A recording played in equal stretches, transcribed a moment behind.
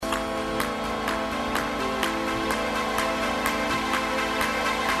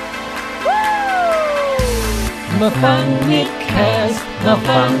มาฟังวิดแคสมา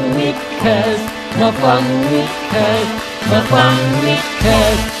ฟังวิดแคสมาฟังวิดแคสมาฟังวิดแค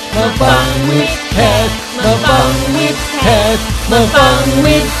สมาฟังวิดแคสมาฟังวิดแคสมาฟัง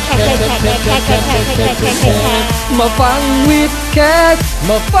วิดแคสมาฟังวิดแคสม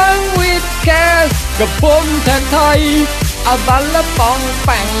าฟังวิดแคสกับผมแทนไทยอาบันและปองแ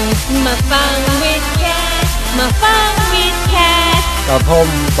ป่งมาฟังวิดแคสมาฟังวิดแคสกับผม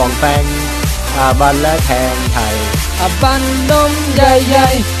ปองแป่งอาบันและแทนไทยอาบันนมใหญ่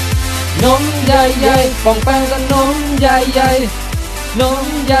ๆนมใหญ่ๆปองแป่งก็นมใหญ่ๆนม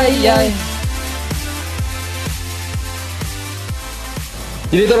ใหญ่ๆ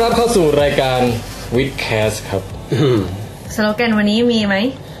ยินดีต้อนรับเข้าสู่รายการ Vidcast ครับสโลแกนวันนี้มีไหม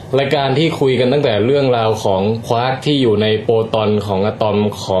รายการที่คุยกันตั้งแต่เรื่องราวของควาร์กที่อยู่ในโปรตอนของอะตอม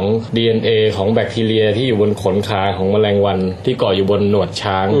ของ DNA ของแบคทีเรียที่อยู่บนขนขาของแมลงวันที่เกาะอยู่บนหนวด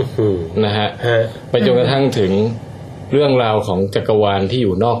ช้างนะฮะไปจนกระทั่งถึงเรื่องราวของจักรวาลที่อ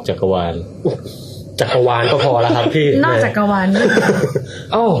ยู่นอกจักรวาลจักรวาลก็พอแล้วครับพี่นอกจักรวาล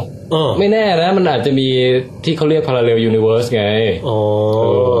เอ้าไม่แน่นะมันอาจจะมีที่เขาเรียก parallel universe ไง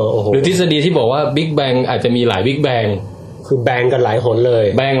หรือทฤษฎีที่บอกว่า Big Bang อาจจะมีหลาย Big Bang คือแบงกันหลายหนเลย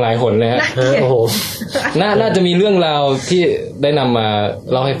แบงหลายหนเลยฮะโอ้โหน่าจะมีเรื่องราวที่ได้นำมา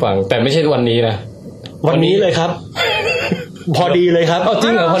เล่าให้ฟังแต่ไม่ใช่วันนี้นะวันนี้เลยครับพอดีเลยครับจริ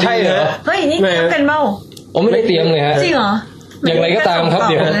งเหรอพอดีเหรอเฮ้ยนี่เป็นเมาไม่ได้เตรียมเลยฮะจริงเหรออย่างไรก็ตามครับ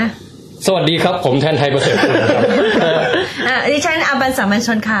เดี๋ยวสวัสดีครับผมแทนไทยประเสริฐครับดิฉันอาบันสามัญช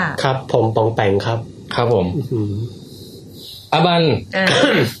นค่ะครับผมปองแปงครับครับผมอาบัน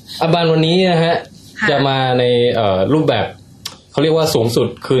อาบันวันนี้นะฮะจะมาในรูปแบบเขาเรียกว่าสูงสุด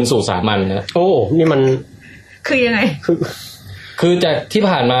คืนสู่สามัญนะโอ้นี่มันคือยังไงคือจากที่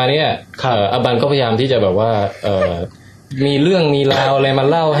ผ่านมาเนี่ยอาบันก็พยายามที่จะแบบว่ามีเรื่องมีราวอะไรมา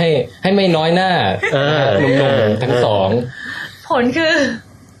เล่าให้ไม่น้อยหน้าหนุ่มๆทั้งสองผลคือ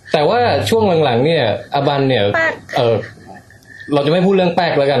แต่ว่าช่วงหลังๆเนี่ยอาบันเนี่ยเราจะไม่พูดเรื่องแป๊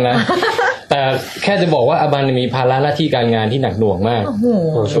กแล้วกันนะแต่แค่จะบอกว่าอาบันมีภาระหน้าที่การงานที่หนักหน่วงมาก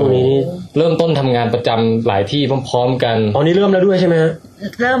ช่วงนี้เริ่มต้นทำงานประจำหลายที่พร้อมๆกันตอนนี้เริ่มแล้วด้วยใช่ไหมฮะ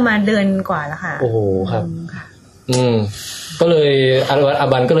เริ่มมาเดือนกว่าแล้วค่ะโอ้โหครับก็เลยอา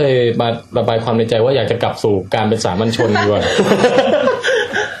บันก็เลยมาระบายความในใจว่าอยากจะกลับสู่การเป็นสามัญชนดีกว่า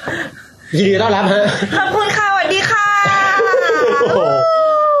ยินดีต้อนรับฮะขอบคุณค่ะสวัสดีค่ะ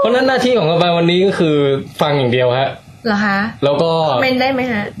เพราะนั้นหน้าที่ของอาบันวันนี้ก็คือฟังอย่างเดียวฮะเหรอคะแล้วก็เมนได้ไหม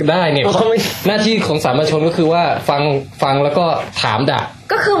ฮะได้เนี่ยหน้าที่ของสามัญชนก็คือว่าฟังแล้วก็ถามดัก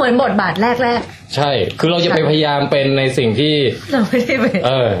ก็คือเหมือนบทบาทแรกใช่คือเราจะไปพยายามเป็นในสิ่งที่เราไม่ได้เป็น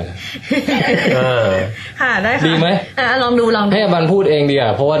ค่ะได้ค่ะดีไหมลองดูให้อาบันพูดเองดีอ่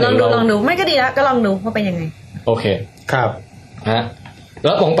ะเพราะว่าเดี๋ยวลองดูไม่ก็ดีแล้วก็ลองดูว่าเป็นยังไงโอเคครับฮะแ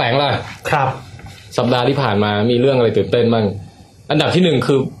ล้วปองแปงล่ะครับสัปดาห์ที่ผ่านมามีเรื่องอะไรตื่นเต้นบ้างอันดับที่1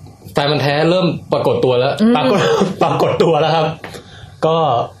คือแฟนมันแท้เริ่มปรากฏตัวแล้วปรากฏตัวแล้วครับก็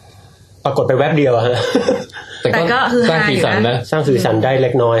ปรากฏไปแวบเดียวฮะแต่ก็สร้างสีสันนะสร้างสีสันได้เล็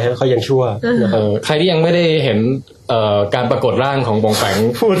กน้อยฮะเขายังชั่วใครที่ยังไม่ได้เห็นการปรากฏร่างของบองแปง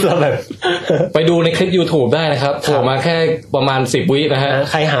พูดแล้วแบบไปดูในคลิป YouTube ได้นะครับโผล่มาแค่ประมาณ10 วินะฮะ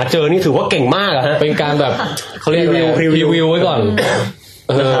ใครหาเจอนี่ถือว่าเก่งมากอะฮะเป็นการแบบเขาเรียกรีวิวไว้ก่อน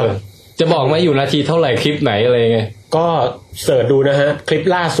จะบอกไหมอยู่นาทีเท่าไหร่คลิปไหนอะไรไงก็เสิร์ชดูนะฮะคลิป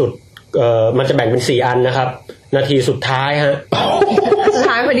ล่าสุดมันจะแบ่งเป็น4อันนะครับนาทีสุดท้ายฮะสุด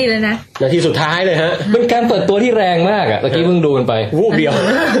ท้ายพอดีเลยนะนาทีสุดท้ายเลยฮะเป็นการเปิดตัวที่แรงมากอ่ะเมื่อกี้เพิ่งดูกันไปวูบเดียว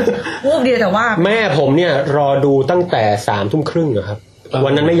แต่ว่าแม่ผมเนี่ยรอดูตั้งแต่21:30นะครับวั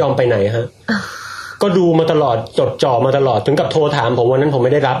นนั้นไม่ยอมไปไหนฮะก็ดูมาตลอดจดจ่อมาตลอดถึงกับโทรถามผมวันนั้นผมไ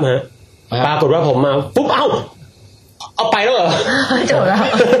ม่ได้รับฮะปรากฏว่าผมมาปุ๊บเอาไปแล้วเหรอจบแล้ว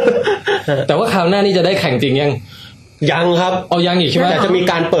แต่ว่าคราวหน้านี่จะได้แข่งจริงยังครับเอายังอีกใช่ไหมแต่จะมี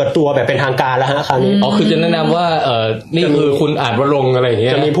การเปิดตัวแบบเป็นทางการแล้วฮะคราวนี้คือจะแนะนำว่านี่คือคุณอาจวรงค์อะไรอย่างเ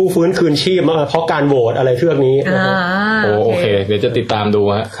งี้ยจะมีผู้ฟื้นคืนชีพเพราะการโหวตอะไรเทือกนี้โอเคเดี๋ยวจะติดตามดู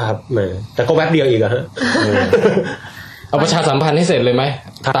ฮะครับแต่ก็แวบเดียวอีกฮะเอาประชาสัมพันธ์ให้เสร็จเลยไหม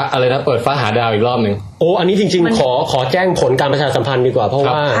อะไรนะเปิดฟ้าหาดาวอีกรอบนึงอันนี้จริงๆขอแจ้งผลการประชาสัมพันธ์ดีกว่าเพราะ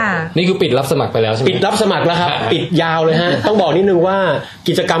ว่านี่คือปิดรับสมัครไปแล้วใช่ไหมปิดรับสมัครแล้วครับปิดยาวเลยฮะต้องบอกนิดนึงว่า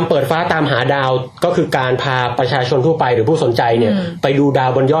กิจกรรมเปิดฟ้าตามหาดาวก็คือการพาประชาชนทั่วไปหรือผู้สนใจเนี่ยไปดูดาว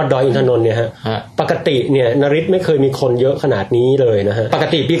บนยอดดอยอินทนนท์เนี่ยฮะปกติเนี่ยนฤทธิ์ไม่เคยมีคนเยอะขนาดนี้เลยนะฮะปก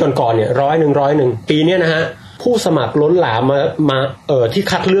ติปีก่อนๆเนี่ย100ปีนี้นะฮะผู้สมัครล้นหลามมาที่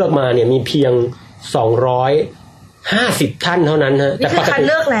คัดเลือกมาเนี่ยมีเพียง250 ท่านเท่านั้นฮะแต่ปกติ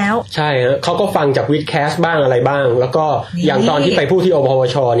เลือกแล้วใช่ฮะเขาก็ฟังจากวิดแคสบ้างอะไรบ้างแล้วก็อย่างตอนที่ไปพูดที่อพว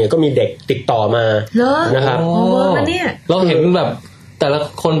ชเนี่ยก็มีเด็กติดต่อมานะครับเราเห็นแบบ แต่ละ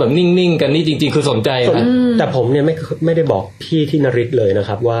คนแบบนิ่งๆกันนี่จริงๆคือสนใจนะ แต่ผมเนี่ยไม่ได้บอกพี่ที่นฤทธิ์เลยนะค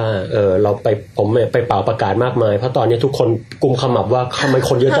รับว่าเราผมไปเป่าประกาศมากมายเพราะตอนนี้ทุกคนกุมขมับว่าทำไม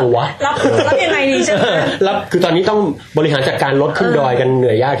คนเยอะจังวะ รับยังไงดีใช่ไหม รับคือตอนนี้ต้องบริหารจัดการรถขึ้นดอยกันเห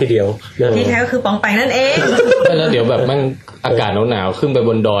นื่อยยากทีเดียวนะ ที่แท้ก็คือปองแปงนั่นเอง แล้วเดี๋ยวแบบมันอากาศหนาวๆขึ้นไปบ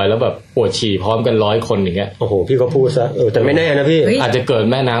นดอยแล้วแบบปวดฉี่พร้อมกัน100 คนอย่างเงี้ย โอ้โหพี่ก็พูดซะแต่ไม่แน่นะพี่ อาจจะเกิด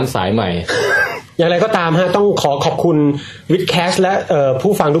แม่น้ำสายใหม่ อย่างไรก็ตามฮะต้องขอบคุณวิดแคสและ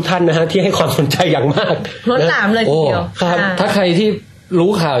ผู้ฟังทุกท่านนะฮะที่ให้ความสนใจอย่างมาก ล้นหลามเลยทีเดียว ครับ ถ้าใครที่รู้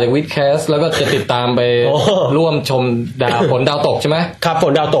ข่าวจากวิดแคสแล้วก็จะติดตามไปร่วมชมผลดาวตกใช่ไหม ครับฝ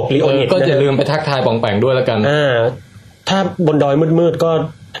นดาวตกลีโอนิด ก็อย่าลืมไปทักทายปองแปงด้วยแล้วกัน ถ้าบนดอยมืดๆก็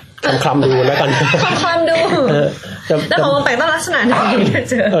คลำดูแล้วกัน ความดูแล้วของปองแปงต้องลักษณะไหน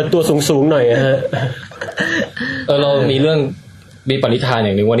เจอ ตัวสูงๆหน่อยฮะ เรามีเรื่องมีปณิธานอ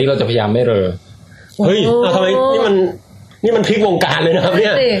ย่างหนึ่งวันนี้เราจะพยายามไม่เรอ เฮ้ยทำไมนี่มันพลิกวงการเลยนะครับเนี่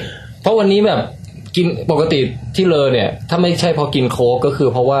ย เพราะวันนี้แบบกินปกติที่เลอเนี่ยถ้าไม่ใช่พอกินโค้กก็คือ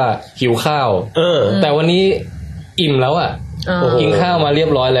เพราะว่าหิวข้าวแต่วันนี้อิ่มแล้วอ่ะกินข้าวมาเรียบ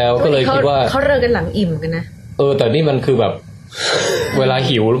ร้อยแล้วก็เลยคิดว่าเขาเรอกันหลังอิ่มกันนะแต่นี่มันคือแบบเวลา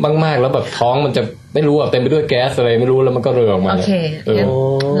หิวมากๆแล้วแบบท้องมันจะไม่รู้เต็มไปด้วยแก๊สอะไรไม่รู้แล้วมันก็เรอออกมาโอเค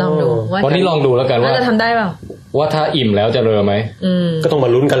ลองดูวันนี้ลองดูแล้วกันว่าจะทำได้เปล่าว่าถ้าอิ่มแล้วจะเรอไหมก็ต้องมา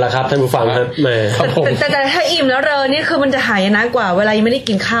ลุ้นกันละครับท่านผู้ฟังครับแม่แต่ถ้าอิ่มแล้วเรอนี่คือมันจะหายนะกว่าเวลายังไม่ได้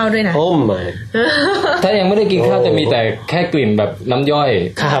กินข้าวด้วยนะโอ้ไม่ ถ้ายังไม่ได้กินข้าวจะมีแต่แค่กลิ่นแบบน้ำย่อย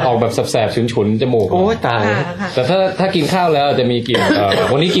ออกแบบแสบๆฉุนๆจมูกโอ้ตายแต่ถ้ากินข้าวแล้วจะมีกลิ่น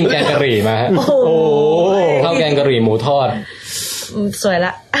วันนี้กินแกงกะหรี่มาฮะโอ้ข้าวแกงกะหรี่หมูทอดสวยล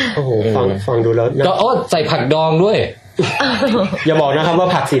ะโอ้โหฟังดูแล้วก็ใส่ผักดองด้วยอย่าบอกนะครับว่า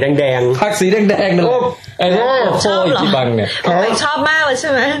ผักสีแดงๆผักสีแดงๆนั่นแหละไอ้โคอีจิบังเนี่ยชอบมากเลยใช่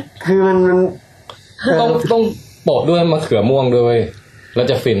ไหมคือมันต้องโปะด้วยมะเขือม่วงด้วยแล้ว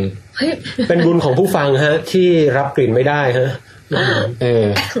จะฟินเป็นบุญของผู้ฟังฮะที่รับกลิ่นไม่ได้ฮะ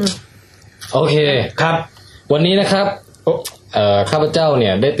โอเคครับวันนี้นะครับข้าพเจ้าเนี่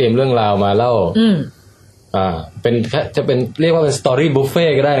ยได้เตรียมเรื่องราวมาเล่าจะเป็นเรียกว่าเป็นสตอรี่บุฟเฟ่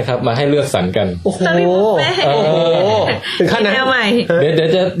ก็ได้นะครับมาให้เลือกสรรกันโอ้โหถึงขั้นนั้นเ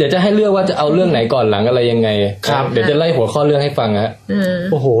ดี๋ยวจะให้เลือกว่าจะเอาเรื่องไหนก่อนหลังอะไรยังไงครับเดี๋ยวจะไล่หัวข้อเรื่องให้ฟังฮะ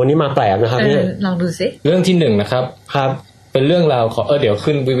โอ้โหนี่มาแปลกนะครับนี่ลองดูสิเรื่องที่1นะครับครับเป็นเรื่องราวของเดี๋ยว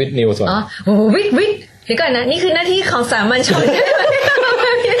ขึ้นวิดนิวส์ก่อนวิดเดี๋ยวก่อนนะนี่คือหน้าที่ของสามัญชนใช่ไหม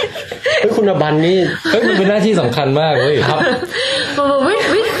คุณอบันนี่มันเป็นหน้าที่สำคัญมากเว้ยครับ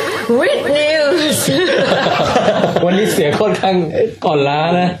วิดนิวส์วันนี้เสียค่อนข้างก่อนล้า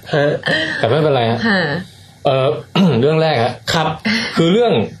นะแต่ไม่เป็นไรฮะเรื่องแรกครับคือเรื่อ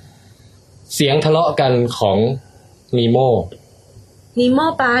งเสียงทะเลาะกันของนีโม่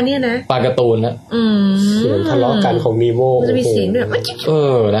ปลาเนี่ยนะปลาการ์ตูนนะเสียงทะเลาะกันของนีโม่จะมีเสียงด้วย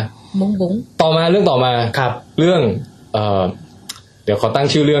นะบุ๋งต่อมาเรื่องต่อมาครับเรื่องเดี๋ยวขอตั้ง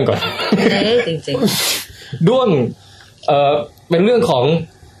ชื่อเรื่องก่อนจริงๆด้วงเป็นเรื่องของ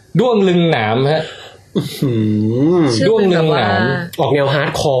ด้วงลึงหนามฮะด้วงลึงหนามออกแนวฮาร์ด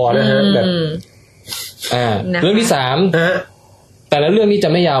คอร์นะฮะแบบเรื่องที่3แต่ละเรื่องนี้จะ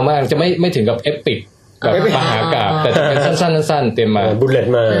ไม่ยาวมากจะไม่ถึงกับเอปิกแบบมหากาพย์แต่จะเป็นสั้นๆเต็มมาบุลเลต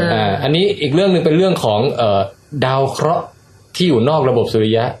มาอันนี้อีกเรื่องนึงเป็นเรื่องของดาวเคราะห์ที่อยู่นอกระบบสุ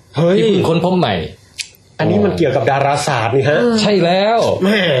ริยะที่เพิ่งค้นพบใหม่อันนี้มันเกี่ยวกับดาราศาสตร์นี่ฮะใช่แล้วแ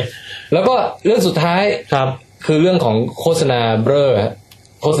ม่แล้วก็เรื่องสุดท้ายครับคือเรื่องของโฆษณาเบลอ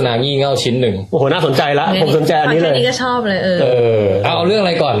โฆษณางี่เง่าชิ้นหนึ่งโอ้โหน่าสนใจละผมสนใจอันนี้เลยอันนี้ก็ชอบเลยเอาเรื่องอะไ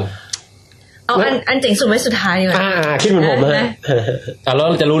รก่อนเอาอันเจ๋งสุดไว้สุดท้ายดีกว่าคิดเหมือนผมฮะแล้ว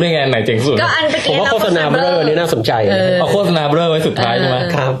จะรู้ได้ไงไหนเจ๋งสุดก็อันไปผมว่าโฆษณาเบลอนี่น่าสนใจเอาโฆษณาเบลอไว้สุดท้ายใช่ไหม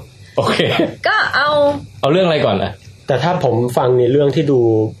ครับโอเคก็เอาเรื่องอะไรก่อนแต่ถ้าผมฟังในเรื่องที่ดู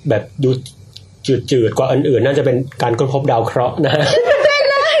แบบดูจืดๆกว่าอันอื่นน่าจะเป็นการค้นพบดาวเคราะห์นะเป็น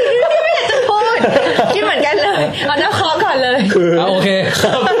เลยไม่อยากจะพูดคิดเหมือนกันเลยเอาดาวเคราะห์ก่อนเลยโอเคค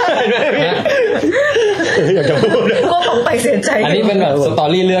รับอยากจะพูดก็ปองแปงเสียใจอันนี้เป็นแบบสตอ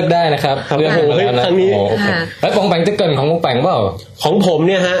รี่เลือกได้นะครับเรื่องทางนี้แล้วปองแปงจะเกินของปองแปงเปล่าของผม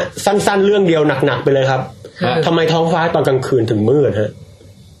เนี่ยฮะสั้นๆเรื่องเดียวหนักๆไปเลยครับทำไมท้องฟ้าตอนกลางคืนถึงมืดฮะ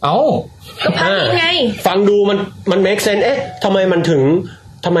ก็พักไงฟังดูมัน make sense ทำไมมันถึง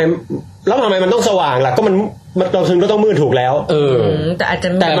ทำไมมันต้องสว่างล่ะก็มันเราถึงก็ต้องมืดถูกแล้วแต่อาจจะ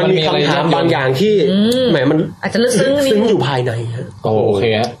แต่มันมีคำถามบางอย่างที่แหมมันอาจจะลึกซึ้งอยู่ภายในโอเค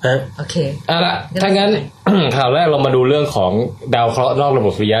ฮะโอเคละถ้างั้นข่าวแรกเรามาดูเรื่องของดาวเคราะห์นอกระบ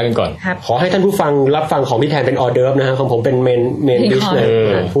บสุริยะกันก่อนขอให้ท่านผู้ฟังรับฟังของพี่แทนเป็นออเดิร์ฟนะฮะของผมเป็นเมนดิชเลย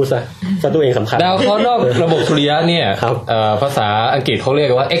พูดซะตัวเองสำคัญดาวเคราะห์นอกระบบสุริยะเนี่ยภาษาอังกฤษเขาเรียก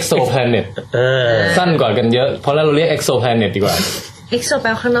ว่า exoplanet สั้นกว่ากันเยอะเพราะเราเรียก exoplanet ดีกว่า EXO แปล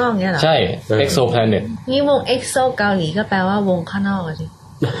ข้างนอกเงี้ยเหรอใช่ exoplanet นี่วง EXO เกาหลีก็แปลว่าวงข้างนอกสิ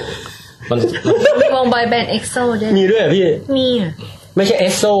มันมีวงบอยแบนด์ EXO ด้วยมีด้วยเหรอพี่มีอ่ะไม่ใช่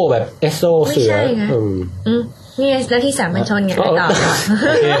EXO แบบ EXO เสือนี่หน้าที่สามัญชนไงต่อ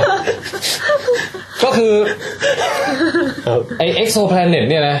ก็คือไอ้ exoplanet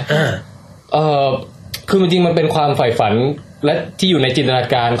เนี่ยนะคือจริงๆมันเป็นความใฝ่ฝันและที่อยู่ในจินตนา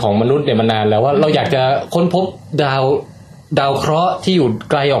การของมนุษย์เนี่ยมานานแล้วว่าเราอยากจะค้นพบดาวเคราะห์ที่อยู่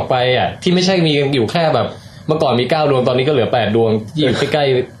ไกลออกไปอ่ะที่ไม่ใช่มีอยู่แค่แบบเมื่อก่อนมี9ดวงตอนนี้ก็เหลือ8ดวงที่อยู่ใกล้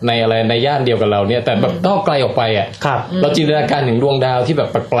ๆในอะไรในย่านเดียวกับเราเนี่ยแต่แบบต้องไกลออกไปอ่ะเราจินตนาการถึงดวงดาวที่แบบ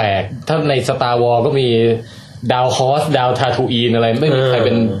แปลกๆถ้าใน Star Wars ก็มีดาวฮอสดาวทาทูอีนอะไรไม่มีใครเ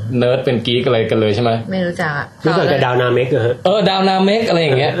ป็นเนิร์ดเป็นกี๊กอะไรกันเลยใช่ไหมไม่รู้จักอ่ะรู้จักแต่ดาวนาเมกดาวนาเมกอะไรอ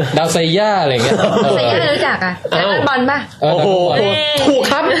ย่างเงี้ยดาวไซย่าอะไรอย่างเงี้ยไซย่ารู้จักอ่ะบอลป่ะโอ้โหถูก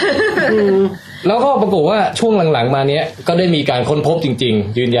ครับแล้วก็ปรากฏว่าช่วงหลังๆมาเนี้ยก็ได้มีการค้นพบจริง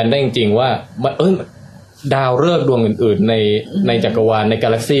ๆยืนยันได้จริงๆว่าดาวฤกษ์ดวงอื่นๆในจักรวาลในกา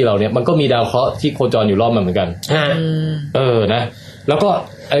แล็กซี่เราเนี่ยมันก็มีดาวเคราะห์ที่โคจรอยู่รอบมันเหมือนกันนะแล้วก็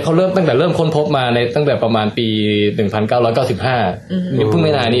เขาเริ่มตั้งแต่เริ่มค้นพบมาในตั้งแต่ประมาณปี1995นี่เพิ่งไ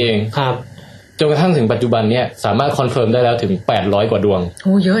ม่นานนี่เองครับจนกระทั่งถึงปัจจุบันเนี่ยสามารถคอนเฟิร์มได้แล้วถึง800กว่าดวงโ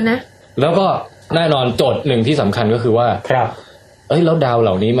อ้เยอะนะแล้วก็แน่นอนโจทย์หนึ่งที่สำคัญก็คือว่าครับแล้วดาวเห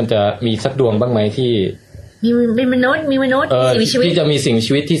ล่านี้มันจะมีสักดวงบ้างไหมที่มีมนุษย์มีชีวิตที่จะมีสิ่ง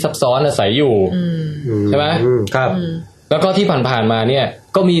ชีวิตที่ซับซ้อนอาศัยอยู่ใช่ไหมครับแล้วก็ที่ผ่านๆมาเนี่ย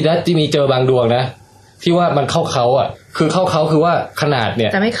ก็มีนะที่มีเจอบางดวงนะที่ว่ามันเข้าเขาอ่ะคือเข้าเขาคือว่าขนาดเนี่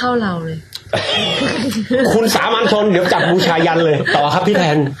ยแต่ไม่เข้าเราเลยคุณสามัญชนเดี๋ยวจับบูชายันเลยต่อครับพี่แท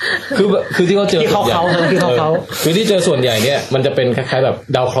นคือที่เขาเจอที่เข้าเขาคือที่เจอส่วนใหญ่เนี่ยมันจะเป็นคล้ายๆแบบ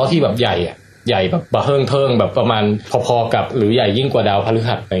ดาวเคราะห์ที่แบบใหญ่อ่ะใหญ่แบบบะเทิงแบบประมาณพอๆกับหรือใหญ่ยิ่งกว่าดาวพฤ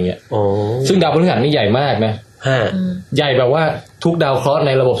หัสอะไรเงี้ยซึ่งดาวพฤหัสนี่ใหญ่มากนะใหญ่แบบว่าทุกดาวเคราะห์ใน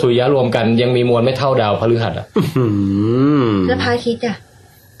ระบบสุริยะรวมกันยังมีมวลไม่เท่าดาวพฤหัสอ่ะแล้วพระอาทิตย์อ่ะ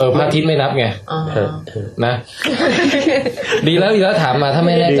พระอาทิตย์ไม่นับไงนะดีแล้วถามมาถ้าไ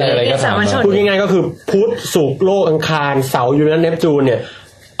ม่แน่ใจอะไรก็ถามมาพูดง่ายๆก็คือพุธศุกร์โลกอังคารเสาร์ยูเรนัสเนปจูนเนี่ย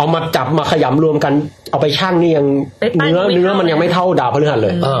เอามาจับมาขยำรวมกันเอาไปชั่งนี่ยังเนื้อมันยังไม่เท่าดาวพฤหัสเล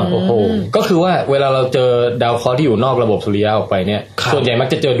ยโอ้โหก็คือว่าเวลาเราเจอดาวเคราะห์ที่อยู่นอกระบบสุริยะออกไปเนี่ยส่วนใหญ่มัก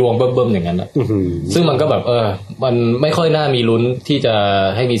จะเจอดวงเบิ่มๆอย่างนั้นนะซึ่งมันก็แบบมันไม่ค่อยน่ามีลุ้นที่จะ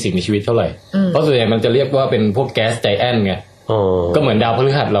ให้มีสิ่งมีชีวิตเท่าไหร่เพราะส่วนใหญ่มันจะเรียกว่าเป็นพวกแก๊สไจแอนท์ไงก็เหมือนดาวพ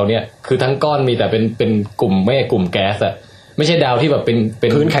ฤหัสเราเนี่ยคือทั้งก้อนมีแต่เป็นกลุ่มไม่กลุ่มแก๊สอะไม่ใช่ดาวที่แบบเป็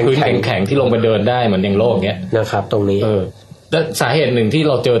นพื้นแข็งที่ลงไปเดินได้เหมือนอย่างโลกเงี้ยนะครับตรงนี้และสาเหตุหนึ่งที่เ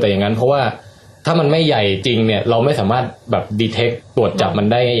ราเจอแต่อย่างนั้นเพราะว่าถ้ามันไม่ใหญ่จริงเนี่ยเราไม่สามารถแบบดีเทคตรวจจับมัน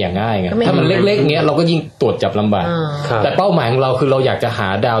ได้อย่างง่ายไงถ้ามันเล็กๆเงี้ยเราก็ยิ่งตรวจจับลำบากแต่เป้าหมายของเราคือเราอยากจะหา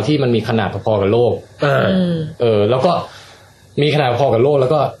ดาวที่มันมีขนาดพอๆกับโลกแล้วก็มีขนาดพอกับโลกแล้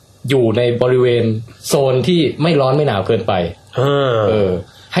วก็อยู่ในบริเวณโซนที่ไม่ร้อนไม่หนาวเกินไป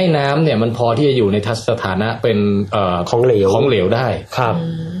ให้น้ำเนี่ยมันพอที่จะอยู่ในสถานะเป็นของเหลวได้ครับ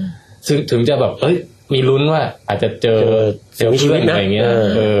ซึ่งถึงจะแบบมีลุ้นว่าอาจจะเจอเพื่อนอะไรเงี้ย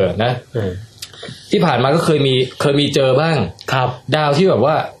นะที่ผ่านมาก็เคยมีเจอบ้างครับดาวที่แบบ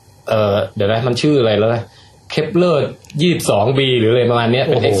ว่าเดี๋ยวนะมันชื่ออะไรแล้วนะเคปเลอร์22b หรืออะไรประมาณนี้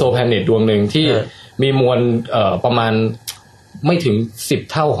เป็น exoplanet ดวงหนึ่งที่มีมวลประมาณไม่ถึง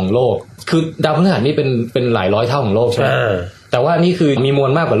10เท่าของโลกคือดาวพฤหัสนี่เป็นหลายร้อยเท่าของโลกใช่ไหมแต่ว่านี่คือมีมว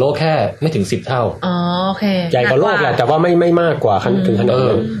ลมากกว่าโลกแค่ไม่ถึง10เท่าโอเคใหญ่กว่าโลกแหละแต่ว่าไม่มากกว่าถึงขนาด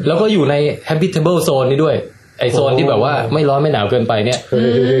นั้นแล้วก็อยู่ใน habitable zone นี่ด้วยไอโซนที่แบบว่าไม่ร้อนไม่หนาวเกินไปเนี่ย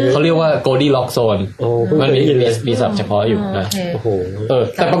เขาเรียกว่า Goldilocks zone มันมีศัพท์เฉพาะอยู่นะ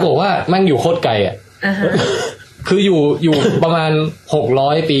แต่ปรากฏว่ามันอยู่โคตรไกลอ่ะคืออยู่ประมาณ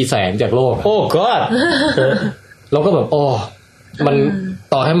600ปีแสงจากโลกโอ้ก็เราก็แบบมัน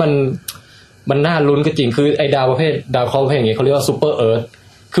ต่อให้มันน่าลุ้นก็จริงคือไอ้ดาวประเภทดาวเคราะห์ประเภทอย่างเงี้ยเขาเรียกว่าซูเปอร์เอิร์ธ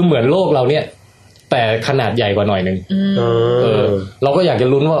คือเหมือนโลกเราเนี่ยแต่ขนาดใหญ่กว่าหน่อยนึงเราก็อยากจะ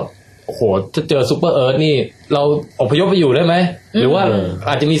ลุ้นว่าโอ้โหจะเจอซูเปอร์เอิร์ธนี่เราอพยพไปอยู่ได้ไหมหรือว่า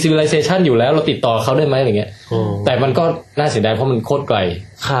อาจจะมีซิวิลิเซชันอยู่แล้วเราติดต่อเขาได้ไหมอย่างเงี้ยแต่มันก็น่าเสียดายเพราะมันโคตรไกล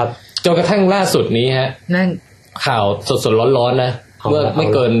ครับจนกระทั่งล่าสุดนี้ฮะนั่นข่าวสดๆร้อนๆนะเมื่อไม่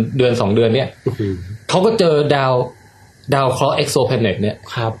เกินเดือน2เดือนเนี่ยเขาก็เจอดาวเคราะห์ exoplanet เนี่ย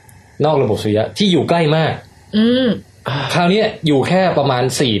ครับนอกระบบสุริยะที่อยู่ใกล้มากคราวนี้อยู่แค่ประมาณ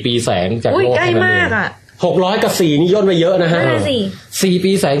4ปีแสงจากโลกใกล้มากอ่ะ600กับ4นี่ย่นไปเยอะนะฮะ4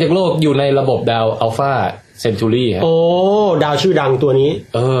ปีแสงจากโลกอยู่ในระบบดาวอัลฟาเซนตูรี่ฮะโอ้ดาวชื่อดังตัวนี้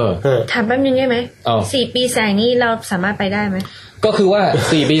ถามแป๊บนึงได้ไหม4ปีแสงนี่เราสามารถไปได้ไหมก็คือว่า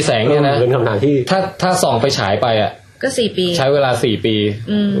4ปีแสงเนี่ยนะเป็นคำถามที่ถ้าส่องไปฉายไปอ่ะก็4ปีใช้เวลา4ปี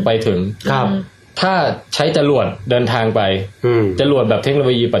ไปถึงครับ ถ้าใช้จรวดเดินทางไปจรวดแบบเทคโนโล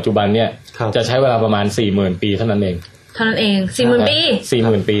ยีปัจจุบันเนี่ยจะใช้เวลาประมาณ 40,000 ปีเท่านั้นเอง 40,000 ปี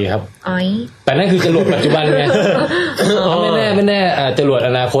 40,000 ปีครับ อ๋อ แต่นั่นคือจรวดปัจจุบันไง ไม่แน่จรวด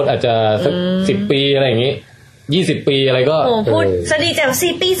อนาคตอาจจะสัก10 ปีอะไรอย่างงี้20 ปีอะไรก็โอ้พูดสดีจาก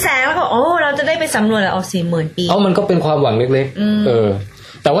4 ปีแสงแล้วก็โอ้เราจะได้ไปสำรวจแล้ว40,000 ปีมันก็เป็นความหวังเล็ก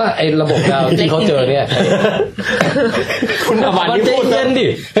ๆแต่ว่าไอ้ระบบดาวที่เขาเจอเนี่ยคุณอวันนี่พูดเย็นดิ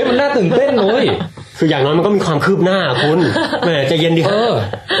เฮ้ยมันน่าตื่นเต้นเลย คืออย่างน้อยมันก็มีความคืบหน้าคุณแหมใจเย็นดิ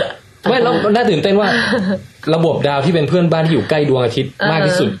ไม่แล้วน่าตื่นเต้นว่าระบบดาวที่เป็นเพื่อนบ้านที่อยู่ใกล้ดวงอาทิตย์มาก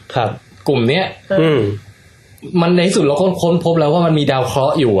ที่สุดครับกลุ่มเนี้ยมันในที่สุดเราค้นพบแล้วว่ามันมีดาวเครา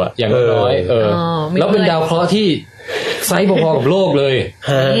ะห์อยู่อ่ะอย่างน้อยแล้วเป็นดาวเคราะห์ที่ไซส์พอๆกับโลกเลย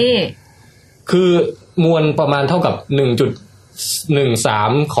คือมวลประมาณเท่ากับ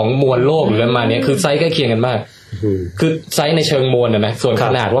 1.13 ของมวลโลกหรือประมาณนี้คือไซส์ใกล้เคียงกันมากคือไซส์ในเชิงมวลนะส่วนข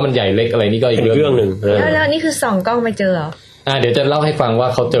นาดว่ามันใหญ่เล็กอะไรนี่ก็อีกเรื่องนึงแล้วนี่คือส่องกล้องไปเจอเหรอเดี๋ยวจะเล่าให้ฟังว่า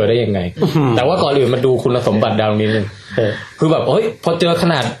เขาเจอได้ยังไงแต่ว่าก่อนอื่นมาดูคุณสมบัติดาวนี้นึงคือแบบพอเจอข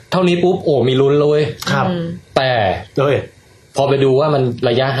นาดเท่านี้ปุ๊บมีลุ้นเลยครับแต่พอไปดูว่ามัน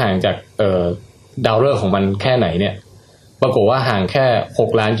ระยะห่างจากดาวฤกษ์ของมันแค่ไหนเนี่ยปรากฏว่าห่างแค่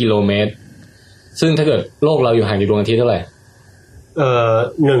6 ล้านกิโลเมตรซึ่งถ้าเกิดโลกเราอยู่ห่างจากดวงอาทิตย์เท่าไหร่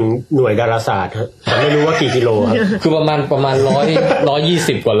1 หน่วยดาราศาสตร์แต่ไม่รู้ว่ากี่กิโลครับคือประมาณ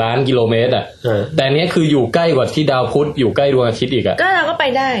120 กว่าล้านกิโลเมตรแต่เนี้ยคืออยู่ใกล้กว่าที่ดาวพุธอยู่ใกล้ดวงอาทิตย์อีกก็เราก็ไป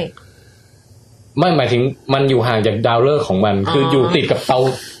ได้ไม่หมายถึงมันอยู่ห่างจากดาวฤกษ์ของมันคืออยู่ติดกับเตา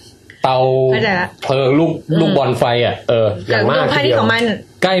เพลิงลูกบอลไฟอย่างมากทีเดียว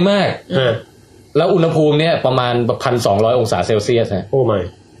ใกล้มากแล้วอุณหภูมิเนี่ยประมาณ 1,200 องศาเซลเซียสนะโอ้ไม่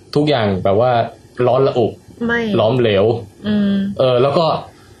ทุกอย่างแบบว่าร้อนระอุล้อมเหลวแล้วก็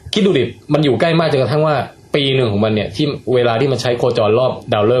คิดดูดิมันอยู่ใกล้มากจนกระทั่งว่าปีหนึ่งของมันเนี่ยที่เวลาที่มันใช้โคจรรอบ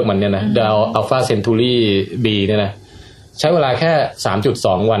ดาวฤกษ์มันเนี่ยนะดาวอัลฟาเซนตูรี่บีเนี่ยนะใช้เวลาแค่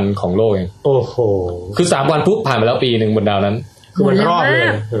 3.2 วันของโลกเองโอ้โหคือ3 วันปุ๊บผ่านไปแล้วปีหนึ่งบนดาวนั้นคือมันรอบเลย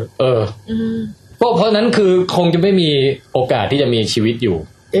เพราะนั้นคือคงจะไม่มีโอกาสที่จะมีชีวิตอยู่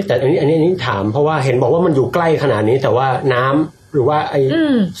แต่อันนี้ถามเพราะว่าเห็นบอกว่ามันอยู่ใกล้ขนาดนี้แต่ว่าน้ำหรือว่าไอ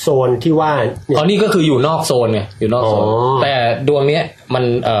โซนที่ว่านี่ก็คืออยู่นอกโซนไงอยู่นอกโซนแต่ดวงเนี้ยมัน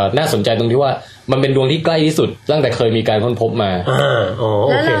น่าสนใจตรงที่ว่ามันเป็นดวงที่ใกล้ที่สุดตั้งแต่เคยมีการค้นพบมา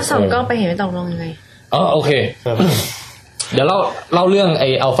แล้วเราส่องกล้องไปเห็นตกลงยังไงโอเคเดี๋ยวเล่าเรื่องไอ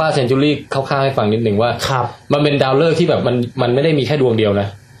อัลฟาเซนจูรี่คร่าวๆให้ฟังนิดหนึ่งว่ามันเป็นดาวฤกษ์ที่แบบมันไม่ได้มีแค่ดวงเดียวนะ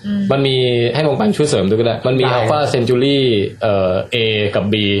มันมีให้มองปันช่วยเสริมด้วยก็ได้มันมีอัลฟาเซนจูรี่A กับ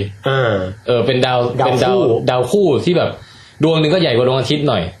B เป็นดาวคู่ที่แบบดวงนึงก็ใหญ่กว่าดวงอาทิตย์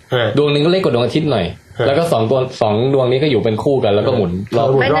หน่อยดวงนึงก็เล็กกว่าดวงอาทิตย์หน่อยแล้วก็2 ดวงนี้ก็อยู่เป็นคู่กันแล้วก็หมุนรอบ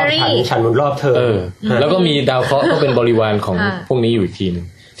ฉันหมุนรอบเธอแล้วก็มีดาวเคราะห์ก็เป็นบริวารของพวกนี้อยู่อีกทีนึง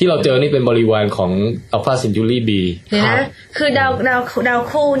ที่เราเจอนี่เป็นบริวารของอัลฟาเซนจูรี่ B เดี๋ยวนะคือดาว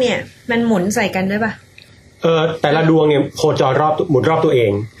คู่เนี่ยมันหมุนใส่กันด้วยป่ะแต่ละดวงเนี่ยโคจรหมุนรอบตัวเอ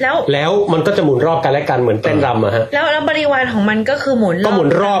งแล้วมันก็จะหมุนรอบกันและกันเหมือนเต้นรำอะฮะแล้วบริวารของมันก็คือหมุน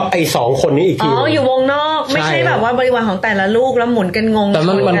รอบไอ้2 คนนี้อีกทีอยู่วงนอกไม่ใช่แบบว่าบริวารของแต่ละลูกแล้วหมุนกันงงแต่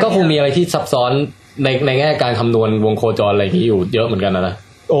มันก็คงมีอะไรที่ซับซ้อนในแง่การคำนวณวงโคจรอะไรที่อยู่เยอะเหมือนกันนะ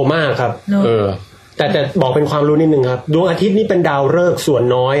โอ้มากครับแต่บอกเป็นความรู้นิดนึงครับดวงอาทิตย์นี่เป็นดาวฤกษ์ส่วน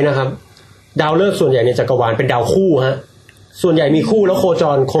น้อยนะครับดาวฤกษ์ส่วนใหญ่ในจักรวาลเป็นดาวคู่ฮะส่วนใหญ่มีคู่แล้วโคจ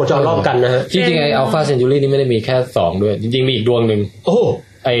รรอบกันนะฮะจริงๆไอ้อัลฟาเซนจูรี่นี่ไม่ได้มีแค่2ด้วยจริงๆมีอีกดวงนึง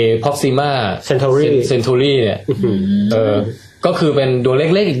ไอ้พ็อกซิม่าเซนทูรี่เนี่ยก็คือเป็นดวงเ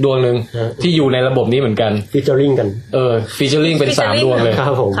ล็กๆอีกดวงนึงที่อยู่ในระบบนี้เหมือนกันฟีเจอริ่งกันฟีเจอริ่งเป็น3 ดวงเลยค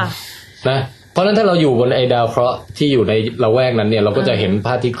รับผมนะเพราะฉะนั้นถ้าเราอยู่บนไอ้ดาวเคราะห์ที่อยู่ในละแวกนั้นเนี่ยเราก็จะเห็นพ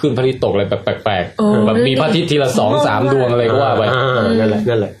ระอาทิตย์ขึ้นพระอาทิตย์ตกอะไรแปลกๆแบบมีพระอาทิตย์ทีละ 2-3 ดวงอะไรก็ว่าไปนั่น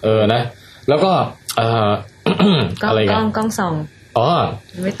แหละนะแล้วก็อะไรกันกล้องส่อง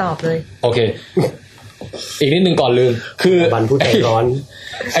ไม่ตอบเลยโอเคอีกนิดนึงก่อนลืมคือบันพูดใจร้อน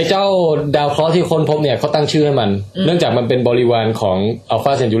ไอ้เจ้าดาวเคราะห์ที่ค้นพบเนี่ยเขาตั้งชื่อให้มันเนื่องจากมันเป็นบริวารของอัลฟ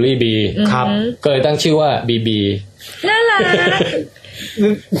าเซนจูรี่ B ครับก็เลยตั้งชื่อว่า BB น่ารัก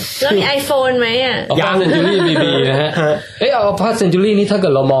แล้วมี iPhone ไหมอ่ะอัลฟาเซนจูรี่ BB นะฮะอัลฟาเซนจูรี่นี่ถ้าเกิ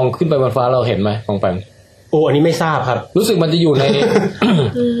ดเรามองขึ้นไปบนฟ้าเราเห็นไหมของปันอันนี้ไม่ทราบครับรู้สึกมันจะอยู่ใน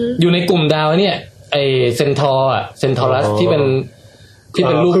อยู่ในกลุ่มดาวเนี่ยไอเซนทอร์เซนทอรัสที่เป็น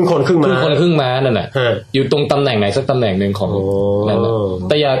ลูกครึ่งคนครึ่งม้านั่นน่ะอยู่ตรงตำแหน่งไหนสักตำแหน่งหนึ่งของนั่นนะ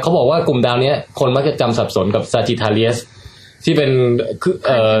แต่อย่าเขาบอกว่ากลุ่มดาวนี้คนมักจะจำสับสนกับซาจิทาเลียสที่เป็น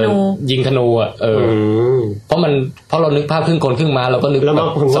ยิงธนูเพราะเรานึกภาพครึ่งคนครึ่งม้าเราก็นึกแบบ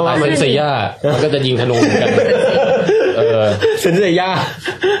สไตล์เซนเซียมันก็จะยิงธนูเหมือนกันเซนเซีย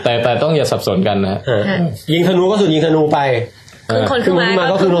แต่ต้องอย่าสับสนกันนะยิงธนูก็ส่วนยิงธนูไป คน ขึ้ ขึ้ น น มา มา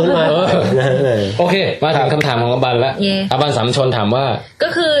ก็คือลงมานะฮะ โอเคมาถึงคำถามของอบันแล้ว เย่ อบันสามชนถามว่า ก็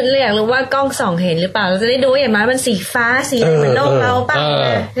คือเราอยากรู้ว่ากล้องส่องเห็นหรือเปล่าเราจะได้ดูว่าอย่างมันสีฟ้าสีอะไรเหมือนโลกเราเปล่า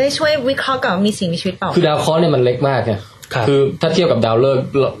จะได้ช่วยวิเคราะห์ก่อนว่ามีสิ่งมีชีวิตเปล่า คือดาวเคราะห์เนี่ยมันเล็กมากไง ครับ คือถ้าเทียบกับดาวฤก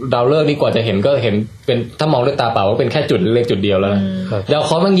ษ์นี่กว่าจะเห็นก็เห็นเป็นถ้ามองด้วยตาเปล่าก็เป็นแค่จุดเล็กจุดเดียวแล้วนะดาวเค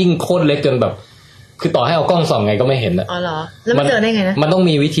ราะห์มันยิ่งโคตรเล็กจนแบบ คือต่อให้เอากล้องส่องไงก็ไม่เห็นนะ อ๋อเหรอแล้วมันเจอได้ไงนะ มันต้อง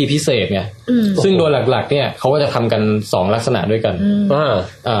มีวิธีพิเศษไงซึ่งโดยหลักๆเนี่ยเขาก็จะทำกัน2ลักษณะด้วยกัน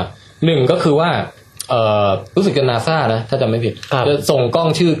หนึ่งก็คือว่ารู้สึกจะนาซานะถ้าจำไม่ผิดจะส่งกล้อง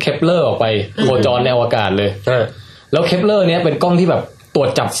ชื่อเคปเลอร์ออกไปโคจรในอวกาศเลยแล้วเคปเลอร์เนี้ยเป็นกล้องที่แบบตรวจ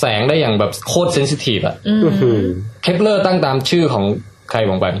จับแสงได้อย่างแบบโคตรเซนซิทีฟอะเคปเลอร์ตั้งตามชื่อของใคร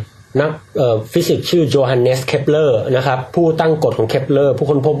บ้างไปนักฟิสิกส์ชื่อโจฮันเนสเคปเลอร์นะครับผู้ตั้งกฎของเคปเลอร์ผู้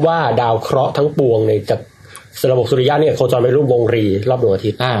ค้นพบว่าดาวเคราะห์ทั้งปวงในจากระบบสุริยะเนี่ยโคจรไปรูปวงรีรอบดวงอาทิ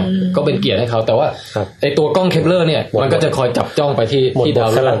ตย์ก็เป็นเกียรติให้เขาแต่ว่าไอตัวกล้องเคปเลอร์เนี่ยมันก็จะคอยจับจ้องไปที่ดาว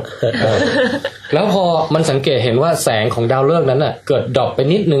ฤกษ์แล้วพอมันสังเกตเห็นว่าแสงของดาวฤกษ์นั้นน่ะเกิดดรอปไป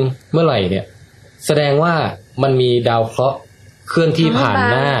นิดนึงเมื่อไหร่เนี่ยแสดงว่ามันมีดาวเคราะห์เคลื่อนที่ผ่าน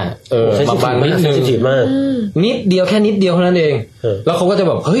หน้าบางนิดนึงนิดเดียวแค่นิดเดียวเท่านั้นเองแล้วเขาก็จะแ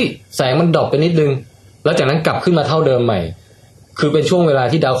บบเฮ้ยแสงมันดรอปไปนิดนึงแล้วจากนั้นกลับขึ้นมาเท่าเดิมใหม่คือเป็นช่วงเวลา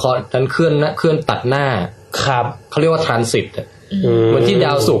ที่ดาวเคราะห์นั้นเคลื่อนตัดหน้าครับเขาเรียกว่าทรานสิตเหมือนที่ด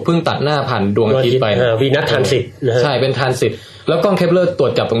าวศุกร์เพิ่งตัดหน้าผ่านดวงอาทิตย์ไปวีนัสทรานสิตใช่เป็นทรานสิตแล้วกล้องเคปเลอร์ตรว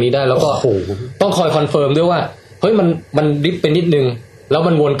จจับตรงนี้ได้แล้วก็ต้องคอยคอนเฟิร์มด้วยว่าเฮ้ยมันดิฟไปนิดนึงแล้ว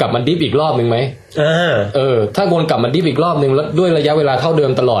มันวนกลับมันดิฟอีกรอบนึงไหมถ้าวนกลับมันดิฟอีกรอบนึงแล้วด้วยระยะเวลาเท่าเดิ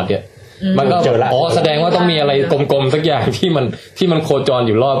มตลอดเนี่ยมันก็แสดงว่าต้องมีอะไรกลมๆสักอย่างที่มันโคจรอ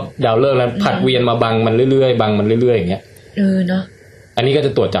ยู่รอบดาวฤกษ์แล้วผัดเวียนมาบังมันเรื่อยๆบังมันเรื่อยๆอย่างเงี้ยเนาะอันนี้ก็จ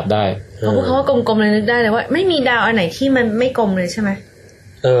ะตรวจจับได้เขาพูดคำว่ากลมๆเลยนึกได้เลยว่าไม่มีดาวอันไหนที่มันไม่กลมเลยใช่ไหม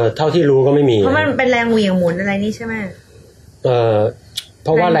เท่าที่รู้ก็ไม่มีเพราะมันเป็นแรงเหวี่ยงหมุนอะไรนี่ใช่ไหมเพ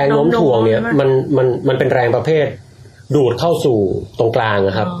ราะว่าแรงโน้มถ่วงเนี่ยมันเป็นแรงประเภทดูดเข้าสู่ตรงกลาง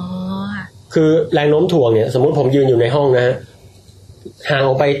นะครับคือแรงโน้มถ่วงเนี่ยสมมุติผมยืนอยู่ในห้องนะฮะห่างอ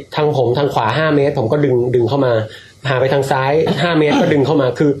อกไปทางผมทางขวา5เมตรผมก็ดึงเข้ามาห่างไปทางซ้าย5เมตรก็ดึงเข้ามา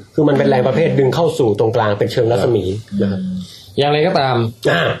คือมันเป็นแรงประเภทดึงเข้าสู่ตรงกลางเป็นเชิงรัศมีนะครับอย่างไรก็ตาม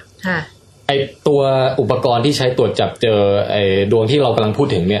ไอตัวอุปกรณ์ที่ใช้ตรวจจับเจอไอดวงที่เรากำลังพูด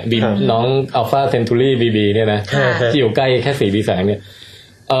ถึงเนี่ยน้องอัลฟาเซนตูรี่บีเนี่ยนะที่อยู่ใกล้แค่4 ปีแสงเนี่ย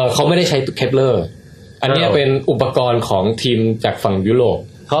เขาไม่ได้ใช้เคปเลอร์อันนี้เป็นอุปกรณ์ของทีมจากฝั่งยุโรป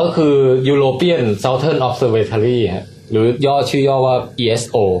เขาคือ European Southern Observatory ฮะหรือย่อชื่อย่อว่า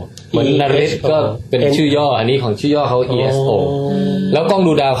ESO เหมือนนาริสก็เป็นชื่อย่ออันนี้ของชื่อย่อเขา ESO แล้วกล้อง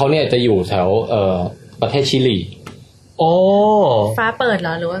ดูดาวเขาเนี่ยจะอยู่แถวประเทศชิลีฟ้าเปิดเหร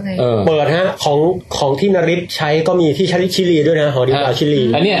อหรือว่าไงเปิดฮะของที่นริศใช้ก็มีที่ชิลีด้วยนะหอดูดาวชิลี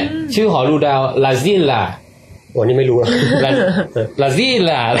อันเนี้ยชื่อหอดูดาวลาซิล่าวันนี้ไม่รู้ลาซิ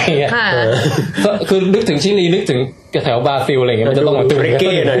ล่าอะไรเงี้ยคือนึกถึงชิลีนึกถึงแถวบราซิลอะไรเงี้ยมันจะต้องตึงเ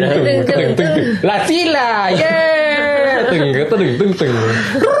ก้หน่อยนะตึงลาซิล่าเย้ตึงก็ตึง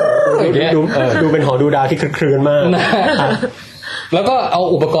ดูเป็นหอดูดาวที่คลื่นมากแล้วก็เอา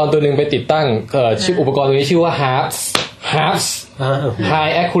อุปกรณ์ตัวนึงไปติดตั้งชื่ออุปกรณ์ตัวนี้ชื่อว่า HAPS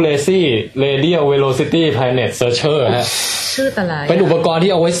High Accuracy Radial Velocity Planet Searcher ฮะชื่อตะไลเป็นอุปกรณ์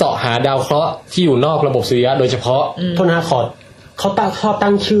ที่เอาไว้เสาะหาดาวเคราะห์ที่อยู่นอกระบบสุริยะโดยเฉพาะโทษนะเขาชอบ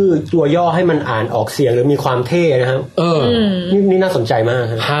ตั้งชื่อตัวย่อให้มันอ่านออกเสียงหรือมีความเท่นะครับนี่น่าสนใจมาก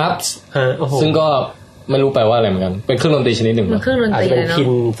HAPS ซึ่งก็ไม่รู้แปลว่าอะไรเหมือนกันเป็นเครื่องดนตรีชนิดหนึ่งอาจจะเป็นพิน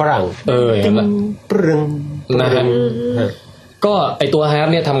ฝรั่งอย่างนั้นปรึงนะฮะก็ไอตัวฮาร์ป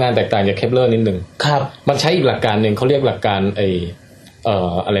เนี่ยทำงานแตกต่างจากเคปเลอร์นิดนึงครับมันใช้อีกหลักการหนึ่งเขาเรียกหลักการ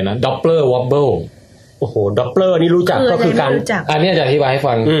อะไรนะด็อปเปอร์วอบเบิลโอ้โหด็อปเปอร์นี่รู้จักก็คือการอันนี้จะอธิบายให้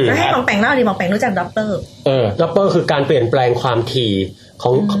ฟังแล้วให้มองแปลงเล่าดิมองแปลงรู้จักด็อปเปอร์ด็อปเปอร์คือการเปลี่ยนแปลงความถี่ข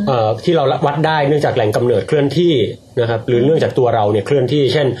องที่เราวัดได้เนื่องจากแหล่งกำเนิดเคลื่อนที่นะครับหรือเนื่องจากตัวเราเนี่ยเคลื่อนที่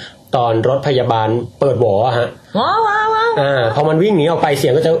เช่นตอนรถพยาบาลเปิดหวอฮะว้าวพอมันวิ่งหนีออกไปเสี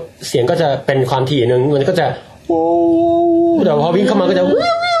ยงก็จะเป็นความถี่นึงมันก็จะแต่พอวิ่งเข้ามาก็จะ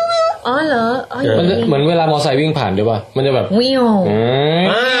อ๋อเหรอมันเหมือนเวลามอเตอร์ไซค์วิ่งผ่านด้วยป่ะมันจะแบบวิว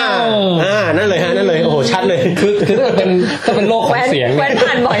นั่นเลยฮะนั่นเลยโอ้โหชัดเลยคือถ้าเป็นโลกของเสียงแว้น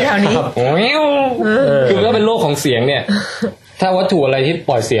ผ่านบ่อยแถวนี้วิวคือถ้าเป็นโลกของเสียงเนี่ยถ้าวัตถุอะไรที่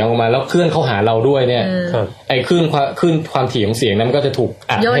ปล่อยเสียงออกมาแล้วเคลื่อนเข้าหาเราด้วยเนี่ยไอ้คลื่นความถี่ของเสียงนั้นมันก็จะถูก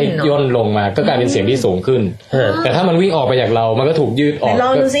อัดให้ย่นลงมาก็กลายเป็นเสียงที่สูงขึ้นแต่ถ้ามันวิ่งออกไปจากเรามันก็ถูกยืดออกล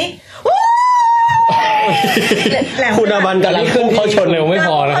องดูสิคุณอาบันกำลังขึ้นเขาชนเร็วไม่พ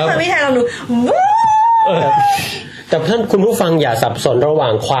อนะครับพี่ไทยลองดูแต่ท่านคุณผู้ฟังอย่าสับสนระหว่า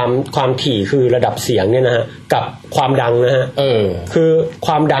งความถี่คือระดับเสียงเนี่ยนะฮะกับความดังนะฮะคือค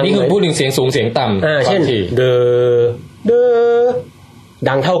วามดังนี่คือพูดถึงเสียงสูงเสียงต่ำเช่น เดอ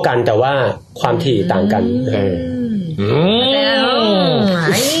ดังเท่ากันแต่ว่าความถี่ต่างกัน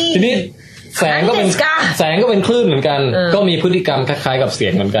ทีนี้แสงก็เป็นคลื่นเหมือนกันก็มีพฤติกรรมคล้ายๆกับเสีย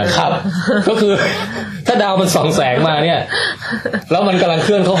งเหมือนกันครับก็คือถ้าดาวมันส่องแสงมาเนี่ยแล้วมันกำลังเค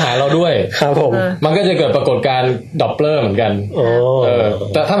ลื่อนเข้าหาเราด้วยครับผมมันก็จะเกิดปรากฏการณ์ดอปเปอร์เหมือนกัน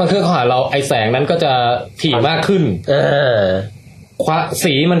แต่ถ้ามันเคลื่อนเข้าหาเราไอแสงนั้นก็จะถี่มากขึ้น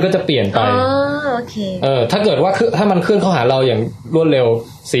สีมันก็จะเปลี่ยนไปโอเคถ้าเกิดว่าถ้ามันเคลื่อนเข้าหาเราอย่างรวดเร็ว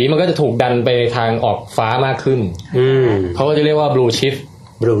สีมันก็จะถูกดันไปทางออกฟ้ามากขึ้นเขาก็จะเรียกว่า blue shift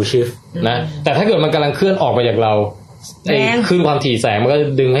นะแต่ถ้าเกิดมันกำลังเคลื่อนออกไปจากเราคลื่นความถี่แสงมันก็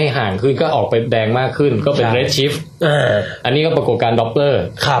ดึงให้ห่างขึ้นก็ออกไปแดงมากขึ้นก็เป็น red shift อันนี้ก็ปรากฏการณ์ดอปเปอร์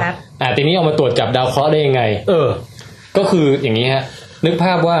ครับทีนี้เอามาตรวจจับดาวเคราะห์ได้ยังไงก็คืออย่างนี้ฮะนึกภ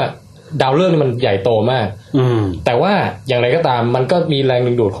าพว่าดาวฤกษ์มันใหญ่โตมากแต่ว่าอย่างไรก็ตามมันก็มีแรง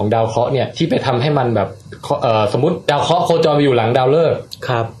ดึงดูดของดาวเคราะห์เนี่ยที่ไปทำให้มันแบบสมมติดาวเคราะห์โคจรไปอยู่หลังดาวฤกษ์ค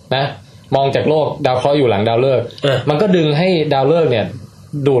รับนะมองจากโลกดาวเคราะห์อยู่หลังดาวฤกษ์มันก็ดึงให้ดาวฤกษ์เนี่ย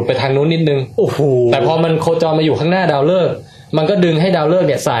ดูดไปทางนู้นนิดนึงโอ้โหแต่พอมันโคจรมาอยู่ข้างหน้าดาวฤกษ์มันก็ดึงให้ดาวฤกษ์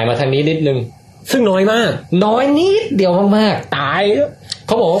เนี่ยส่ายมาทางนี้นิดนึงซึ่งน้อยมากน้อยนิดเดียวมากๆตายเ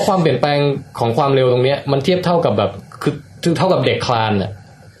ขาบอกว่าความเปลี่ยนแปลงของความเร็วตรงนี้มันเทียบเท่ากับแบบคือเท่ากับเด็กคลานน่ะ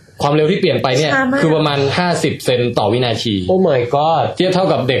ความเร็วที่เปลี่ยนไปเนี่ยคือประมาณ50 เซนต่อวินาทีโอ้ my god เทียบเท่า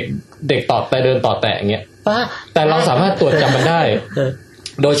กับเด็กต่อแต่เดินต่อแตะอย่างเงี้ยแต่เราสามารถตรวจจับมันได้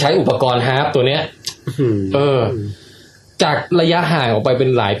โดยใช้อุปกรณ์ฮาร์ปตัวเนี้ยจากระยะห่างออกไปเป็น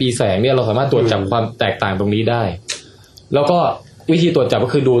หลายปีแสงเนี่ยเราสามารถตรวจจับความแตกต่างตรงนี้ได้แล้วก็วิธีตรวจจับก็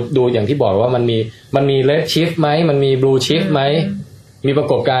คือดูอย่างที่บอกว่ามันมี red shift ไหมมันมี blue shift ไหมมีปรา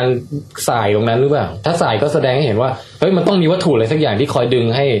กฏการณ์สายตรงนั้นหรือเปล่าถ้าสายก็แสดงให้เห็นว่าเฮ้ยมันต้องมีวัตถุอะไรสักอย่างที่คอยดึง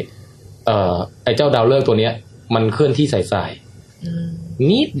ให้ไอ้เจ้าดาวฤกษ์ตัวเนี้ยมันเคลื่อนที่สาย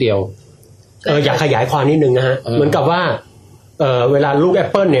นิดเดียวอยากขยายความนิดนึงนะฮะเหมือนกับว่าเวลาลูกแอป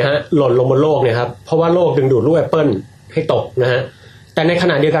เปิลเนี่ยฮะหล่นลงบนโลกเนี่ยครับเพราะว่าโลกดึงดูดลูกแอปเปิลให้ตกนะฮะแต่ในข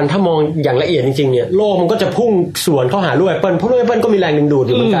ณะเดียวกันถ้ามองอย่างละเอียดจริงๆเนี่ยโลกมันก็จะพุ่งสวนเข้าหาลูกแอปเปิลเพราะลูกแอปเปิลก็มีแรงดึงดูดอ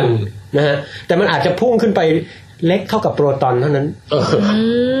ยู่เหมือนกันนะฮะแต่มันอาจจะพุ่งขึ้นไปเล็กเท่ากับโปรตอนเท่านั้น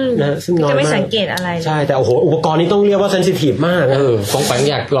นะซึ่งน้อยมากจะไม่สังเกตอะไรใช่แต่โอ้โหอุปกรณ์นี้ต้องเรียกว่าเซนซิทีฟมากฟองแปง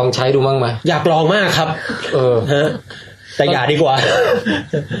อยากลองใช้ดูมั้งไหมอยากลองมากครับฮะแต่อย่าดีกว่า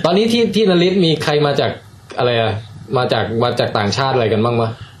ตอนนี้ที่นฤทธิ์มีใครมาจากอะไรอะมาจากต่างชาติอะไรกันบ้างมั้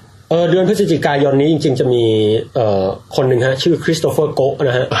ยเดือนพฤศจิกายนนี้จริงๆจะมีคนหนึ่งฮะชื่อคริสโตเฟอร์โกะ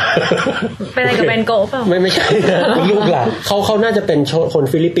นะฮะเป็นอะไรกับเบนโกะเปล่าไม่ใช่เป็นลูกหลานเขาน่าจะเป็นคน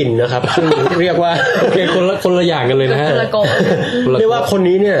ฟิลิปปินส์นะครับซึ่งเรียกว่าเป็นคนละอย่างกันเลยนะฮะเรียกว่าคน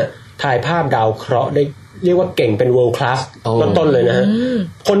นี้เนี่ยถ่ายภาพดาวเคราะห์ได้เรียกว่าเก่งเป็น world class ต้นๆเลยนะฮะ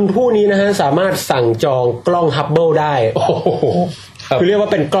คนผู้นี้นะฮะสามารถสั่งจองกล้องฮับเบิลได้คือเรียกว่า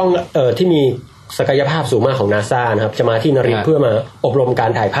เป็นกล้องที่มีศักยภาพสูงมากของ NASA นะครับจะมาที่นฤทธิ์เพื่อมาอบรมกา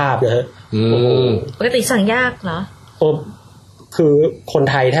รถ่ายภาพนะฮะปกติสั่งยากเหรอคือคน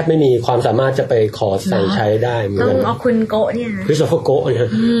ไทยแทบไม่มีความสามารถจะไปขอสั่งใช้ได้ต้องเอาคุณโกะเนี่ยคริสโตเฟอร์โกะเนี่ย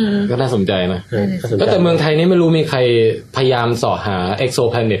ก็น่าสนใจนะแต่เมืองไทยนี่ไม่รู้มีใครพยายามเสาะหา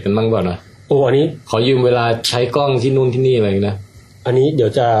exoplanet กันบ้างเปล่านะอันนี้ขอยืมเวลาใช้กล้องที่นู่นที่นี่อะไรนะอันนี้เดี๋ย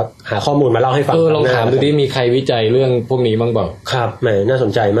วจะหาข้อมูลมาเล่าให้ฟังลองถามดูดิมีใครวิจัยเรื่องพวกนี้บ้างเปล่าครับแหมน่าส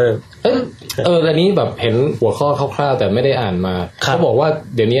นใจมากอันนี้แบบเห็นหัวข้อคร่าวๆแต่ไม่ได้อ่านมาเขาบอกว่า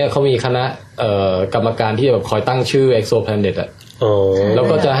เดี๋ยวนี้เขามีคณะกรรมการที่แบบคอยตั้งชื่อ exoplanet อ่ะแล้ว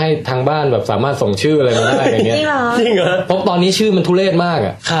ก็จะให้ทางบ้านแบบสามารถส่งชื่ออะไรมาได้อย่างเงี้ยจริงเหรอเพราะตอนนี้ชื่อมันทุเรศมาก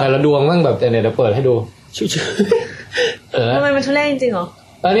อ่ะแต่ละดวงมั่งแบบเนี่ยเดี๋ยวเปิดให้ดูชื่อทำไมมันทุเรศจริงๆหรอ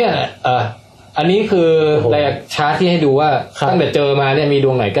อันนี้คือรายชาร์ตที่ให้ดูว่าตั้งแต่เจอมาเนี่ยมีด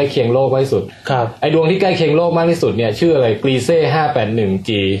วงไหนใกล้เคียงโลกมากที่สุดไอดวงที่ใกล้เคียงโลกมากที่สุดเนี่ยชื่ออะไรกรีเซ่ 581G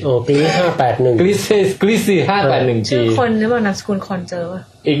กรี581กรีเซ่ 581G ชื่อคนหรือเปล่านามสกุลคนเจอ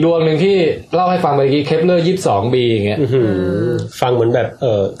อีกดวงนึงที่เล่าให้ฟังไปเมื่อกี้เคปเลอร์ 22B อย่างเงี้ยฟังเหมือนแบบ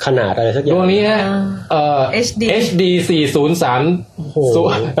ขนาดอะไรสักอย่างดวงนี้ฮะHD 403โอ้โห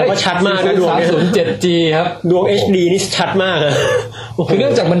แล้วก็ชัดมากนะดวงนี้ 307G ครับดวง HD นี่ชัดมากคือเนื่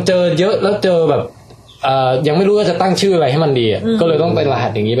องจากมันเจอเยอะแล้วเจอแบบยังไม่รู้ว่าจะตั้งชื่ออะไรให้มันดีก็เลยต้องเป็นรหั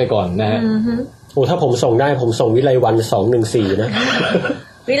สอย่างนี้ไปก่อนนะฮะโอ้ถ้าผมส่งได้ผมส่งวิไลวัน214นะ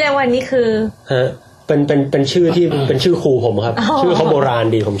วิไลวันนี่คือฮะเป็นชื่อที่เป็นชื่อครูผมครับชื่อเขาโบราณ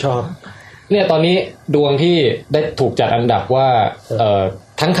ดีผมชอบเนี่ยตอนนี้ดวงที่ได้ถูกจัดอันดับว่า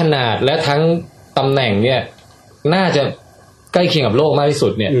ทั้งขนาดและทั้งตำแหน่งเนี่ยน่าจะใกล้เคียงกับโลกมากที่สุ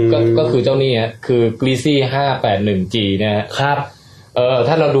ดเนี่ยก็คือเจ้านี่ฮะคือกรีซี่ 581G นะฮะครับ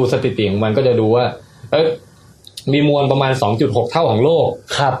ถ้าเราดูสถิติของมันก็จะดูว่ามีมวลประมาณ 2.6 เท่าของโลก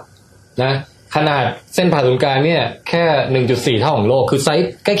ครับนะขนาดเส้นผ่าศูนย์กลางเนี่ยแค่ 1.4 เท่าของโลกคือไซส์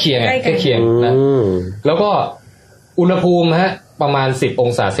ใกล้เคียงนะแล้วก็ อุณหภูมิฮะประมาณ10อ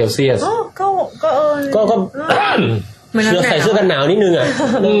งศาเซลเซียสก็ใส่เสื้อกันหนาวนิดนึงอ่ะ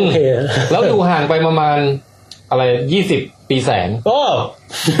แล้วอยู่ห่างไปประมาณอะไร20ปีแสง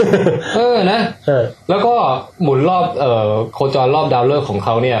นะแล้วก็หมุนรอบโคจรรอบดาวฤกษ์ของเข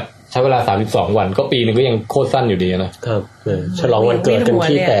าเนี่ยใช้เวลา32วันก็ปีนึงก็ยังโคตรสั้นอยู่ดีนะครับฉลองวันเกิดกัน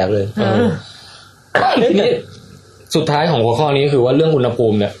ที่แตกเลยทีนี้สุดท้ายของหัวข้อนี้คือว่าเรื่องอุณหภู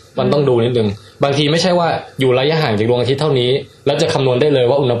มิเนี่ยมันต้องดูนิดนึงบางทีไม่ใช่ว่าอยู่ระยะห่างจากดวงอาทิตย์เท่านี้แล้วจะคำนวณได้เลย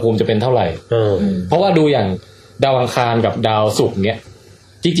ว่าอุณหภูมิจะเป็นเท่าไหร่เพราะว่าดูอย่างดาวอังคารกับดาวศุกร์เนี่ย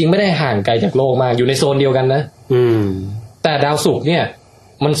จริงๆไม่ได้ห่างไกลจากโลกมากอยู่ในโซนเดียวกันนะแต่ดาวศุกร์เนี่ย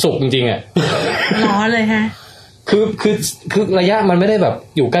มันศุกร์จริงๆอ่ะร้อนเลยฮะคือระยะมันไม่ได้แบบ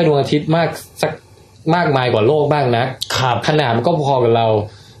อยู่ใกล้ดวงอาทิตย์มากสักมากมายกว่าโลกบ้างนะครับขนาดมันก็พอกับเรา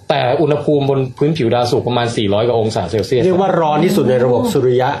แต่อุณหภูมิบนพื้นผิวดาวศุกร์ประมาณ400กว่าองศาเซลเซียสเรียกว่าร้อนที่สุดในระบบสุ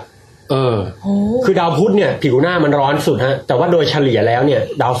ริยะคือดาวพุธเนี่ยผิวหน้ามันร้อนสุดฮะแต่ว่าโดยเฉลี่ยแล้วเนี่ย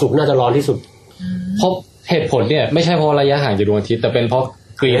ดาวศุกร์น่าจะร้อนที่สุดเพราะเหตุผลเนี่ยไม่ใช่เพราะระยะห่างจากดวงอาทิตย์แต่เป็นเพราะ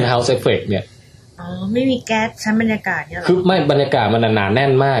greenhouse effect เนี่ยไม่มีแก๊สชั้นบรรยากาศเนี่ยหรอคือไม่บรรยากาศมันหนาแน่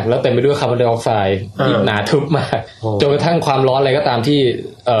นมากแล้วเต็มไปด้วยคาร์บอนไดออกไซด์ที่หนาทึบมากจนกระทั่งความร้อนอะไรก็ตามที่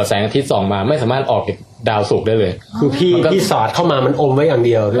แสงอาทิตย์ส่องมาไม่สามารถออกจากดาวศุกร์ได้เลยคือพี่สอดเข้ามามันอมไว้อย่างเ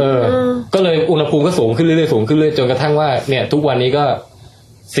ดียวก็เลยอุณหภูมิก็สูงขึ้นเรื่อยๆสูงขึ้นเรื่อยๆจนกระทั่งว่าเนี่ยทุกวันนี้ก็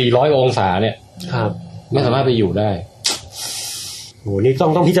400องศาเนี่ยไม่สามารถไปอยู่ได้โหนี่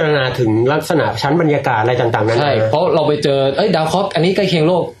ต้องพิจารณาถึงลักษณะชั้นบรรยากาศอะไรต่างๆนั้นใช่เพราะเราไปเจอดาวเคราะห์อันนี้ใกล้เคียง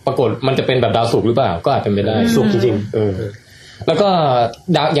โลกปรากฏมันจะเป็นแบบดาวศุกร์หรือเปล่าก็อาจเป็นไปได้ศุกร์จริงแล้วก็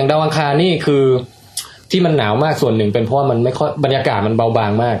อย่างดาวอังคารนี่คือที่มันหนาวมากส่วนหนึ่งเป็นเพราะว่ามันไม่ค่อยบรรยากาศมันเบาบา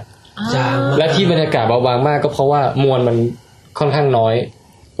งมากและที่บรรยากาศเบาบางมากก็เพราะว่ามวลมันค่อนข้างน้อย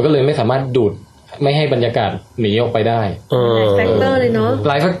มันก็เลยไม่สามารถดูดไม่ให้บรรยากาศหนีออกไปได้หลายแฟกเตอร์เลยเนาะห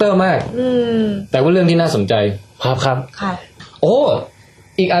ลายแฟกเตอร์มากแต่ว่าเรื่องที่น่าสนใจครับโอ้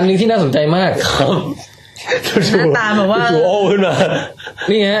อีกอันนึงที่น่าสนใจมากหน้าตาแบบว่าโอ้ขึ้นมา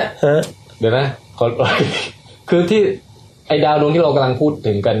นี่ฮะเดี๋ยวนะขอคือที่ไอ้ดาวดวงที่เรากำลังพูด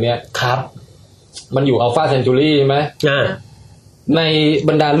ถึงกันเนี่ยครับมันอยู่อัลฟาเซนจูรี่ใช่ไหมในบ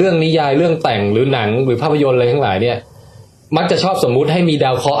รรดาเรื่องนิยายเรื่องแต่งหรือหนังหรือภาพยนตร์อะไรทั้งหลายเนี่ยมักจะชอบสมมุติให้มีด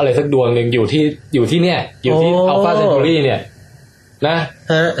าวเคราะห์อะไรสักดวงหนึ่งอยู่ที่เนี่ยอยู่ที่อัลฟาเซนจูรี่เนี่ยนะ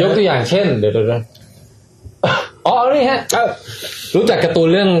ยกตัวอย่างเช่นเดี๋ยวอ๋อนี่ฮะรู้จักการ์ตูน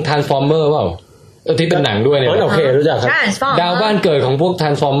เรื่อง Transformer เปล่าที่เป็นหนังด้วยเนี่ยโอเครู้จักครับดาวบ้านเกิดของพวก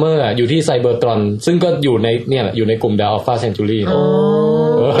Transformer อ่ะอยู่ที่ไซเบอร์ตรอนซึ่งก็อยู่ในเนี่ยอยู่ในกลุ่มดาวอัลฟาเซนจูรี่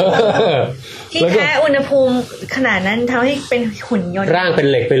ที่แค่อุณหภูมิขนาดนั้นทำให้เป็นหุ่นยนต์ร่างเป็น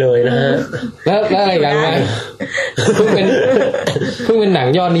เหล็กไปเลยนะฮะแล้วอะไรกันไหมเพิ่งเป็นหนัง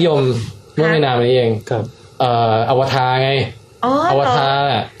ยอดนิยมเมื่อไม่นานมานี้เองครับอวตารไงอวตาร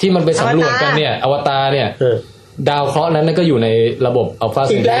ที่มันไปสำรวจกันเนี่ยอวตารเนี่ยดาวเคราะห์นั้นก็อยู่ในระบบอัลฟาเซ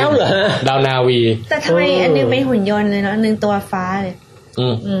นจูรี่ดาวนาวีแต่ทำไมอันนึงเป็นหุ่นยนต์เลยเนาะอันนึงตัวฟ้าเลย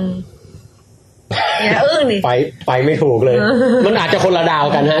อย่าอึ้งดิไปไม่ถูกเลยมันอาจจะคนละดาว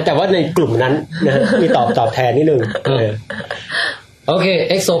กันฮะแต่ว่าในกลุ่มนั้นนะมีตอบแทนนิดนึงโอเค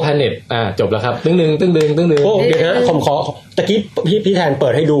exoplanet จบแล้วครับตึ้งโอ้เดี๋ยวนะผมขอตะกี้พี่แทนเปิ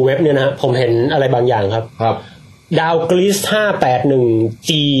ดให้ดูเว็บเนี่ยนะผมเห็นอะไรบางอย่างครับดาวกรีซ 581G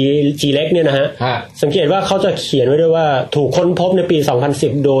เล็กเนี่ยนะฮะสังเกตว่าเขาจะเขียนไว้ด้วยว่าถูกค้นพบในปี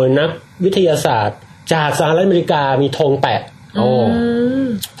 2010 โดยนักวิทยาศาสตร์จากสหรัฐอเมริกามีธงแปะ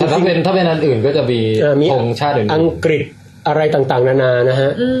แต่ถ้าเป็นอันอื่นก็จะมีธงชาติอื่นอังกฤษอะไรต่างๆนานานะฮะ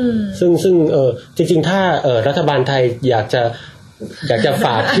ซึ่งจริงๆถ้ารัฐบาลไทยอยากจะฝ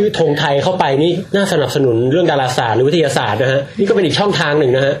ากชื่อธงไทยเข้าไปนี่น่าสนับสนุนเรื่องดาราศาสตร์หรือวิทยาศาสตร์นะฮะนี่ก็เป็นอีกช่องทางหนึ่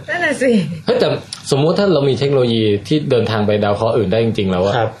งนะฮะนั่นแหละสิแต่สมมติถ้าเรามีเทคโนโลยีที่เดินทางไปดาวเคราะห์อื่นได้จริงๆแล้วอ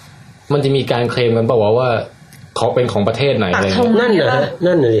ะมันจะมีการเคลมกันเปล่าว่าเขาเป็นของประเทศไหนอะไรนั่น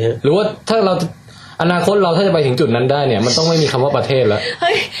เลยฮะหรือว่าถ้าเราอนาคตเราถ้าจะไปถึงจุดนั้นได้เนี่ยมันต้องไม่มีคำว่าประเทศแล้วเ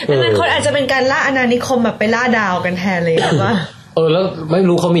ฮ้ยอนาคตอาจจะเป็นการล่าอาณานิคมแบบไปล่าดาวกันแทนเลยว่าแล้วไม่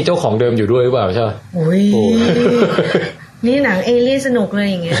รู้เขามีเจ้าของเดิมอยู่ด้วยหรือเปล่าใช่ไหมนี่หนังเอเลี่ยนสนุกเลย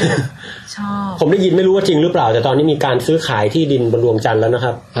อย่างเงี้ยชอบผมได้ยินไม่รู้ว่าจริงหรือเปล่าแต่ตอนนี้มีการซื้อขายที่ดินบนดวงจันทร์แล้วนะค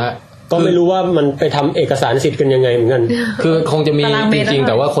รับก็ไม่รู้ว่ามันไปทำเอกสารสิทธิ์กันยังไงเหมือนกันคือคงจะมีจริงๆแ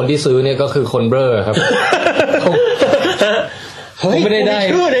ต่ว่าคนที่ซื้อเนี่ยก็คือคนเบ้อครับไม่ได้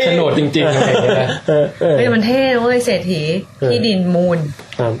โฉนดจริงๆอะไรอย่างเงี้ยเป็นมันเท่เว้ยเศรษฐีที่ดินมูล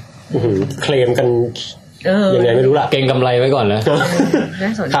ครับเคลมกันยังไงไม่รู้ล่ะเก่งกำไรไว้ก่อนนะน่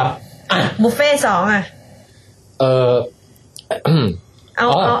าสนใจครับบุฟเฟ่ต์2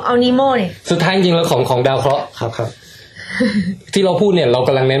เอานีโม่นี่สุดท้ายจริงแล้วของดาวเคราะห์ครับที่เราพูดเนี่ยเราก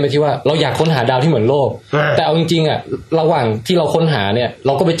ำลังเน้นไปที่ว่าเราอยากค้นหาดาวที่เหมือนโลกแต่เอาจริงๆอ่ะระหว่างที่เราค้นหาเนี่ยเร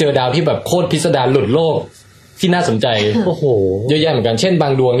าก็ไปเจอดาวที่แบบโคตรพิสดารหลุดโลก ที่น่าสนใจ โอ้โห เยอะแยะเหมือนกันเช่นบา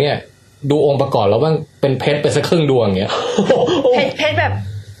งดวงเนี่ยดูองค์ประกอบแล้วว่าเป็นเพชรไปสักครึ่งดวงเงี้ย เพชรแบบ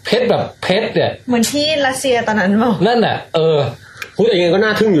เพชรเนี่ย เหมือนที่รัสเซียตอนนั้นบอกนั่นน่ะพูดเองก็น่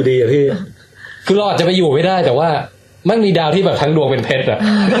าทึ่งอยู่ดีอะพี่คือเราอาจจะไปอยู่ไม่ได้แต่ว่ามันมีดาวที่แบบทั้งดวงเป็นเพชรอะ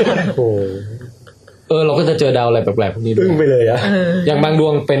โอ้เราก็จะเจอดาวอะไรแปลกๆพวกนี้ด้วยอึ้งไปเลยอะอย่างบางดว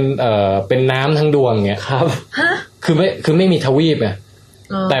งเป็นน้ำทั้งดวงเงี้ยครับคือไม่มีทวีปไง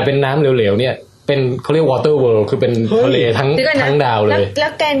แต่เป็นน้ำเหลวๆเนี่ยเป็นเขาเรียก water world คือเป็นทะเลทั้งดาวเลยแล้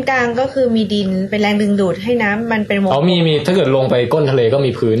วแกนกลางก็คือมีดินเป็นแรงดึงดูดให้น้ำมันเป็นวงมีถ้าเกิดลงไปก้นทะเลก็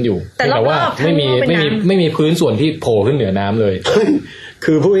มีพื้นอยู่แต่ว่าไม่มีพื้นส่วนที่โผล่ขึ้นเหนือน้ำเลย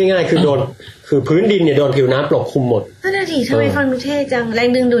คือพูดง่ายๆคือพื้นดินเนี่ยโดนผิวน้ำปกคลุมหมดนั่นน่ะสิทำไมฟังดูเท่จังแรง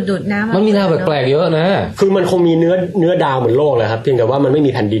ดึงดูดน้ำมันมีดาวแปลกๆเยอะนะคือมันคงมีเนื้อดาวเหมือนโลกแหละครับเพียงแต่ว่ามันไม่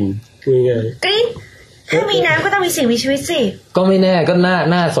มีแผ่นดินคือง่ายถ้ามีน้ำก็ต้องมีสิ่งมีชีวิตสิก็ไม่แน่ก็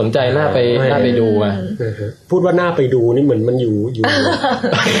น่าสนใจน่าไปดูอ่ะพูดว่าน่าไปดูนี่เหมือนมันอยู่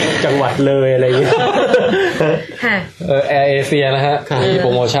จังหวัดเลยอะไรอย่างเงี้ยแอร์เอเชียนะฮะมีโป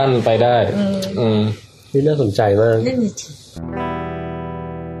รโมชั่นไปได้นี่น่าสนใจมาก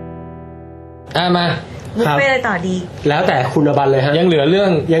มามุกไปอะไรต่อดีแล้วแต่คุณอบันเลยฮะยังเหลือเรื่อ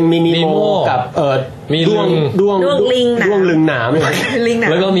งยังมีนีโมกับมีด้วงลิงหนาม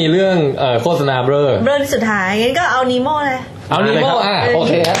แล้วก็มีเรื่องโฆษณาเบลอสุดท้ายงั้นก็เอานีโมเลยเอานีโมโอ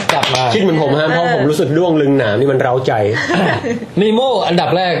เคครับกลับมาคิดเหมือนผมฮะเพราะผมรู้สึกด้วงลึงหนามนี่มันเร้าใจนีโมอันดับ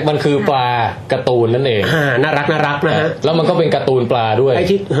แรกมันคือปลาการ์ตูนนั่นเองน่ารักนะฮะแล้วมันก็เป็นการ์ตูนปลาด้วยไอ้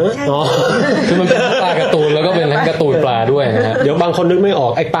ที่คือมันเป็นปลาการ์ตูนแล้วก็เป็นทั้งการ์ตูนปลาด้วยนะฮะเดี๋ยวบางคนนึกไม่ออ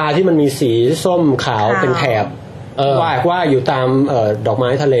กไอ้ปลาที่มันมีสีส้มขาวเป็นแถบว่าอยู่ตามดอกไม้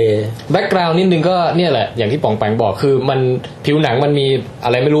ทะเลแบ็คกราวด์นิดนึงก็เนี่ยแหละอย่างที่ป๋องแปงบอกคือมันผิวหนังมันมีอะ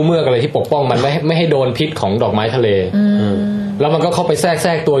ไรไม่รู้เมือกอะไรที่ปกป้องมันไม่ให้โดนพิษของดอกไม้ทะเลแล้วมันก็เข้าไปแทร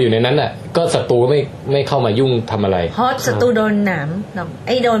กตัวอยู่ในนั้นน่ะก็ศัตรูไม่เข้ามายุ่งทำอะไรเพราะศัตรูโดนหนาม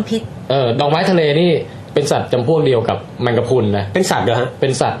โดนพิษดอกไม้ทะเลนี่เป็นสัตว์จำพวกเดียวกับแมงกะพรุนนะเป็นสัตว์เหรอฮะเป็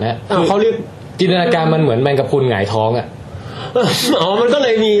นสัตว์นะเขาเรียกจินตนาการมันเหมือนแมงกะพรุนหงายท้องอ่ะมันก็เล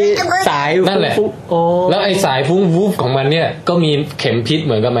ยมีสายนั่นแหละแล้วไอ้สายฟุ้งวูฟของมันเนี่ยก็มีเข็มพิษเ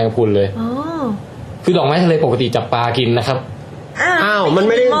หมือนกับแมงกะพรุนเลยคือดอกไม้ทะเลปกติจับปลากินนะครับมัน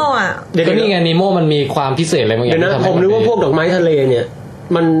ไม่ได้เดี๋ยวนี่ไงนีโม่มันมีความพิเศษอะไรบางอย่างเดี๋ยวนะผมนึกว่าพวกดอกไม้ทะเลเนี่ย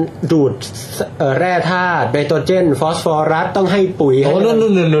มันดูดแร่ธาตุไนโตรเจนฟอสฟอรัสต้องให้ปุ๋ยโอ้โ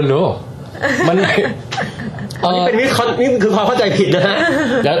นมันนี่เป็นนี่คือความเข้าใจผิดนะฮะ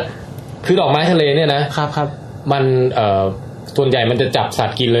แล้วคือดอกไม้ทะเลเนี่ยนะครับมันส่วนใหญ่มันจะจับสัต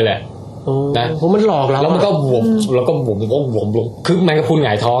ว์กินเลยแหละนะเพราะมันหลอกเราแล้วมันก็บวมแล้วก็บวมคือแมงกะพรุนหง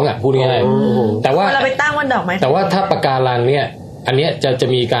ายท้องอ่ะพูดง่ายๆแต่ว่าเราไปตั้งวันดอกไม้แต่ว่าถ้าปะการังเนี่ยอันเนี้ยจะ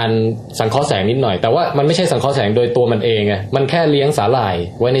มีการสังเคราะห์แสงนิดหน่อยแต่ว่ามันไม่ใช่สังเคราะห์แสงโดยตัวมันเองไงมันแค่เลี้ยงสาหร่าย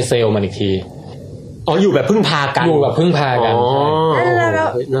ไว้ในเซลล์มันอีกทีอยู่แบบพึ่งพากันอยู่แบบพึ่งพากันแล้ว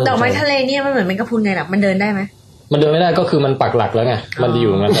ดอกไม้ทะเลเนี่ยมันเหมือนแมงกะพรุนไงล่ะมันเดินได้ไหมมันเดินไม่ได้ก็คือมันปักหลักแล้วไงมันจะอ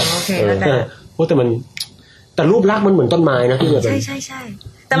ยู่งั้นโอเคแต่รูปลักษณ์มันเหมือนต้นไม้นะที่แบบใช่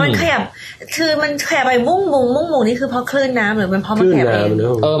แต่มันขยับคือมันขยับไปมุ่งมุงนี่คือเพราะคลื่นน้ำหรือมันเพราะมันขยับเอง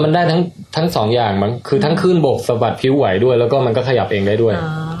มันได้ทั้งสองอย่างมั้งคือทั้งคลื่นบกสะบัดผิวไหวด้วยแล้วก็มันก็ขยับเองได้ด้วย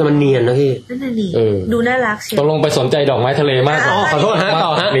แต่มันเนียนนะพี่นั่นน่ะดิดูน่ารักเชียวตกลงไปสนใจดอกไม้ทะเลมากขอโทษฮะต่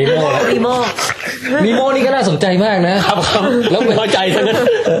อฮะนีโม่นี่ก็น่าสนใจมากนะครับแล้วเข้าใจทั้งนั้น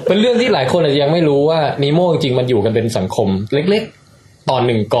เป็นเรื่องที่หลายคนยังไม่รู้ว่านีโม่จริงๆมันอยู่กันเป็นสังคมเล็กๆตอน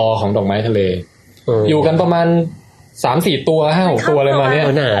1 กอของดอกไม้ทะเลอยู่กันประมาณ 3-4 ตัว 5-6 ตัวอะไรมาเนี่ย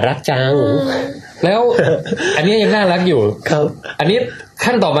น่ารักจังแล้วอันนี้ยังน่ารักอยู่ครับอันนี้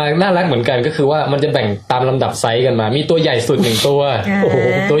ขั้นต่อมาน่ารักเหมือนกันก็คือว่ามันจะแบ่งตามลำดับไซส์กันมามีตัวใหญ่สุด1ตัว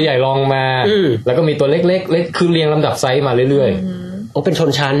ตัวใหญ่รองมาแล้วก็มีตัวเล็กๆคือเรียงลำดับไซส์มาเรื่อยๆเป็นช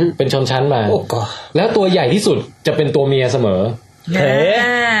นชั้นมาแล้วตัวใหญ่ที่สุดจะเป็นตัวเมียเสมอ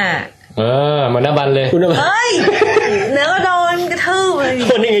เหมือนหน้าบันเลยเฮ้ยเนื้อก็โดนกระทืบเลย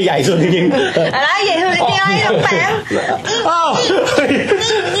คนนี้ใหญ่สุดจริงๆอะไรใหญ่สุดนี่ไอ้น้องแป๊บ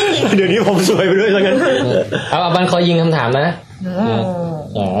เดี๋ยวนี้ผมสวยไปด้วยซะงั้นเอาบันคอยยิงคำถามนะ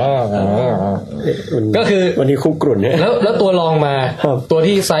ก็คือวันนี้คุกกรุ่นเนี่ยแล้วตัวรองมาตัว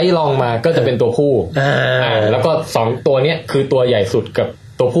ที่ไซส์รองมาก็จะเป็นตัวผู้แล้วก็2ตัวเนี้ยคือตัวใหญ่สุดกับ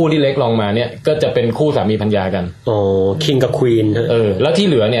ตัวผู้ที่เล็กลองมาเนี่ยก็จะเป็นคู่สามีภรรยากันคิงกับควีนแล้วที่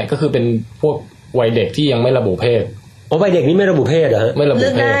เหลือเนี่ยก็คือเป็นพวกวัยเด็กที่ยังไม่ระบุเพศวัยเด็กนี่ไม่ระบุเพศเหรอไม่ระบุเพศเลื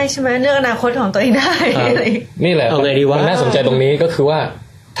อกได้ใช่ไหมเลือกอนาคตของตัวเองได้นี่แหละเอาไงดีวะมันน่าสนใจตรงนี้ก็คือว่า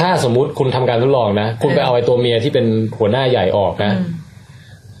ถ้าสมมุติคุณทำการทดลองนะคุณไปเอาไอ้ตัวเมียที่เป็นหัวหน้าใหญ่ออกนะ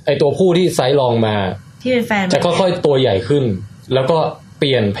ไอ้ตัวผู้ที่ไซส์รองมาที่เป็นแฟนจะค่อยๆตัวใหญ่ขึ้นแล้วก็เป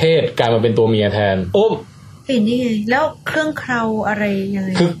ลี่ยนเพศกลายมาเป็นตัวเมียแทนโอ้เห็นนี่ไงแล้วเครื่องเคราอะไรยังไง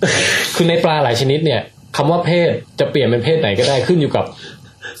คือในปลาหลายชนิดเนี่ย คำว่าเพศจะเปลี่ยนเป็นเพศไหนก็ได้ขึ้นอยู่กับ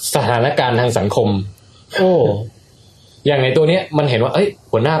สถานการณ์ทางสังคมโอ้อย่างในตัวเนี้ยมันเห็นว่าเอ้ย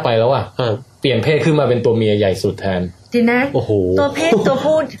หัวหน้าไปแล้วอ่ะเปลี่ยนเพศขึ้นมาเป็นตัวเมียใหญ่สุดแทนดีนะโอ้โหตัวเพศตัว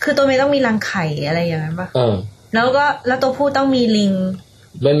ผู้คือตัวเมียต้องมีรังไข่อะไรอย่างนั้นป่ะแล้วตัวผู้ต้องมีลิง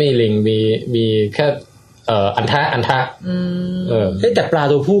ไม่มีลิงมีแค่อันทะแต่ปลา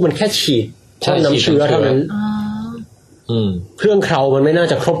ตัวผู้มันแค่ฉีดน้ำเชื้อเท่านั้นเครื่องเครามันไม่น่า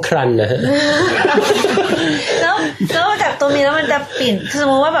จะครบครันนะฮะแล้วจากตัวเมียแล้วมันจะเปลี่ยนสม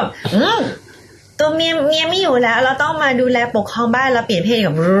มติว่าแบบตัวเมียไม่อยู่แล้วเราต้องมาดูแลปกครองบ้านเราเปลี่ยนเพศ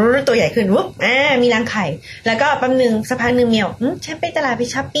กับตัวใหญ่ขึ้นวุ๊บมีรังไข่แล้วก็แป๊บนึงสักพักนึงเมียวฉันไปตลาดไป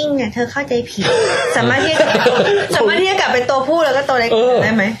ช้อปปิ้งเนี่ยเธอเข้าใจผิดสามารถที่จะกลับเป็นตัวผู้แล้วก็ตัวเล็กไ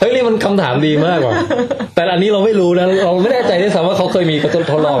ด้ไหมเฮ้ยนี่มันคำถามดีมากว่ะแต่อันนี้เราไม่รู้นะเราไม่แน่ใจด้วยซ้ำว่าเขาเคยมีกระตุ้น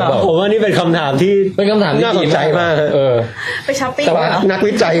ทดลองเปล่าผมว่านี่เป็นคำถามที่น่าสนใจมากไปช้อปปิ้งแต่ว่านัก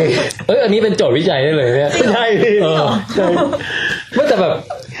วิจัยอันนี้เป็นโจทย์วิจัยได้เลยเนี่ยใช่ไม่แต่แบบ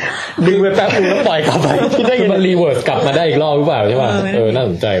ดึงไปแป๊บนึงแล้วปล่อยกลับไปที่ได้มันรีเวิร์สกลับมาได้อีกรอบหรือเปล่าใช่ป่ะน่า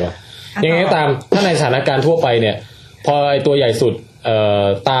สนใจว่ะยังไงก็ตามถ้าในสถานการณ์ทั่วไปเนี่ยพอไอตัวใหญ่สุด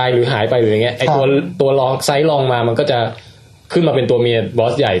ตายหรือหายไปหรืออย่างเงี้ยไอตัวรองไซส์รองมามันก็จะขึ้นมาเป็นตัวเมียบอ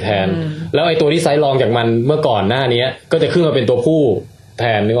สใหญ่แทนแล้วไอตัวที่ไซส์รองจากมันเมื่อก่อนหน้านี้ก็จะขึ้นมาเป็นตัวผู้แท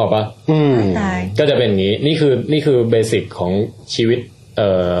นนึกออกป่ะก็จะเป็นอย่างงี้นี่คือเบสิกของชีวิต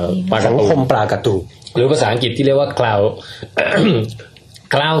ปลากระตูปลากระตูหรือภาษาอังกฤษที่เรียกว่า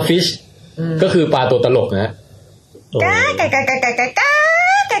clownfish ก็คือปลาตัวตลกนะฮะ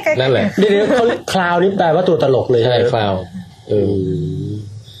นั่นแหละเดี๋ยวเขาคลาวนี่แปลว่าตัวตลกเลยใช่คลาว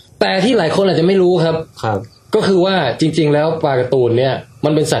แต่ที่หลายคนอาจจะไม่รู้ครับก็คือว่าจริงๆแล้วปลาการ์ตูนเนี่ยมั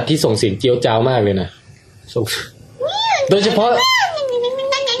นเป็นสัตว์ที่ส่งเสียงเจี๊ยวจ้าวมากเลยนะโดยเฉพาะ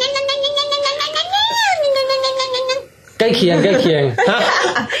ใกล้เคียง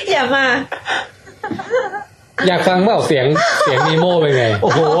อย่ามาอยากฟังเปล่าเสียงนีโม่เป็นไงโอ้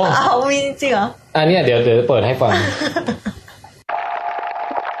โหมีจริงเหรออันนี้เดี๋ยวเปิดให้ฟัง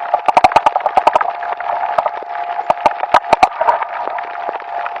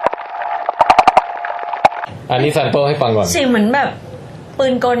อันนี้แซมเปิลให้ฟังก่อนเสียงเหมือนแบบปื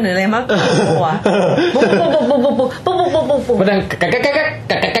นกลหรืออะไรมากกว่าปุ๊บมันดัง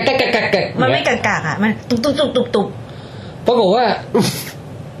มันไม่กักอ่ะมันตุบปรากฏว่า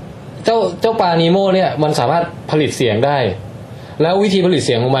เจ้าปลานีโม่เนี่ยมันสามารถผลิตเสียงได้แล้ววิธีผลิตเ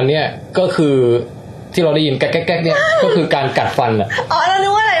สียงของมันเนี่ยก็คือที่เราได้ยินแก๊กๆเนี่ยก็คือการกัดฟันอ่ะเรานึ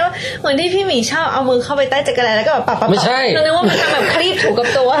กว่าอะไรวะเหมือนที่พี่หมีชอบเอามือเข้าไปใต้จักรแลแล้วก็แบบปับไม่ใช่เรานึกว่ามันทำแบบคลีบถูกับ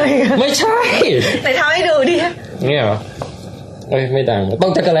ตัวอะไรไม่ใช่ไหนทำให้ดูดิเนี่ยเหรอไม่ดังต้อ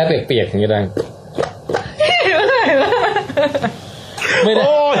งจักรแลเปียกๆอย่างนี้ดังไม่ได้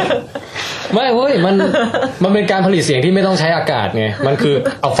ไม่เว้ยมันเป็นการผลิตเสียงที่ไม่ต้องใช้อากาศไงมันคือ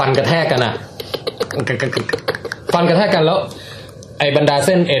เอาฟันกระแทกกันอะฟันกระแทกกันแล้วไอ้บรรดาเ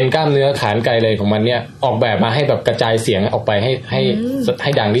ส้นเอ็นกล้ามเนื้อขานไกลเลยของมันเนี่ยออกแบบมาให้แบบกระจายเสียงออกไปใ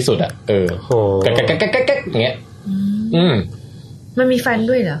ห้ดังที่สุดอะแก๊กๆๆๆอย่างเงี้ยมันมีฟัน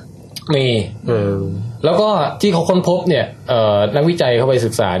ด้วยเหรอมีแล้วก็ที่เขาค้นพบเนี่ยนักวิจัยเขาไปศึ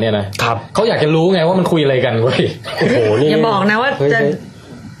กษาเนี่ยนะครับเขาอยากจะรู้ไงว่ามันคุยอะไรกันเว้ยโอ้โหนี่อย่าบอกนะว่าจะ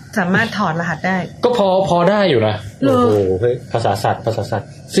สามารถถอดรหัสได้ก็พอได้อยู่นะโอ้โหภาษาสัตว์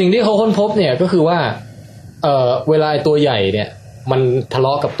สิ่งที่เขาค้นพบเนี่ยก็คือว่าเวลาตัวใหญ่เนี่ยมันทะเล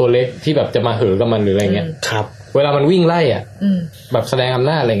าะกับตัวเล็กที่แบบจะมาหือกับมันหรืออะไรเงี้ยครับเวลามันวิ่งไล่อ่ะแบบแสดงอำ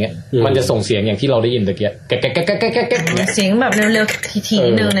นาจอะไรเงี้ยมันจะส่งเสียงอย่างที่เราได้ยินตะเกียแก๊กเสียงแบบเร็วๆที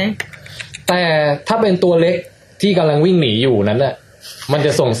ๆนึงนะแต่ถ้าเป็นตัวเล็กที่กำลังวิ่งหนีอยู่นั้นแหละมันจ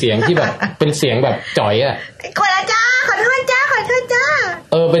ะส่งเสียงที่แบบเป็นเสียงแบบจ่อยอ่ะขอจ้าขอโทษจ้า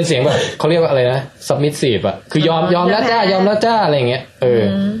เป็นเสียงแบบเขาเรียกว่าอะไรนะ submissive อ่ะคือยอมแล้วจ้าอะไรเงี้ย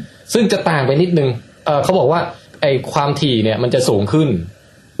ซึ่งจะต่างไปนิดนึงเขาบอกว่าไอ้ความถี่เนี่ยมันจะสูงขึ้น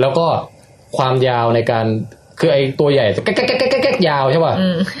แล้วก็ความยาวในการคือไอ้ตัวใหญ่แก๊กยาวใช่ป่ะ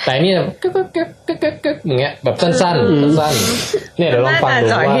แต่นี่แก๊กอย่างเงี้ยแบบสั้นเนี่ยเดี๋ยวลองฟัง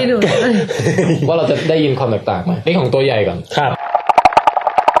ดูว่าเราจะได้ยินความแตกต่างไหมนี่ของตัวใหญ่ก่อนครับ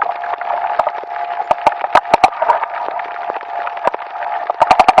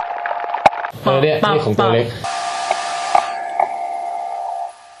เนี่ยนี่ของตัวเล็ก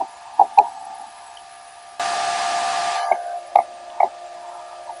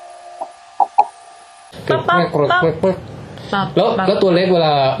แล้วตัวเล็กเวล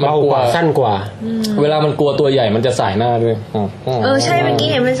ามันกลัวสั้นกว่าเวลามันกลัวตัวใหญ่มันจะสายหน้าด้วยใช่เมื่อกี้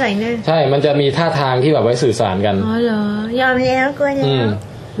เห็นมันใส่หน้าใช่มันจะมีท่าทางที่แบบไว้สื่อสารกันอ๋อเหรอยอมแล้วกลัวแล้ว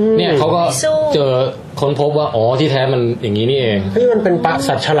เนี่ยเขาก็เจอค้นพบว่าอ๋อที่แท้มันอย่างนี้นี่เองเฮ้ยมันเป็นปะ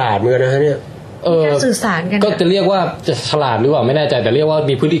สัตว์ฉลาดเหมือนกันนะฮะเนี่ย การสื่อสารกันก็จะเรียกว่าจะฉลาดหรือเปล่าไม่แน่ใจแต่เรียกว่า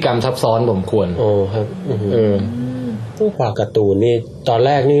มีพฤติกรรมซับซ้อนผมควรโอ้ครับผู้ปลาการ์ตูนนี่ตอนแ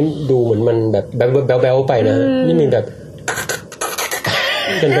รกนี่ดูเหมือนมันแบบแบ๊วๆไปนะนี่มีแบบ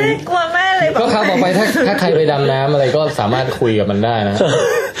น่ากลัวมากเลยก็ครับบอกไปถ้าใครไปดำน้ำอะไรก็สามารถคุยกับมันได้นะ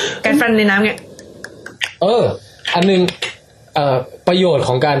การฟันในน้ำเนี่ยอันนึงประโยชน์ข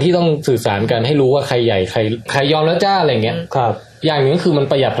องการที่ต้องสื่อสารกันให้รู้ว่าใครใหญ่ใครยอมแล้วจ้าอะไรเงี้ยครับอย่างนึงก็คือมัน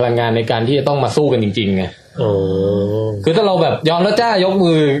ประหยัดพลังงานในการที่จะต้องมาสู้กันจริงๆไงคือถ้าเราแบบยอมแล้วจ้ายก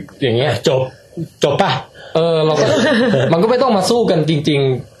มืออย่างเงี้ยจบป่ะเราก็ มันก็ไม่ต้องมาสู้กันจริง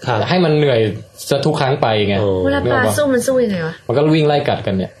ๆให้มันเหนื่อยซะทุกครั้งไปไงเวลาปลาสู้มันสู้ยังไงวะมันก็วิ่งไล่กัด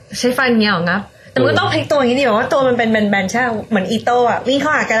กันเนี่ยใช้ฟันเงี้ยหรองับแต่มันก็ต้องพลิกตัวอย่างนี้ดิแบบว่าตัวมันเป็นแบนๆใช่เหมือนอีโต้อะวิ่งเข้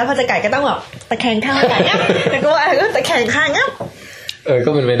าหากันแล้วพอจะกัดก็ต้องแบบตะแคงข้างกันเนี่ยแต่ก็ว่าก็ตะแคงข้างงับก็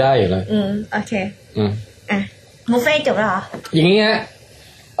เป็นไปได้อยู่นะโอเคบุฟเฟ่จบแล้วเหรออย่างนี้ฮะ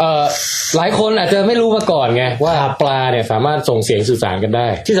หลายคนอาจจะไม่รู้มาก่อนไงว่าปลาเนี่ยสามารถส่งเสียงสื่อสารกันได้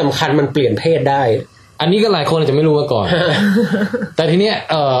ที่สำคัญมันเปลี่ยนเพศได้อันนี้ก็หลายคนอาจจะไม่รู้มาก่อน แต่ทีเนี้ย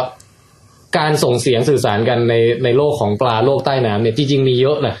การส่งเสียงสื่อสารกันในโลกของปลาโลกใต้น้ำเนี่ยจริงๆมีเย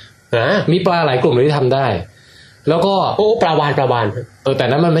อะนะมีปลาหลายกลุ่มเลยที่ทำได้แล้วก็ปลาวาฬแต่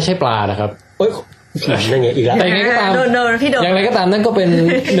นั้นมันไม่ใช่ปลานะครับนั่นไงอีกแล้วแต่ยังไงก็ตามอย่างไรก็ตามนั่นก็เป็น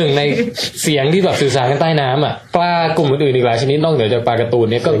หนึ่งในเสียงที่แบบสื่อสารกันใต้น้ำอ่ะปลากลุ่มอื่นๆอีกหลายชนิดนอกเหนือจากปลาการ์ตูน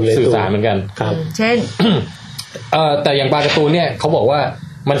เนี่ยก็สื่อสารเหมือนกันครับเช่นแต่อย่างปลาการ์ตูนเนี่ยเขาบอกว่า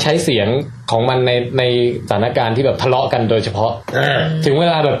มันใช้เสียงของมันในสถานการณ์ที่แบบทะเลาะกันโดยเฉพาะถึงเว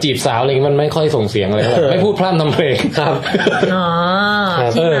ลาแบบจีบสาวอะไรมันไม่ค่อยส่งเสียงอะไรไม่พูดพร่ำทำเพลงครับ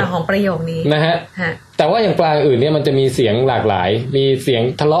ที่มาของประโยคนี้นะฮะแต่ว่าอย่างปลาอื่นเนี่ยมันจะมีเสียงหลากหลายมีเสียง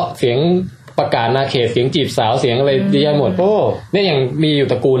ทะเลาะเสียงประกาศนาเขตเสียงจีบสาวเสียงอะไรเยอะหมดเนี่ยอย่างมีอยู่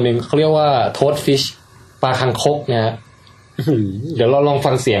ตระกูลหนึ่งเขาเรียกว่าโทสฟิชปลาคังคกนะฮะเดี๋ยวเราลอง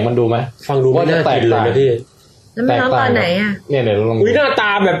ฟังเสียงมันดูไหมฟังดูว่าจะแตกต่างพี่แล้วมันร้องตอนไหนอ่ะเนี่ยเดี๋ยวเราลองหน้าต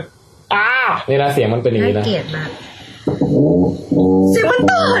าแบบนี่นะเสียงมันเป็นอย่างนี้นะเกลียดมากเสียงมัน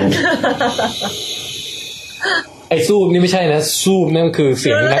ตอนไอ้ซูบนี่ไม่ใช่นะซูบนั่นคือเสี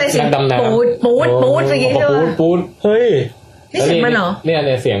ยงนักดำน้ำปูดไปกินด้วยปูดเฮ้ยนี่เสียงมันเหรอเนี่ย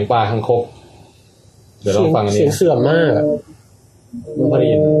เสียงปลาคังคกเดี๋ยวลองฟังอันนี้เสียงเสื่อมมากไม่พอดี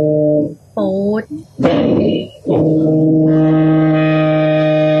ปูด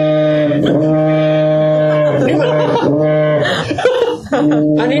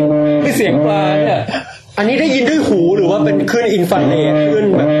อันนี้เสียงปลาเนี่ยอันนี้ได้ยินด้วยหูหรือว่าเป็นคลื่นอินฟราเรดคลื่น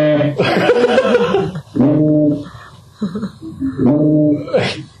แบบ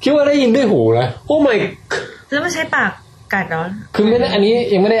คิดว่าได้ยินด้วยหูนะโอ้ my แล้วมันใช้ปากกัดเหรอคือไม่ได้อันนี้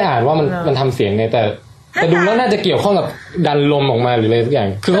ยังไม่ได้อ่านว่ามันทำเสียงไงแต่ดูแล้วน่าจะเกี่ยวข้องกับดันลมออกมาหรืออะไรทุกอย่าง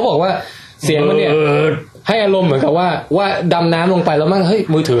คือเขาบอกว่าเสียงมันเนี่ยให้อารมณ์เหมือนกับว่าดำน้ำลงไปแล้วมั่งเฮ้ย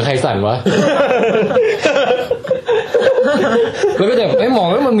มือถือใครสั่นวะแล้วก็จะมอง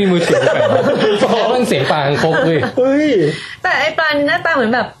ว่ามันมีมือถือแบบมันเสียงปลาคังคกเลยแต่ไอ้ปลาหน้าตาเหมือ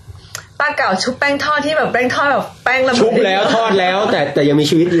นแบบปลาเก่าชุบแป้งทอดที่แบบแป้งทอดแบบแป้งระเบิดชุบแล้วทอดแล้วแต่ยังมี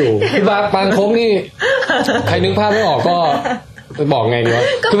ชีวิตอยู่ปลาคังคกนี่ใครนึกภาพไม่ออกก็บอกไงดีวะ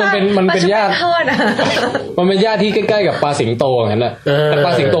คือมันเป็นญาติมันเป็นญาติที่ใกล้ๆกับปลาสิงโตอย่างนั้นแหละแต่ปล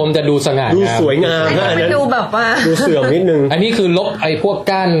าสิงโตมันจะดูสง่างามดูสวยงามมันดูแบบว่าดูเสื่อมนิดนึงอันนี้คือลบไอ้พวก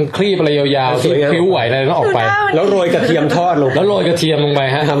ก้านคลีบอะไรยาวๆที่พลิ้วไหวอะไรนั้นออกไปแล้วโรยกระเทียมทอดลงแล้วโรยกระเทียมลงไป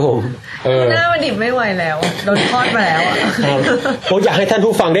ฮะครับผมหน้ามันดิบไม่ไหวแล้วโดนทอดมาแล้วอ่ะผมอยากให้ท่าน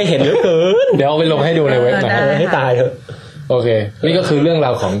ผู้ฟังได้เห็นเหลือเกินเดี๋ยวเอาไปลงให้ดูในเว็บนะให้ตายเถอะโอเคนี่ก็คือเรื่องร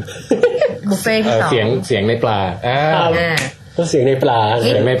าวของบุฟเฟ่ที่2เสียงในปลาก็เสียงในปลาเ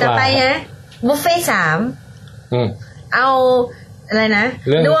สียงในปลาต่อไปนะบุฟเฟ่3เอาอะไรนะ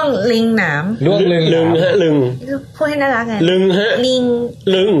ด้วงลิงหนามด้วงลึงฮะลึงพูดให้น่ารักไงลึงฮะลิง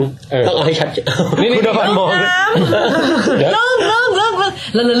ต้องเอาให้ชัดนี่คุณพันมอง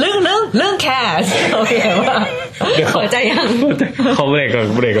ลึงแคสโอเคว่าขอใจยังเขาเบรกก่อน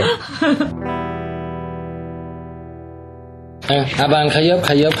อาบางขยับ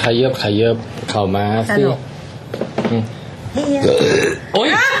เข้ามาสิโอ้ย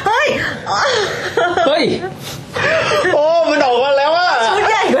โอ้มันออกมาแล้วอ่ะชุด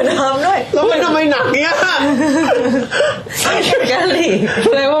ใหญ่กว่าเดิมด้วยแล้วมันทำไมหนักเนี้ยกะหรี่แส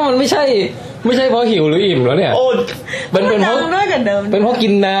ดงว่ามันไม่ใช่เพราะหิวหรืออิ่มแล้วเนี่ยมันเป็นเพราะกิ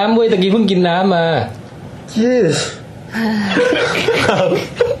นน้ำเว้ยตะกี้เพิ่งกินน้ำมา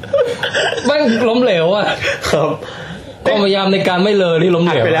มันล้มเหลวอ่ะครับความพยายามในการไม่เลอที่ล้มเ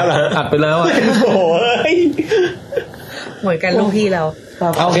หลวอัดไปแล้วเหรออัดไปแล้วโอ้ยเหมือนกันลูกพี่เรา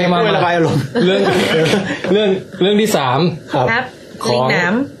โอเคมาระบายอารมณ์เรื่องที่3ครับลิงหนา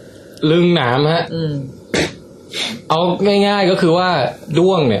มลึงหนามฮะเอาง่ายๆก็คือว่าด้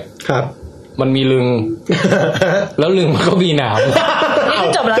วงเนี่ยครับ มันมีลึง แล้วลึงมันก็มีหนาม นี่คือ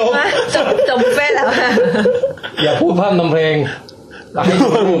จบแล้วใช่ไหมจบบุฟเฟ่ต์แล้วค่ะ อย่าพูดพร่ำทำเพลงให้ดู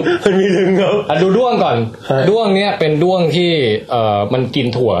มันมีลึงครับ ดูด้วงก่อน ฮะ ด้วงเนี้ยเป็นด้วงที่มันกิน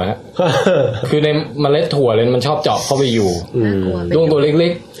ถั่วฮะคือในเมล็ดถั่วเลยมันชอบเจาะเข้าไปอยู่ น่ากลัว ด้วงตัวเล็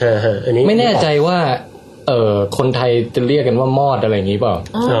ก อันนี้ ๆไม่แน่ใจว่าคนไทยจะเรียกกันว่ามอดอะไรอย่างนี้เปล่า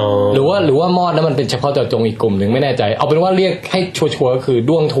อ๋อ อ๋อ หรือว่ามอดนั้นมันเป็นเฉพาะเจาะจงอีกกลุ่มหนึ่งไม่แน่ใจเอาเป็นว่าเรียกให้ชัวร์ๆก็คือ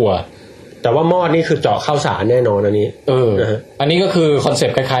ด้วงถั่ว แต่ว่ามอดนี่คือเจาะข้าวสารแน่นอนอันนี้ นะฮะ อันนี้ก็คือคอนเซป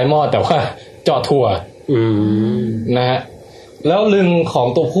ต์คล้ายๆมอดแต่ว่าเจาะถั่ว อืม นะฮะแล้วลึงของ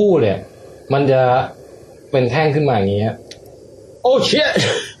ตัวผู้เนี่ยมันจะเป็นแท่งขึ้นมาอย่างนี้ฮะ โอ้เชี่ย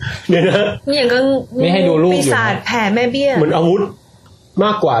เดี๋ยวนะ นี่อย่างก็ นี่ให้ดูรูปอยู่นะ ปีศาจแผ่แม่เบี้ย เหมือนอาวุธม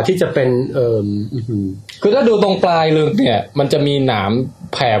ากกว่าที่จะเป็นคือถ้าดูตรงปลายลึงเนี่ยมันจะมีหนาม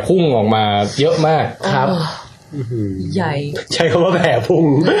แผ่พุ่งออกมาเยอะมาก ครับ ใหญ่ ใช้คำว่าแผ่พุ่ง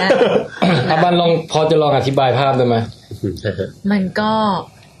อาบันพอจะลองอธิบายภาพได้ไหม มันก็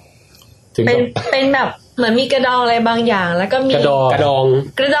ถึง เป็น กับ เป็นแบบเหมือนมีกระดองอะไรบางอย่าง แล้วก็มี กระดอง กระดอง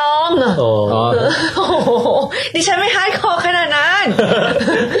กระดองเหรอ อ๋อ อ๋อ โอ้โหดิฉันไม่ฮาร์ดคอร์ขนาดนั้น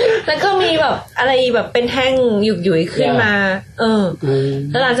แล้วก็มีแบบอะไรแบบเป็นแท่งหยุยๆขึ้นมา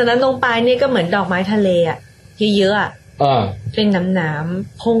แล้วหลังจากนั้นตรงปลายนี่ก็เหมือนดอกไม้ทะเลอ่ะเยอะๆอ่ะ อ่า เป็นหนาม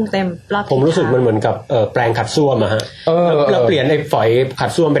ๆพุ่งเต็มรอบ ผมรู้สึกมันเหมือนกับแปลงขัดส้วมอะฮะ แล้วเปลี่ยนไอ้ฝอยขัด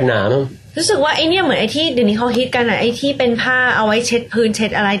ส้วมเป็นหนาม รู้สึกว่าไอเนี่ยเหมือนไอที่เดี๋ยวนี้เขาฮิตกันอ่ะไอที่เป็นผ้าเอาไว้เช็ดพื้นเช็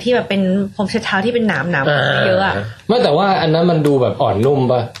ดอะไรที่แบบเป็นผมเช็ดเท้าที่เป็นหนามเยอะอ่ะ ไม่แต่ว่าอันนั้นมันดูแบบอ่อนนุ่ม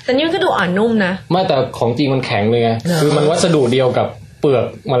ป่ะ แต่นี่มันก็ดูอ่อนนุ่มนะ ไม่แต่ของจริงมันแข็งเลยไง เหรอ คือมันวัสดุเดียวกับเปลือก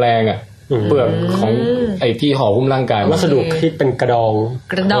แมลงอ่ะเปลือกของไอ้ที่ห่อหุ้มร่างกาย วัสดุที่เป็นกระดอง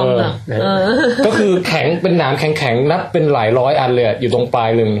กระดองเหรอเออ ก็คือแข็งเป็นหนามแข็งๆนับเป็นหลายร้อยอันเลยอะอยู่ตรงปลาย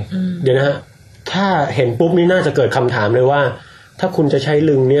ลึง เดี๋ยวนะฮะ ถ้าเห็นปุ๊บนี่น่าจะเกิดคำถามเลยว่า ถ้าคุณจะใช้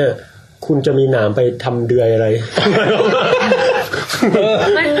ลึงเนี่ย คุณจะมีหนามไปทำเดือยอะไร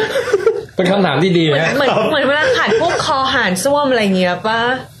มัน เป็นคำถามที่ดีนะ เหมือนเวลาขัดพวกคอหานส้วมอะไรเงี้ยป่ะ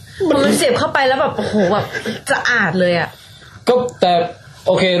มันเสียบเข้าไปแล้วแบบโอ้โหแบบสะอาดเลยอ่ะ ก็แต่โ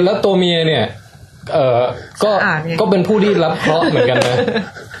อเคแล้วตัวเมียเนี่ยก็ สะอาดไง ก็เป็นผู้ที่รับเคราะห์เหมือนกันนะ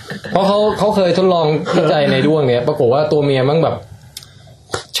เพราะเขาเคยทดลองวิจัยในด้วงเนี่ยปรากฏว่าตัวเมียมันแบบ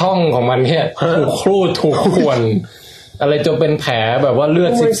ช่องของมันเนี่ยถูกครูดถูกข่วน อะไรจนเป็นแผลแบบว่าเลือ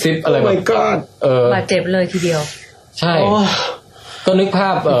ดซิบๆอะไรแบบ Oh my god บาดเจ็บเลยทีเดียว ใช่ ก็นึกภา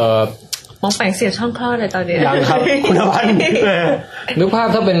พมองแปลงเสียบช่องคลอดเลยตอนเนี้ย ยังครับ คุณพันธ์ นึกภาพ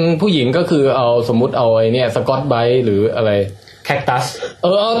ถ้าเป็นผู้หญิงก็คือเอาสมมุติเอาไอ้เนี่ยสกอตไบรท์หรืออะไร แคคตัส เอ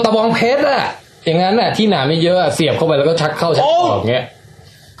าตะบองเพชรอะอย่างนั้นน่ะที่หนามเยอะๆอะเสียบเข้าไปแล้วก็ชักเข้าชักออกเงี้ย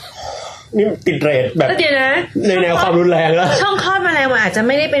นี่ติดเรทแบบ แล้วเดี๋ยวนะ ในแนวความรุนแรงแล้ว ช่องคลอดแมลงมันอาจจะไ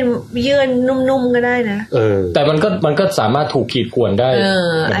ม่ได้เป็นเยื่อนุ่มๆก็ได้นะ แต่มันก็สามารถถูกขีดข่วนได้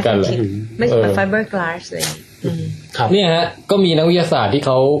เหมือนกันเลย ไม่ใช่ไฟเบอร์กลาสเลย ครับ เนี่ยฮะก็มีนักวิทยาศาสตร์ที่เ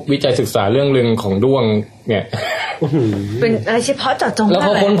ขาวิจัยศึกษาเรื่องลึงของด้วงเนี่ย เป็นอะไรเฉพาะเจาะจง แล้วเข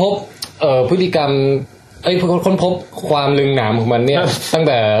าค้นพบพฤติกรรมค้นพบความลึงหนามของมันเนี่ยตั้งแ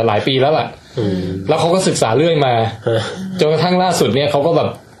ต่หลายปีแล้วล่ะแล้วเขาก็ศึกษาเรื่อยมาจนกระทั่งล่าสุดเนี่ยเขาก็แบบ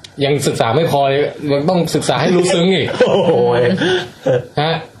ยังศึกษาไม่พอยังต้องศึกษาให้รู้ซึ้งอีก โอ้โห ฮ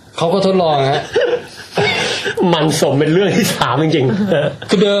ะเขาก็ทดลองฮะ มันสมเป็นเรื่องที่สามจริง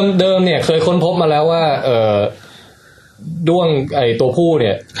คือเดิมเนี่ยเคยค้นพบมาแล้วว่าด้วงไอตัวผู้เ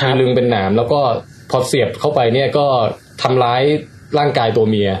นี่ยมีลึงเป็นหนามแล้วก็พอเสียบเข้าไปเนี่ยก็ทำร้ายร่างกายตัว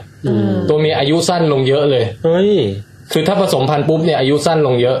เมียตัวเมียอายุสั้นลงเยอะเลย เฮ้ย คือถ้าผสมพันธุ์ปุ๊บเนี่ยอายุสั้นล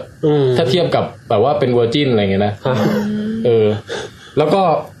งเยอะถ้าเทียบกับแบบว่าเป็นเวอร์จินอะไรเงี้ยนะแล้วก็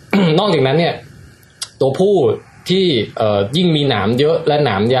นอกจากนั้นเนี่ยตัวผู้ที่ยิ่งมีหนามเยอะและห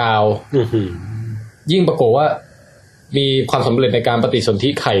นามยาวยิ่งปรากฏว่ามีความสำเร็จในการปฏิสนธิ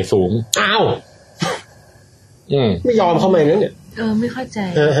ไข่สูง อ้าวไม่ยอมเข้ามาเนี่ย ไม่เข้าใจ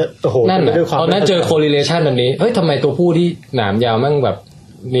โอ้โห นั่นน่ะตอนนั้นเจอ correlation แบบนี้เฮ้ยทำไมตัวผู้ที่หนามยาวมั่งแบบ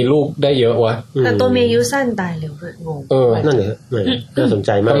มีลูกได้เยอะวะ แต่ตัวเมียอายุสั้นตายเร็วด้วยงง นั่นเหรอน่าสนใจ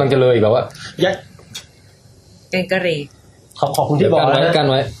มาก กำลังจะเลยอีกแล้วว่า แกงกะหรี่ ขอบคุณที่บอกนะ กัน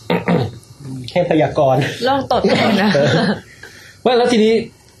ไว้ แค่พยากรณ์ ลองตดก่อนนะ ว่าแล้วทีนี้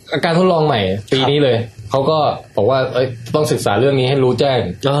การทดลองใหม่ปีนี้เลยเขาก็บอกว่าต้องศึกษาเรื่องนี้ให้รู้แจ้ง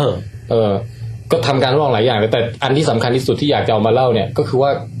ก็ทำการทดลองหลายอย่างเลยแต่อันที่สำคัญที่สุดที่อยากจะเอามาเล่าเนี่ยก็คือว่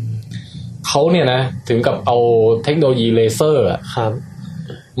าเขาเนี่ยนะถึงกับเอาเทคโนโลยีเลเซอร์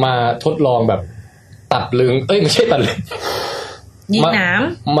มาทดลองแบบตัดลึงไม่ใช่ตัดลึง ยิงหนาม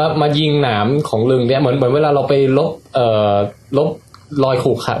มายิงหนามของลึงเนี่ยเหมือนเวลาเราไปลบรอย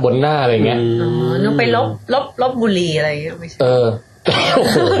ขูดขาบนหน้าอะไรเงี้ยนึกไปลบบุหรี่อะไรเงี้ยไม่ใช่ โอ้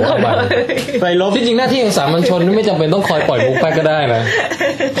โหไปลบที่จริงหน้าที่ของสามัญชนไม่จำเป็นต้องคอยปล่อยมุกไปก็ได้นะ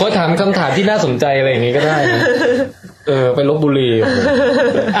คอยถามคำถามที่น่าสนใจอะไรอย่างนี้ก็ได้นะไปลบบุรี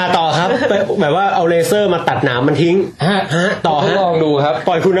ต่อครับแบบว่าเอาเลเซอร์มาตัดหนามมันทิ้งฮะต่อให้ลองดูครับป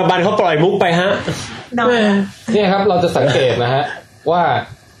ล่อยคุณอบันเขาปล่อยมุกไปฮะเนี่ยครับเราจะสังเกตนะฮะว่า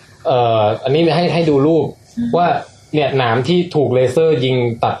อันนี้ให้ดูรูปว่าเนี่ยหนามที่ถูกเลเซอร์ยิง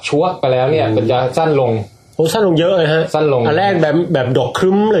ตัดชั่วไปแล้วเนี่ยมันจะสั้นลงสั้นลงเยอะเลยฮะสั้นลงอันแรกแบบดกค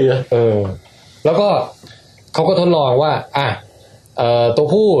รึ้มเลยแล้วก็เขาก็ทดลองว่าตัว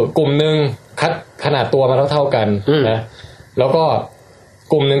ผู้กลุ่มนึงคัดขนาดตัวมาเท่ากันนะแล้วก็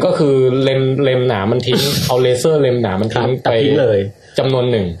กลุ่มนึงก็คือเล็มหนามมันทิ้งเอาเลเซอร์เล็มหนามมันทิ้งไปเลยจำนวน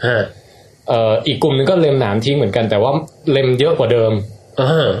หนึ่งอีกกลุ่มนึงก็เล็มหนามทิ้งเหมือนกันแต่ว่าเล็มเยอะกว่าเดิม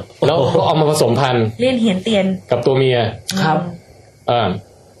แล้วก็เอามาผสมพันธุ์เลี่ยนเหียนเตียนกับตัวเมียครับ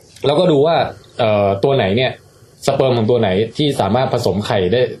แล้วก็ดูว่าตัวไหนเนี่ยสเปิร์มของตัวไหนที่สามารถผสมไข่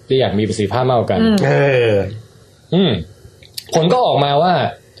ได้อย่างมีประสิทธิภาพมากกว่ากันผลก็ออกมาว่า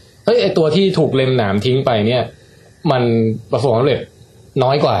เฮ้ยไอตัวที่ถูกเล็มหนามทิ้งไปเนี่ยมันประสบความสำเร็จน้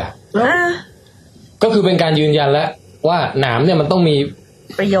อยกว่าก็คือเป็นการยืนยันแล้วว่าหนามเนี่ยมันต้องมี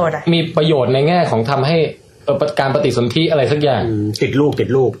ประโยชน์มีประโยชน์ในแง่ของทำให้การปฏิสนธิอะไรสักอย่างติดลูก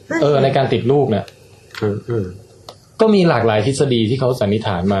ในการติดลูกเนี่ยก็มีหลากหลายทฤษฎีที่เขาสันนิษฐ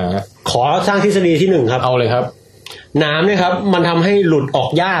านมาขอสร้างทฤษฎีที่1ครับเอาเลยครับหนามเนี่ยครับมันทำให้หลุดออก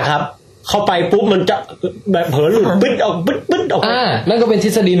ยากครับเข้าไปปุ๊บมันจะแบบเผลอหลุดปึ๊ดออกปึ๊ดออกนั่นก็เป็นทฤ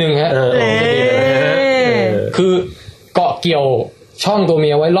ษฎีหนึ่งฮะคือเกาะเกี่ยวช่องตัวเ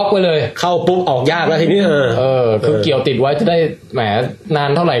มียไว้ล็อกไว้เลยเข้าปุ๊บออกยากแล้วทีนี้คือเกี่ยวติดไว้จะได้แหมนาน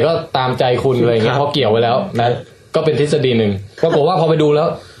เท่าไหร่ก็ตามใจคุณอะไรอย่างเงี้ยพอเกี่ยวไว้แล้วนะก็เป็นทฤษฎีหนึ่งปรากฏว่าพอไปดูแล้ว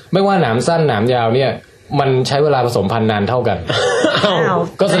ไม่ว่าหนามสั้นหนามยาวเนี่ยมันใช้เวลาผสมพันธุ์นานเท่ากัน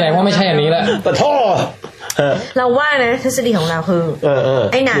ก็แสดงว่าไม่ใช่อันนี้แหละปะท่อเราว่านะทฤษฎีของเราคือ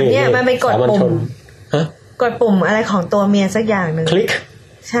ไอ้หนามเนี่ยมันไปกดปุ่มอะไรของตัวเมียสักอย่างหนึ่งคลิก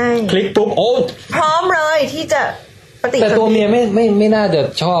ใช่คลิกปุ๊บโอ้พร้อมเลยที่จะแต่ตัวเมียไม่น่าจะ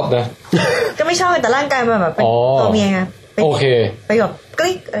ชอบนะก็ไม่ชอบแต่ร่างกายมันแบบเป็นตัวเมียไงโอเคไปแบบก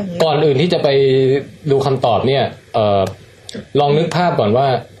ลิกอะไรอย่างเงี้ยก่อนอื่นที่จะไปดูคำตอบเนี่ยลองนึกภาพก่อนว่า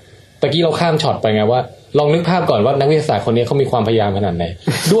ตะกี้เราข้ามช็อตไปไงว่าลองนึกภาพก่อนว่านักวิทยาศาสตร์คนนี้เขามีความพยายามขนาดไหน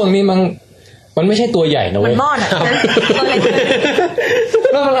ด้วงนี่มันไม่ใช่ตัวใหญ่นะเว้ยมันมอดอ่ะ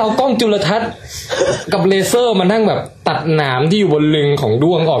แล้วมันเอากล้องจุลทรรศน์กับเลเซอร์มานั่งแบบตัดหนามที่อยู่บนลึงของ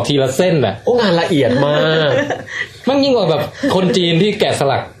ด้วงออกทีละเส้นน่ะโอ้งานละเอียดมากมันยิ่งกว่าแบบคนจีนที่แกะส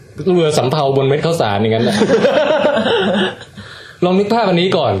ลักเรือสำเภาบนเม็ดข้าวสารอย่างนั้นแหละลองนึกภาพอันนี้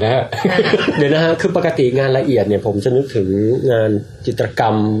ก่อนนะฮะเดี๋ยวนะฮะคือปกติงานละเอียดเนี่ยผมจะนึกถึงงานจิตรกร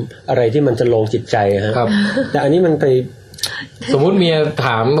รมอะไรที่มันจะลงจิตใจฮะแต่อันนี้มันไปสมมุติเมียถ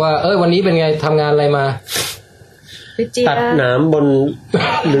ามว่าวันนี้เป็นไงทำงานอะไรมาตัดหนามบน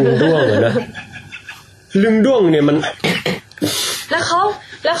ลึงด้วงนะลึงด้วงเนี่ยมันแล้วเ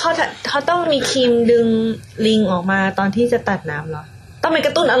ขาต้องมีครีมดึงลิงออกมาตอนที่จะตัดหนามเหรอต้องไปก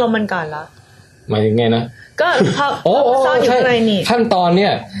ระตุ้นอารมณ์มันก่อนเหรอหมายถึงไงนะก็ซ่อนอยู่ในนี่ขั้นตอนเนี่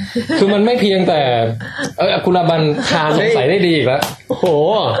ยคือมันไม่เพียงแต่คุณอาบันทานสงสัยได้ดีอีกแล้วโอ้โห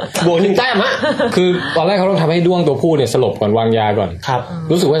บวก1 แต้มฮะคือตอนแรกเขาต้องทำให้ด้วงตัวผู้เนี่ยสลบก่อนวางยาก่อนครับ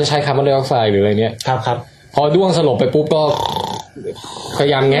รู้สึกว่าจะใช้คาร์บอนไดออกไซด์หรืออะไรเนี่ยครับพอด้วงสลบไปปุ๊บก็พย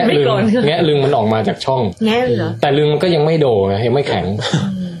ายามแงะลึงมันออกมาจากช่องแงะเหรอแต่ลึงมันก็ยังไม่โดนะยังไม่แข็ง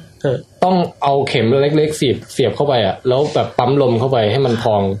ต้องเอาเข็มเล็กๆเสียบเข้าไปอ่ะแล้วแบบปั๊มลมเข้าไปให้มันพ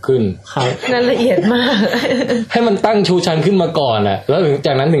องขึ้นรายละเอียดมากให้มันตั้งชูชันขึ้นมาก่อนอ่ะแล้วจ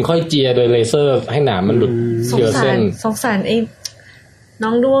ากนั้นถึงค่อยเจียโดยเลเซอร์ให้หนามมันหลุดเจือเส้นสงสารไอ้น้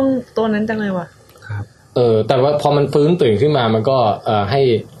องด้วงตัวนั้นจังเลยว่ะครับแต่ว่าพอมันฟื้นตื่นขึ้นมามันก็ให้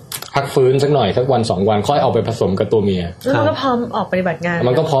พักฟื้นสักหน่อยสักวัน2 วันค่อยเอาไปผสมกับตัวเมียแล้วมันก็พร้อมออกปฏิบัติงาน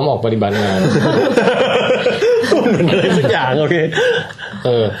มันก็พร้อมออกปฏิบัติงานมันอะไรสักอย่างโอเค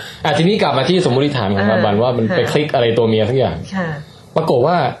ทีนี้กลับมาที่สมมติฐานของอาบันว่ามันไปคลิกอะไรตัวเมียทั้งอย่างปรากฏ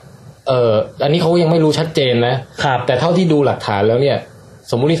ว่าอันนี้เขายังไม่รู้ชัดเจนนะครับแต่เท่าที่ดูหลักฐานแล้วเนี่ย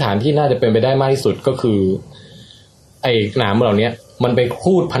สมมติฐานที่น่าจะเป็นไปได้มากที่สุดก็คือไอ้หนามเหล่านี้มันไปค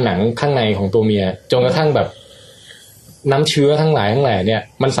รูดผนังข้างในของตัวเมียจนกระทั่งแบบน้ำเชื้อทั้งหลายทั้งแหล่เนี่ย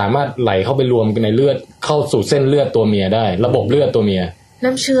มันสามารถไหลเข้าไปรวมกันในเลือดเข้าสู่เส้นเลือดตัวเมียได้ระบบเลือดตัวเมีย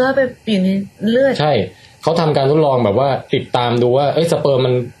น้ำเชื้อไปอยู่ในเลือดใช่เขาทำการทดลองแบบว่าติดตามดูว่าสเปิร์ม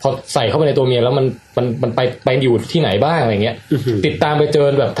มันพอใส่เข้าไปในตัวเมียแล้วมันไปอยู่ที่ไหนบ้างอะไรเงี้ยติดตามไปเจอ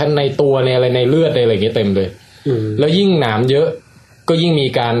แบบท่านในตัวในอะไรในเลือดในอะไรเงี้ยเต็มเลยแล้วยิ่งหนามเยอะก็ยิ่งมี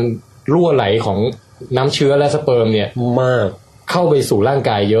การรั่วไหลของน้ำเชื้อและสเปิร์มเนี่ยมากเข้าไปสู่ร่าง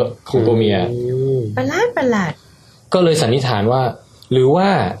กายเยอะของตัวเมียประหลาดก็เลยสันนิษฐานว่าหรือว่า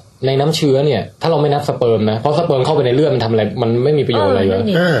ในน้ำเชื้อเนี่ยถ้าเราไม่นับสเปิร์มนะเพราะสเปิร์มเข้าไปในเลือดมันทำอะไรมันไม่มีประโยชน์อะไรเลย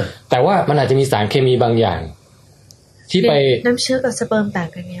แต่ว่ามันอาจจะมีสารเคมีบางอย่างที่ไปน้ำเชื้อกับสเปิร์มต่าง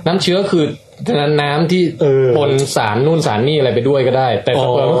กันเนี่ยน้ำเชื้อคือน้ำที่ปนสารนู่นสารนี่อะไรไปด้วยก็ได้แต่ส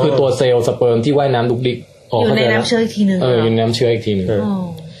เปิร์มก็คือตัวเซลล์สเปิร์มที่ว่ายน้ำดุกดิกอยู่ในน้ำเชื้ออีกทีนึงอยู่ในน้ำเชื้ออีกทีนึง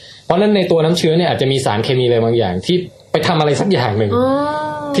เพราะฉะนั้นในตัวน้ำเชื้อเนี่ยอาจจะมีสารเคมีอะไรบางอย่างที่ไปทำอะไรสักอย่างหนึ่ง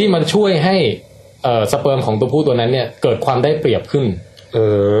ที่มันช่วยให้สเปิร์มของตัวผู้ตัวนั้นเนี่ยเกิดความได้เปรียบขึ้น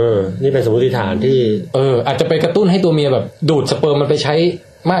นี่เป็นสมมติฐานที่อาจจะไปกระตุ้นให้ตัวเมียแบบดูดสเปิร์มมันไปใช้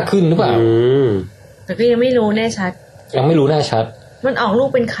มากขึ้นหรือเปล่าแต่ก็ยังไม่รู้แน่ชัดยังไม่รู้แน่ชัดมันออกลูก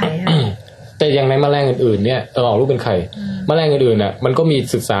เป็นไข่แต่อย่างในแมลงอื่นๆเนี่ยออกลูกเป็นไข่แมลงอื่นๆน่ะมันก็มี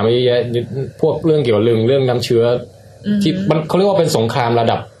ศึกษามาเยอะแยะพวกเรื่องเกี่ยวกับเรื่องน้ำเชื้อที่มันเขาเรียกว่าเป็นสงครามระ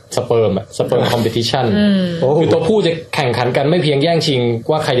ดับสเปิร์มคอมเพติชันคือตัวผู้จะแข่งขันกันไม่เพียงแย่งชิง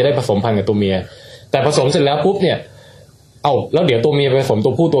ว่าใครจะได้ผสมพันธุ์กับตัวเมียแต่ผสมเสร็จแล้วปุ๊บเนี่ยแล้วเดี๋ยวตัวเมียไปผสมตั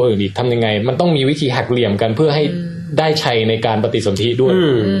วผู้ตัวอื่นอีกทำยังไงมันต้องมีวิธีหักเหลี่ยมกันเพื่อให้ได้ชัยในการปฏิสนธิด้วย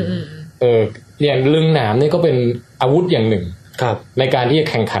อย่างลึงหนามนี่ก็เป็นอาวุธอย่างหนึ่งในการที่จะ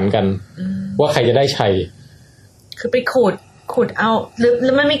แข่งขันกันว่าใครจะได้ชัยคือไปขุดเอาหรื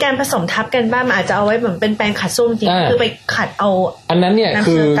อมันมีการผสมทับกันบ้างมันอาจจะเอาไว้เหมือนเป็นแปรงขัดส้วมจริงคือไปขัดเอาอันนั้นเนี่ย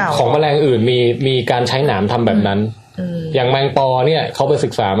คือของแมลงอื่นมีการใช้หนามทำแบบนั้นอย่างแมงปอเนี่ยเขาไปศึ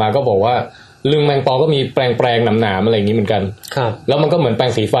กษามาก็บอกว่าลึงแมงปอก็มีแปรงหนามอะไรอย่างนี้เหมือนกันครับแล้วมันก็เหมือนแปร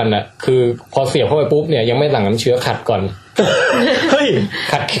งสีฟันอะคือพอเสียบเข้าไปปุ๊บเนี่ยยังไม่หลั่งน้ำเชื้อขัดก่อนเฮ้ย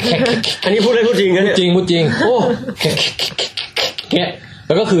ขัดอันนี้พูดจริงนะเนี่ยจริงโอ้เนี่ยแ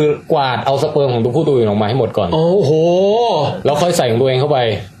ล้วก็คือกวาดเอาสเปิร์มของตัวผู้ตัวอื่นออกมาให้หมดก่อนโอ้โหแล้วค่อยใส่ของตัวเองเข้าไป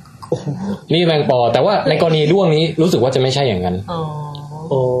นี่แมงปอแต่ว่าในกรณีด้วงนี้รู้สึกว่าจะไม่ใช่อย่างนั้น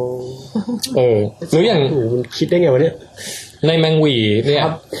หรืออย่างคิดได้ไงวะเนี่ยในแมงหวีเนี่ย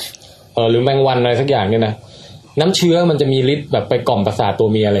หรือแมงวันอะไรสักอย่างเนี่ยนะน้ำเชื้อมันจะมีฤทธิ์แบบไปกล่อมประสาทตัว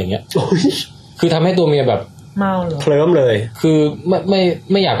เมียอะไรอย่างเงี้ยคือทำให้ตัวเมียแบบเมาเหรอเคลิ้มเลยคือ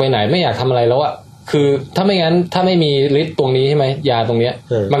ไม่อยากไปไหนไม่อยากทำอะไรแล้วอะคือถ้าไม่งั้นถ้าไม่มีฤทธิ์ตรงนี้ใช่ไหมยาตรงเนี้ย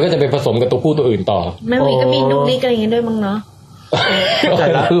มันก็จะไปผสมกับตัวผู้ตัวอื่นต่อแมงหวีก็มีดุกดิกอะไรอย่างเงี้ยด้วยมั้งเนาะ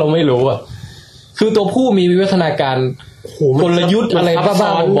เราไม่รู้อะคือตัวผู้มีวิวัฒนาการกลยุทธ์อะไรบ้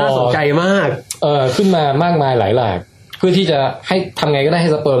าๆน่าสนใจมากขึ้นมามากมายหลายหลากเพื่อที่จะให้ทำไงก็ได้ให้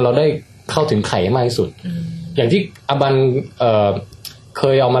สเปิร์มเราได้เข้าถึงไข่มากที่สุดอย่างที่อบันเค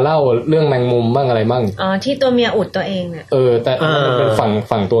ยเอามาเล่าเรื่องแมงมุมบ้างอะไรบ้างที่ตัวเมียอุดตัวเองเนี่ยแต่มันเป็น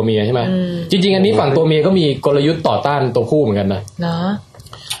ฝั่งตัวเมียใช่ไหมจริงๆอันนี้ฝั่งตัวเมียก็มีกลยุทธ์ต่อต้านตัวผู้เหมือนกันนะเหรอ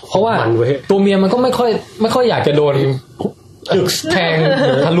เพราะว่าตัวเมียมันก็ไม่ค่อยอยากจะโดนจึกแทง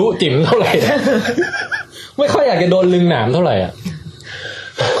ทะลุจิ๋มเท่าไหร่ไม่ค่อยอยากจะโดนลึงหนามเท่าไหร่อ่ะ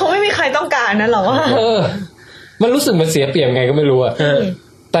คงไม่มีใครต้องการนะหรอมันรู้สึกมันเสียเปรียบไงก็ไม่รู้อ่ะ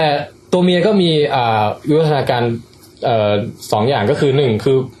แต่ตัวเมียก็มีวิวัฒนาการสองอย่างก็คือหนึ่ง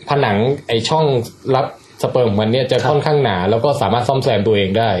คือผนังไอช่องรับสเปิร์มของมันเนี่ยจะค่อนข้างหนาแล้วก็สามารถซ่อมแซมตัวเอง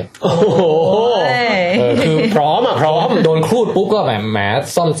ได้โอ้โหคือพร้อมโดนครูดปุ๊บก็แบบแหม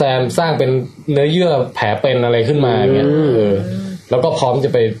ซ่อมแซมสร้างเป็นเนื้อเยื่อแผลเป็นอะไรขึ้นมาเงี้ยแล้วก็พร้อมจะ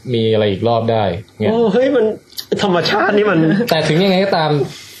ไปมีอะไรอีกรอบได้เงี้ยเฮ้ยมันธรรมชาตินี่มันแต่ถึงยังไงก็ตาม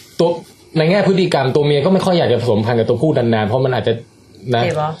ตัวในแง่พฤติกรรมตัวเมียก็ไม่ค่อยอยากจะผสมพันธุ์กับตัวผู้นานๆเพราะมันอาจจะนะ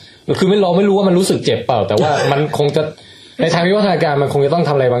คือไม่รู้ว่ามันรู้สึกเจ็บเปล่าแต่ว่ามันคงจะในทางวิวัฒนาการมันคงจะต้องท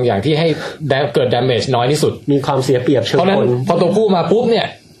ำอะไรบางอย่างที่ให้เกิด damage น้อยที่สุดมีความเสียเปรียบเชิงคนพอตัวผู้มาปุ๊บเนี่ย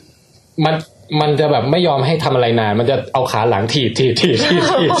มันจะแบบไม่ยอมให้ทำอะไรนานมันจะเอาขาหลังถีบ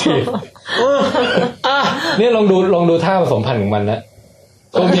เนี่ยลองดูท่าผสมพันธุ์ของมันนะ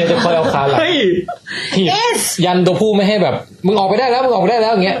ตัวเมียจะคอยเอาขาหลังถีบยันตัวผู้ไม่ให้แบบมึงออกไปได้แล้วอ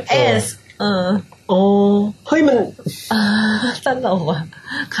ย่างเงี้ยโอ้เฮ้ยมันตลกว่ะ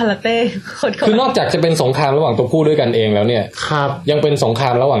คาราเต้คือนอกจากจะเป็นสงครามระหว่างตัวผู้ด้วยกันเองแล้วเนี่ยครับยังเป็นสงครา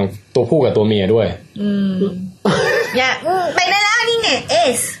มระหว่างตัวผู้กับตัวเมียด้วยอย่าไปได้แล้วนี่เนี่ยเอ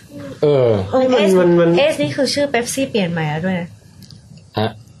สมันเอสนี่คือชื่อเป๊ปซี่เปลี่ยนใหม่แล้วด้วยฮะ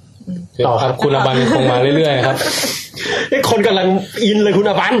ต่อครับคุณอบันคงมาเรื่อยๆครับคนกำลังอินเลยคุณ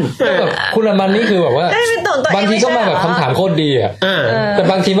อบันคุณอบันนี่คือแบบว่าบางทีก็มาแบบคำถามโคตรดีอ่ะแต่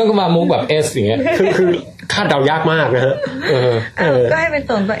บางทีมันก็มามุกแบบเอสอย่างเงี้ยคือคาดเดายากมากนะฮะก็ให้เป็น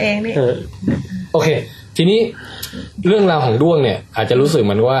ตนตัวเองนี่โอเคทีนี้เรื่องราวของด้วงเนี่ยอาจจะรู้สึกเห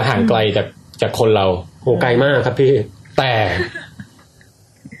มือนว่าห่างไกลจากคนเราโหไกลมากครับพี่แ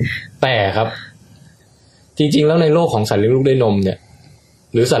ต่ครับจริงๆแล้วในโลกของสัตว์เลี้ยงลูกด้วยนมเนี่ย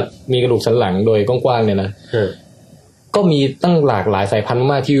หรือสัตว์มีกระดูกสันหลังโดยกว้างๆเนี่ยนะก็มีตั้งหลากหลายสายพันธุ์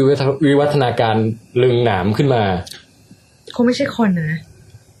มากที่วิวัฒนาการลึงหนามขึ้นมาคงไม่ใช่คนนะ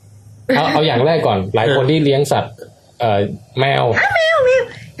เอาอย่างแรกก่อนหลายคนที่เลี้ยงสัตว์แมว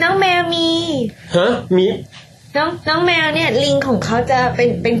น้องแมวมีฮะมี น้องแมวเนี่ยลิงของเขาจะ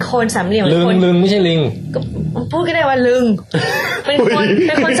เป็นโคนสามเหลี่ยม ลึงไม่ใช่ลิง พูดก็ได้ว่าลึงเป็น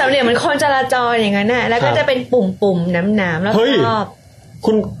คนสามเหลี่ยมเหมือนคนจราจรอย่างนั้นน่ะแล้วก็จะเป็นปุ่มน้ำๆแล้วชอบ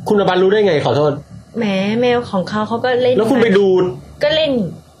คุณอบันรู้ได้ไงขอโทษแหมแมวของเขาก็เล่นแล้วคุณไปดูก็เล่น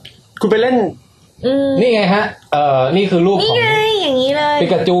คุณไปเล่นนี่ไงฮะนี่คือรูปของอย่างนี้เลยปิ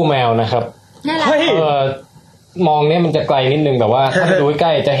กาจูแมวนะครับน่ารักมองเนี่ยมันจะไกลนิดนึงแต่ว่าถ้าไปดูใก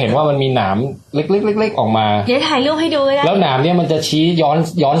ล้จะเห็นว่ามันมีหนามเล็กๆออกมาเดี๋ยวถ่ายรูปให้ดูก็ได้แล้วหนามเนี่ยมันจะชี้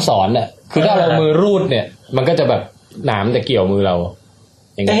ย้อนสอนอ่ะคือถ้าเรามือรูดเนี่ยมันก็จะแบบหนามจะเกี่ยวมือเรา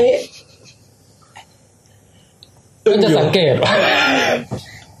อย่างเงี้ยจะสังเกตว่า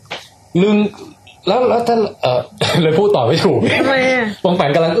ลึงแล้วถ้าเลยพูดต่อไม่ถูกทำไมอ่ะปองแป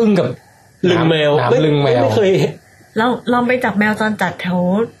งกำลังอึ้งกับลึงแมวหนามลึงแมวไม่เคยลองไปจับแมวตอนจัดแถว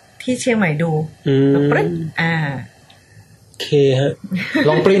ที่เชียงใหม่ดูปริ้นโอเคฮะล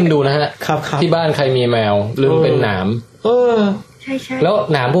องปริ้นดูนะฮะครับที่บ้านใครมีแมวลึงเป็นหนามใช่แล้ว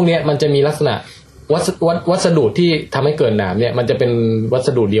หนามพวกนี้มันจะมีลักษณะวัสดุที่ทำให้เกิดหนามเนี่ยมันจะเป็นวัส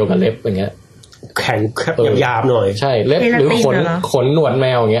ดุเดียวกับเล็บอย่างเงี้ยแข็งหยาบๆหน่อยใช่เล็บหรือขนหนวดแม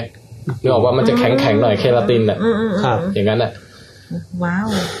วอย่างเงี้ยนึกออกว่ามันจะแข็งหน่อยเคราตินอ่ะครับอย่างนั้นอ่ะว้าว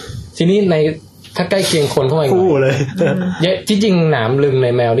ทีนี้ในถ้าใกล้เคียงคนเข้ามาคู่เลยที่จริงหนามลึงใน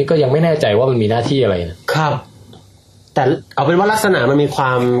แมวนี่ก็ยังไม่แน่ใจว่ามันมีหน้าที่อะไรครับแต่เอาเป็นว่าลักษณะมันมีคว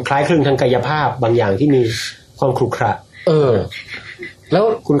ามคล้ายคลึงทางกายภาพบางอย่างที่มีความขรุขระแล้ว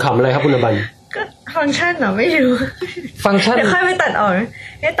คุณขำอะไรครับคุณอบันก็ฟังก์ชันเหรอไม่รู้ฟังก์ชันเดี๋ยวค่อยไปตัดออก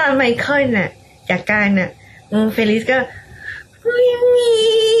ไอ้ตอนไมเคิลน่ะจากการน่ะเฟลิสก็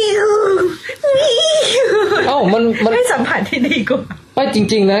มันไม่สัมผัสที่ดีกว่าไม่จ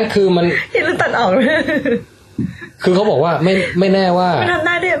ริงๆนะคือมันเห็นแล้วตัดออกคือเขาบอกว่าไม่แน่ว่า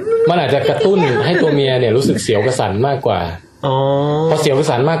มันอาจจะกระตุ้นให้ตัวเมียเนี่ยรู้สึกเสียวกระสันมากกว่าพอเสียวกระ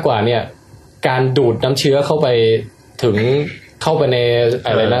สันมากกว่าเนี่ยการดูดน้ำเชื้อเข้าไปถึงเข้าไปในอ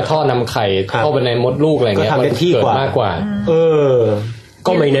ะไรนะท่อนำไข่เข้าไปในมดลูกอะไรเงี้ยมันเกิดมากกว่า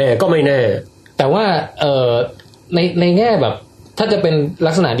ก็ไม่แน่แต่ว่าในแง่แบบถ้าจะเป็น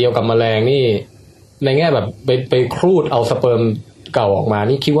ลักษณะเดียวกับแมลงนี่ในแง่แบบไปครูดเอาสเปิร์มเก่าออกมา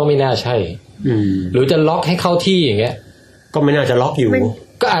นี่คิดว่าไม่น่าใช่หรือจะล็อกให้เข้าที่อย่างเงี้ยก็ไม่น่าจะล็อกอยู่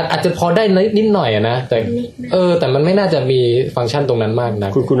ก็อาจจะพอได้นิดหน่อยนะแต่แต่มันไม่น่าจะมีฟังก์ชันตรงนั้นมากนะ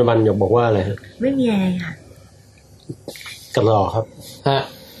คุณอบันอยากบอกว่าอะไรฮะไม่มีอะไรค่ะกำลังครับฮะ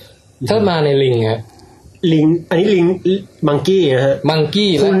ถ้ามาในลิงฮะลิงอันนี้ลิงมังกี้นะฮะมังกี้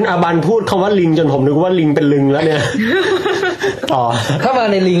คุณอบันพูดคำว่าลิงจนผมนึกว่าลิงเป็นลึงแล้วเนี่ยถ้ามา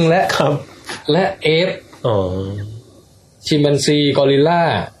ในลิงและครับและเอฟชิมแปนซีกอริลลา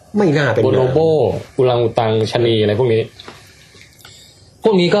ไม่น่าเป็นโบโนโบอุรังอุตังชะนีอะไรพวก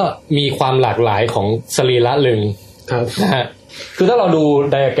นี้ก็มีความหลากหลายของสรีระลึงครับนะฮะคือถ้าเราดู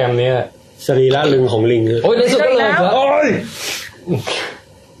ไดอะแกรมนี้สรีระลึงของลิงโอ้ยในสุดก็เลยครับ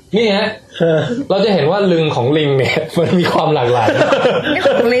นี่ฮะเราจะเห็นว่าลึงของลิงเนี่ยมันมีความหลากหลายนี่ข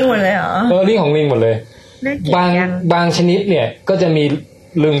องลิงหมดเลยเหรอนี่ของลิงหมดเลยบางชนิดเนี่ยก็จะมี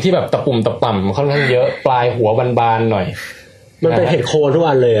ลึงที่แบบตะปุ่มตะป่ำค่อนข้างเยอะปลายหัวบานๆหน่อยมันเป็นเห็ดโคนทุก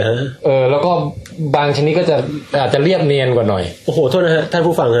อันเลยฮะแล้วก็บางชนิดก็จะอาจจะเรียบเนียนกว่าหน่อยโอ้โหโทษนะฮะท่าน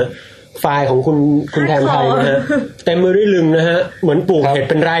ผู้ฟังฮะไฟล์ของคุณแทนไทยนะฮะเต็มมือด้วยลึงนะฮะเหมือนปลูกเห็ด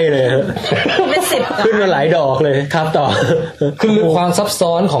เป็นไร่เลยฮะเป็น10ขึ้นมาหลายดอกเลยครับต่อคือความซับ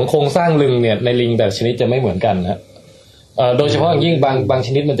ซ้อนของโครงสร้างลึงเนี่ยในลิงแต่ชนิดจะไม่เหมือนกันนะโดยเฉพาะอย่างยิ่งบางช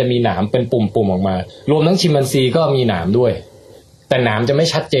นิดมันจะมีหนามเป็นปุ่มออกมารวมทั้งชิมแปนซีก็มีหนามด้วยแต่หนามจะไม่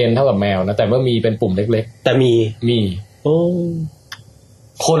ชัดเจนเท่ากับแมวนะแต่ว่ามีเป็นปุ่มเล็กๆแต่มี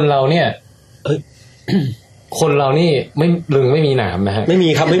คนเราเนี่ยคนเรานี่ไม่ลึงไม่มีหนามนะฮะไม่มี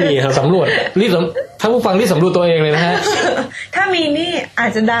ครับไม่มีครับสำรวจรีบถ้าผู้ฟังที่สำรวจตัวเองเลยนะฮะถ้ามีนี่อา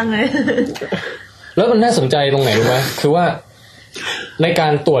จจะดังเลยแล้วมันน่าสนใจตรงไหนรู้ไหมคือว่าในกา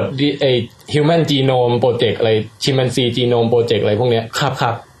รตรวจHuman Genome Project อะไร Chimpanzee Genome Project อะไรพวกเนี้ยค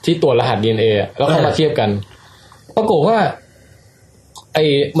รับที่ตรวจรหัส DNA แล้วเข้ามาเทียบกันปรากฏว่า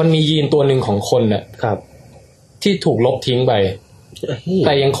มันมียีนตัวหนึ่งของคนน่ะที่ถูกลบทิ้งไปแ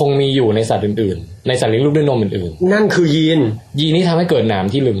ต่ยังคงมีอยู่ในสัตว์อื่นๆในสัตว์เลี้ยงลูกด้วยนมอื่นๆนั่นคือยีนนี้ทำให้เกิดหนาม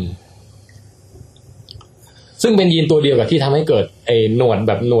ที่ลึงซึ่งเป็นยีนตัวเดียวกับที่ทำให้เกิดหนวดแ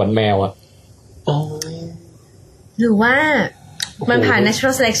บบหนวดแมวอะหรือว่ามันผ่าน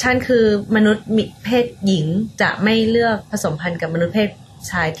natural selection คือมนุษย์เพศหญิงจะไม่เลือกผสมพันธุ์กับมนุษย์เพศ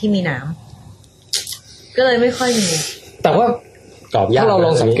ชายที่มีหนามก็เลยไม่ค่อยมีแต่ว่าถ้าเราล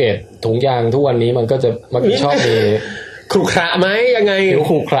องสังเกตถุงยางทุกวันนี้มันก็จะชอบมีขรุขระไหมยังไง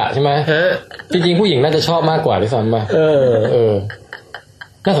ขรุขระใช่ไหมจริงๆผู้หญิงน่าจะชอบมากกว่าด้วยซ้ำป่ะ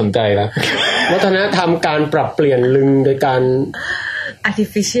น่าสนใจนะวัฒนธรรมการปรับเปลี่ยนลึงโดยการ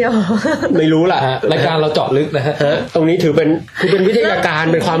artificial ไม่รู้ล่ะ รายการเราเจาะลึกนะฮะ ตรงนี้ถือเป็นวิทยาการ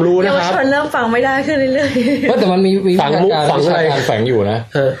เป็นความรู้นะครับ เยาวชนเริ่มฟังไม่ได้ขึ้นเรื่อยๆ แต่มันมีวิชาการแฝงอยู่นะ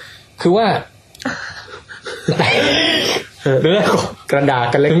คือว่าเรื่องกระดาษ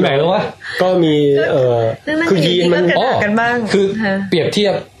กันเล็กไหนแล้ววะก็มีคือยีนมันกันบ้างคือเปรียบเทีย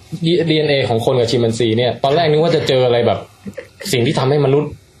บ DNA ของคนกับชิมแปนซีเนี่ยตอนแรกนึกว่าจะเจออะไรแบบสิ่งที่ทำให้มนุษ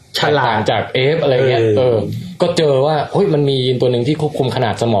ย์ฉลาดจากเอฟอะไรเงี้ยก็เจอว่าเฮ้ยมันมียีนตัวหนึ่งที่ควบคุมขน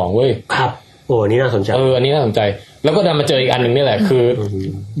าดสมองเว้ยครับโอ้นี่น่าสนใจอันนี้น่าสนใจแล้วก็ดันมาเจออีกอันหนึ่งนี่แหละคือ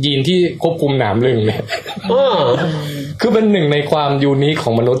ยีนที่ควบคุมหนามลึงเนี่ยคือเป็นหนึ่งในความยูนิคข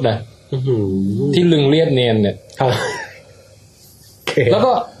องมนุษย์นะที่ลึงเรียบเนียนเนี่ยแล้ว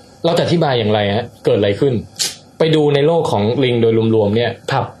ก็เราจะอธิบายอย่างไรฮะเกิดอะไรขึ้นไปดูในโลกของลิงโดยรวมๆเนี่ย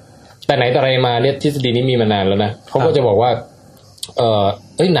ครับแต่ไหนแต่ไรมาเนี่ยทฤษฎีนี้มีมานานแล้วนะเขาก็จะบอกว่า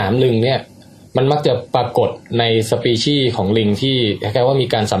หนามลิงเนี่ยมันมักจะปรากฏในสปีชีส์ของลิงที่คล้ายๆว่ามี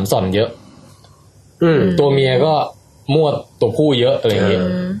การสัมสอนเยอะตัวเมียก็มั่วตัวผู้เยอะอะไรอย่างเงี้ย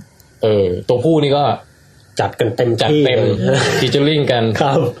ตัวผู้นี่ก็จัดกันเต็มฟีเจอริ่งกันค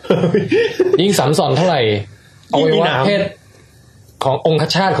รับยิ่งสัมสอนเท่าไหร่อวัยวะเพศขององค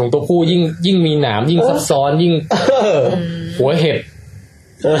ชาตของตัวผู้ยิ่งมีหนามยิ่งซับซ้อนยิ่งหัวเห็ด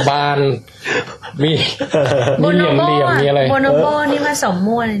บานมีเหลี่ยมมีอะไรโบโนโบนี่มาสม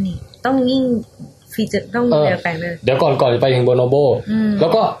มั่วเลยนี่ต้องยิ่งฟีเจอร์ต้องเดียวกันเลยเดี๋ยวก่อนจะไปถึงโบโนโบแล้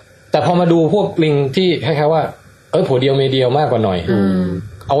วก็แต่พอมาดูพวกลิงที่คล้ายๆว่าผัวเดียวเมียเดียวมากกว่าหน่อย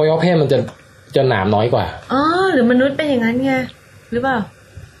อวัยวะเพศมันจะหนามน้อยกว่าหรือมนุษย์เป็นอย่างนั้นไงหรือเปล่า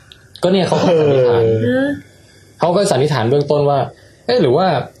ก็เนี่ยเขาสันนิษฐานเขาก็สันนิษฐานเบื้องต้นว่าหรือว่า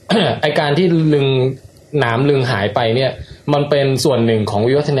ไอการที่หนามลึงหายไปเนี่ยมันเป็นส่วนหนึ่งของ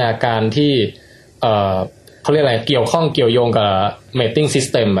วิวัฒนาการที่เขาเรียกอะไรเกี่ยวข้องเกี่ยวโยงกับ mating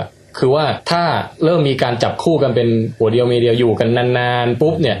system อ่ะคือว่าถ้าเริ่มมีการจับคู่กันเป็นหัวเดียวเมียเดียวอยู่กันนานๆ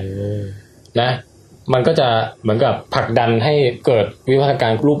ปุ๊บเนี่ยนะมันก็จะเหมือนกับผลักดันให้เกิดวิวัฒนากา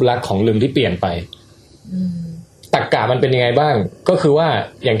รรูปลักษณ์ของลึงที่เปลี่ยนไปตรรกะมันเป็นยังไงบ้างก็คือว่า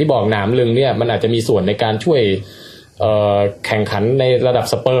อย่างที่บอกหนามลึงเนี่ยมันอาจจะมีส่วนในการช่วยแข่งขันในระดับ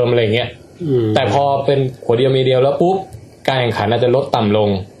สเปิร์มอะไรเงี้ยแต่พอเป็นหัวเดียวมีเดียวแล้วปุ๊บการแข่งขันอาจจะลดต่ำลง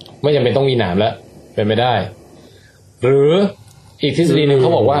ไม่จำเป็นต้องมีหนามแล้วเป็นไม่ได้หรืออีกทฤษฎีหนึ่งเข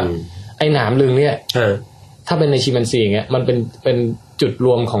าบอกว่าไอ้หนามลึงเนี่ยถ้าเป็นในชิมแปนซีอย่างเงี้ยมันเป็นจุดร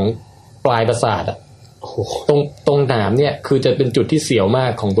วมของปลายประสาทอะตรงหนามเนี่ยคือจะเป็นจุดที่เสียวมา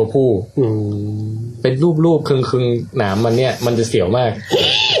กของตัวผู้เป็นรูปคึงหนามมันเนี่ยมันจะเสียวมาก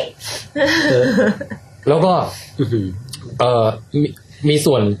แล้วก็มี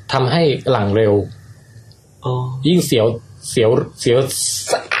ส่วนทำให้หลังเร็วยิ่งเสียว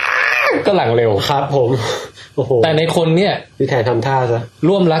ก็หลังเร็วครับผมแต่ในคนเนี่ยพี่แทนทำท่าซะ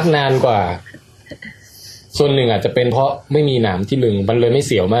ร่วมรักนานกว่าส่วนหนึ่งอาจจะเป็นเพราะไม่มีหนามที่ลึงมันเลยไม่เ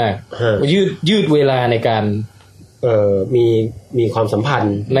สียวมากยืดเวลาในการมีความสัมพัน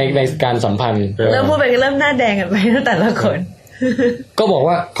ธ์ในการสัมพันธ์เริ่มพูดไปก็เริ่มหน้าแดงกันไปแต่ละคนก็บอก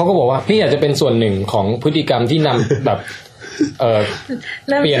ว่าเขาก็บอกว่านี่อาจจะเป็นส่วนหนึ่งของพฤติกรรมที่นำแบบ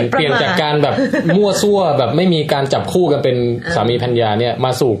เปลี่ยนจากการแบบมั่วซั่วแบบไม่มีการจับคู่กันเป็นสามีภรรยาเนี่ยม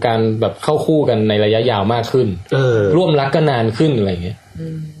าสู่การแบบเข้าคู่กันในระยะยาวมากขึ้นร่วมรักก็นานขึ้นอะไรอย่างเงี้ย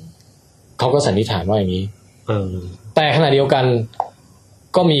เขาก็สันนิษฐานว่าอย่างนี้แต่ขณะเดียวกัน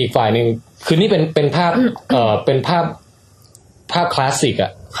ก็มีอีกฝ่ายหนึ่งคือนี่เป็นภาพเป็นภาพคลาสสิกอ่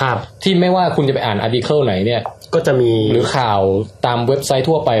ะที่ไม่ว่าคุณจะไปอ่านอาร์ติเคิลไหนเนี่ยก็จะมีหรือข่าวตามเว็บไซต์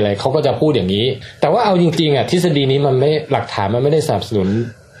ทั่วไปเลยเขาก็จะพูดอย่างนี้แต่ว่าเอาจริงๆอ่ะทฤษฎีนี้มันไม่หลักฐานมันไม่ได้สนับสนุน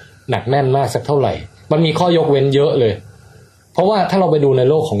หนักแน่นมากสักเท่าไหร่มันมีข้อยกเว้นเยอะเลยเพราะว่าถ้าเราไปดูใน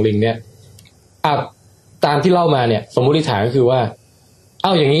โลกของลิงเนี่ยตามที่เล่ามาเนี่ยสมมติฐานก็คือว่าเอ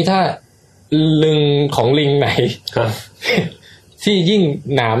าอย่างนี้ถ้าลึงของลิงไหนที่ยิ่ง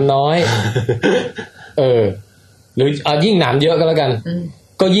หนามน้อยหรือยิ่งหนามเยอะก็แล้วกัน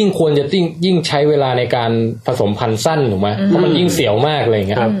ก็ยิ่งควรจะยิ่งใช้เวลาในการผสมพันธุ์สั้นถูกไหมเพราะมันยิ่งเสียวมากอะไรอย่าง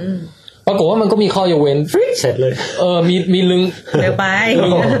เงี้ยปรากฏว่ามันก็มีข้อยกเว้นเสร็จเลยมีลึงเดี๋ยวไป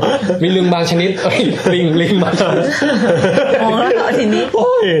มีลึงบางชนิดลิงบางชนิดอ๋อแล้วทีนี้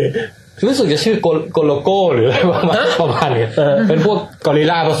รู้สึกจะชื่อโกโลโก้หรืออะไรประมาณนี้เป็นพวกกอริล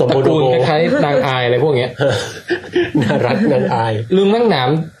ลาผสมโบโดโกคล้ายๆนางอายอะไรพวกเนี้ยน่ารักนางอายลึงแม่งหนา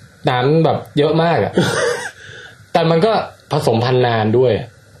มแบบเยอะมากอ่ะแต่มันก็ผสมพันธุ์นานด้วย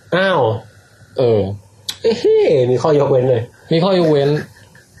อ้าวมีข้อยกเว้นเลยมีข้อยกเว้น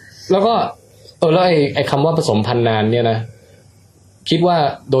แล้วก็แล้วไอ้คำว่าผสมพันธุ์นานเนี่ยนะคิดว่า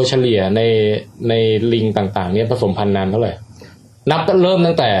โดยเฉลี่ยในลิงต่างๆเนี่ยผสมพันธุ์นานเท่าไหร่นับเริ่ม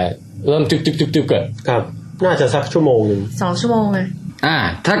ตั้งแต่เริ่มจุกเกิดครับน่าจะสักชั่วโมงนึง2 ชั่วโมงไง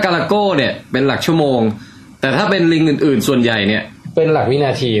ถ้ากาลาโก้เนี่ยเป็นหลักชั่วโมงแต่ถ้าเป็นลิงอื่นๆส่วนใหญ่เนี่ย เป็นหลักวิน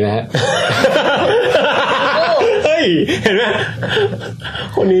าทีนะฮะ เฮ้ยเห็นไหม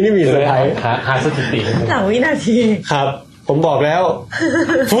คนนี้นี่มีเซอร์ไพรส์ หาสถิติ หลังวินาทีครับผมบอกแล้ว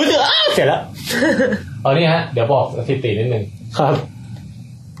ฟูดเสร็จแล้ว นี่ฮะเดี๋ยวบอกสถิตินิดนึงครับ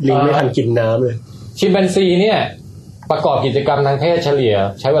ลิงไม่ทันกินน้ำเลยชิมแปนซีเนี่ยประกอบกิจกรรมทางเพศเฉลี่ย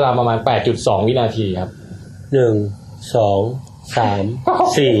ใช้เวลาประมาณ 8.2 วินาทีครับ1 2 3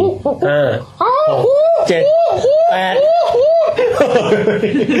 4 5 6 7 8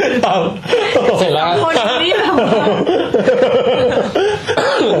เสร็จแล้วคนนี้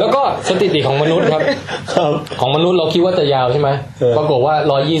แล้วก็สถิติของมนุษย์ครับของมนุษย์เราคิดว่าจะยาวใช่ไหมปรากฏว่า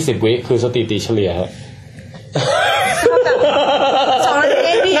120วิคือสถิติเฉลี่ยครับ2 นา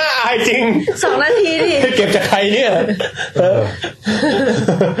ทีดิน่าอายจริง2 นาทีดิเก็บจากใครเนี่ย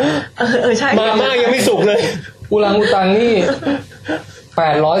ใช่มากยังไม่สุกเลยอุรังอุตังนี่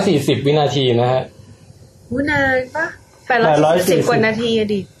840วินาทีนะฮะนานปะ840กว่านาที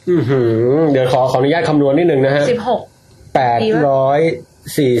ดิเดี๋ยวขออนุญาตคำนวณนิดนึงนะฮะ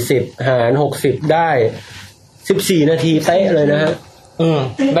840หาร60ได้14นาทีเป๊ะเลยนะฮะ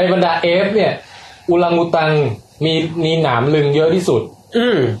ในบรรดาเอฟเนี่ยอุรังอุตังมีหนามลึงเยอะที่สุด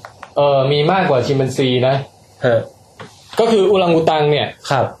มีมากกว่าชิมแปนซีนะก็คืออุรังอุตังเนี่ย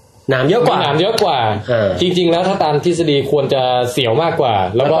ครับหนามเยอะกว่าจริงๆแล้วถ้าตามทฤษฎีควรจะเสียวมากกว่า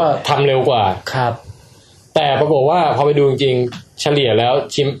แล้วก็ทำเร็วกว่าครับแต่ปรากฏว่าพอไปดูจริงๆเฉลี่ยแล้ว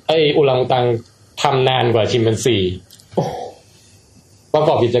อุรังอุตังทำนานกว่าชิมแปนซีประก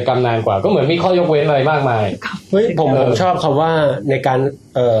อบกิจกรรมนานกว่าก็เหมือนมีข้อยกเว้นอะไรมากมายเฮ้ยผมชอบคำว่าในการ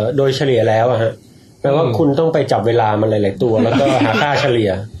โดยเฉลี่ยแล้วอะฮะแปลว่าคุณต้องไปจับเวลามันหลายๆตัวแล้วก็หาค่าเฉลี่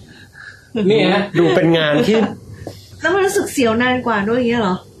ยนี่ฮะดูเป็นงานที่แล้วมันรู้สึกเสียวนานกว่าด้วยอย่างเงี้ยเหร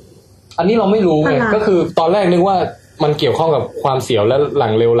ออันนี้เราไม่รู้ไงก็คือตอนแรกนึกว่ามันเกี่ยวข้องกับความเสียวและหลั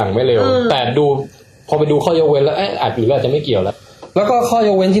งเร็วหลังไม่เร็วแต่ดูพอไปดูข้อยกเว้นแล้วอาจจะไม่เกี่ยวแล้วก็ข้อย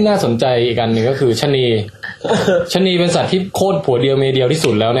กเว้นที่น่าสนใจอีกอันหนึ่งก็คือชะนีเป็นสัตว์ที่โคตรผัวเดียวเมียเดียวที่สุ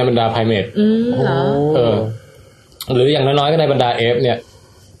ดแล้วในบรรดาไพรเมทหรืออย่างน้อยๆก็ในบรรดาเอฟเนี่ย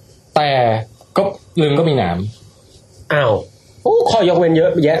แต่ก็ลึงก็มีหนามอ้าวข้อยกเว้นเยอ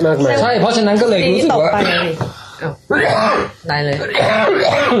ะแยะมากมายใช่เพราะฉะนั้นก็เลยรู้สึกว่าได้เลย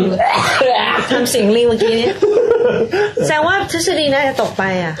ทำเสียงลิงเมื่อกี้นี้แสดงว่าทฤษฎีน่าจะตกไป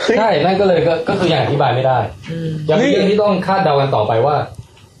อ่ะใช่นั่นก็เลยก็คืออย่างอธิบายไม่ได้ยังมีเรื่องที่ต้องคาดเดากันต่อไปว่า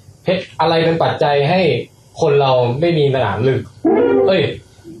อะไรเป็นปัจจัยให้คนเราไม่มีหนามลึก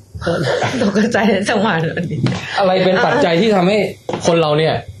ตกใจจังหวะนี้อะไรเป็นปัจจัยที่ทำให้คนเราเนี่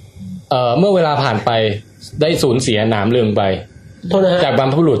ยเมื่อเวลาผ่านไปได้สูญเสียหนามลึงไปจากบร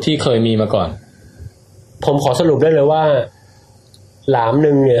รพบุรุษที่เคยมีมาก่อนผมขอสรุปได้เลยว่าหลาม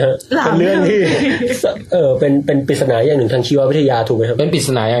นึงเนี่ยฮะเป็นเรื่องที่เป็นปริศนาอย่างหนึ่งทางชีววิทยาถูกไหมครับเป็นปริศ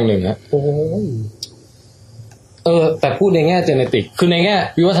นาอย่างหนึ่งฮะโอ้แต่พูดในแง่เจเนติกคือในแง่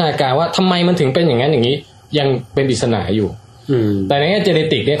วิวัฒนาการว่าทำไมมันถึงเป็นอย่างนั้นอย่างนี้ยังเป็นปริศนาอยู่แต่ในแง่เจเน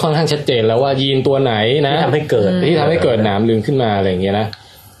ติกเนี่ยค่อนข้างชัดเจนแล้วว่ายีนตัวไหนนะที่ทำให้เกิดหนามลึงขึ้นมาอะไรอย่างเงี้ยนะ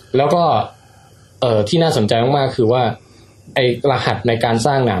แล้วก็ที่น่าสนใจมากๆคือว่าไอ้รหัสในการส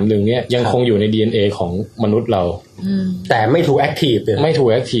ร้างหนามลึงเนี่ยยังคงอยู่ใน DNA ของมนุษย์เราแต่ไม่ถูกแอคทีฟไม่ถูก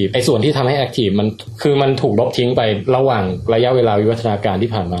แอคทีฟไอ้ส่วนที่ทำให้แอคทีฟมันคือมันถูกลบทิ้งไประหว่างระยะเวลาวิวัฒนาการที่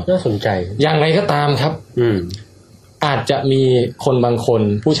ผ่านมาน่าสนใจอย่างไรก็ตามครับอาจจะมีคนบางคน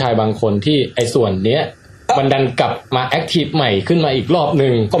ผู้ชายบางคนที่ไอ้ส่วนเนี้ยมันดันกลับมาแอคทีฟใหม่ขึ้นมาอีกรอบนึ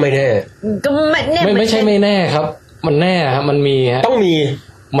งก็ไม่แน่ไม่ใช่ไม่แน่ครับมันแน่ครับมันมีฮะต้องมี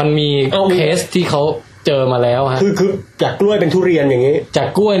มันมีเคสที่เขาเจอมาแล้วฮะคือจากกล้วยเป็นทุเรียนอย่างนี้จาก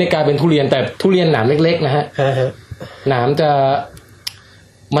กล้วยในกลายเป็นทุเรียนแต่ทุเรียนหนามเล็กๆนะฮะหนามจะ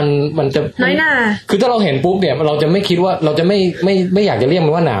มันจะน้อยหนาคือถ้าเราเห็นปุ๊บเนี่ยเราจะไม่คิดว่าเราจะไม่อยากจะเรียกมั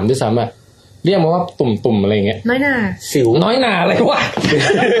นว่าหนามด้วยซ้ำอะเรียกมันว่าตุ่มๆอะไรเงี้ยน้อยหนาสิวน้อยหนาอะไรวะ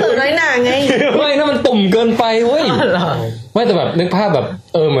น้อยหนาไงไม่นั่นมันตุ่มเกินไปเว้ยไม่แต่แบบนึกภาพแบบ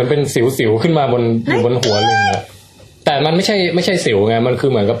เหมือนเป็นสิวขึ้นมาอยู่บนหัวเลยแต่มันไม่ใช่สิวไงมันคือ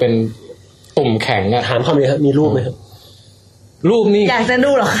เหมือนกับเป็นตุ่มแข็งอะถามคำนี้ครับมีรูปไหมครับรูปนี่อยากจะดู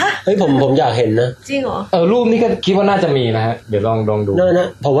หรอคะเฮ้ยผมอยากเห็นนะจริงเหรอรูปนี่ก็คิดว่าน่าจะมีนะฮะเดี๋ยวลองดูนะ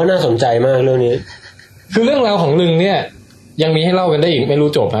ผมว่าน่าสนใจมากเรื่องนี้คือเรื่องราวของลึงเนี่ยยังมีให้เล่ากันได้อีกไม่รู้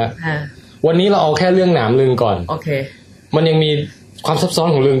จบฮะวันนี้เราเอาแค่เรื่องหนามลึงก่อนโอเคมันยังมีความซับซ้อน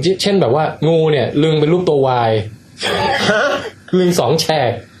ของลึงเช่นแบบว่างูเนี่ยลึงเป็นรูปตัววายลึง2แฉ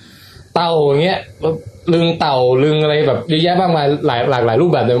กเต่าอย่างเงี้ยลึงเต่าลึงอะไรแบบเยอะแยะมากมายหลากหลายรู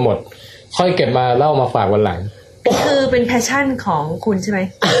ปแบบเต็มหมดค่อยเก็บมาเล่ามาฝากวันหลังคือเป็นแพชชั่นของคุณใช่ไหม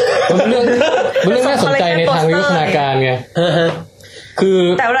มันเรื่องน่าสนใจในทางวิวัฒนาการไงคือ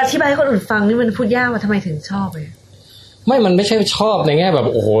แต่เวลาอธิบายให้คนอื่นฟังนี่มันพูดยากว่าทำไมถึงชอบเลย มันไม่ใช่ชอบในแง่แบบ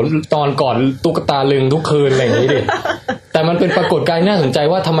โอ้โหตอนก่อนตุ๊กตาลึงทุกคืนอะไรอย่างนี้ดิ แต่มันเป็นปรากฏการณ์น่าสนใจ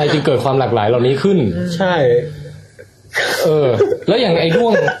ว่าทำไมจึงเกิดความหลากหลายเหล่านี้ขึ้นใช่แล้วอย่างไอ้ด้ว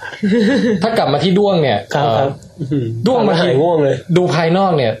ง ถ้ากลับมาที่ด้วงเนี่ยด้วงมันหายง่วงเลยดูภายนอ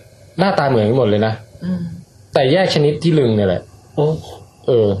กเนี่ยหน้าตาเหมือนกันหมดเลยนะแต่แยกชนิดที่ลึงเนี่ยแหละ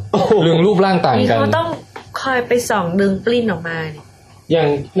ลึงรูปร่างต่างกันเขาต้องคอยไปส่องดึงปลิ้นออกมาอย่าง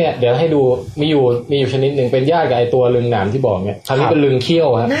เนี่ยเดี๋ยวให้ดูมีอยู่ชนิดหนึ่งเป็นญาติกับไอตัวลึงหนามที่บอกเนี่ยคราวนี้เป็นลึงเขี้ยว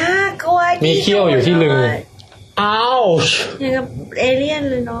ครับน่ากลัวมีเขี้ยวอยู่ที่ลึงอ้าวอย่างกับเอเลี่ยน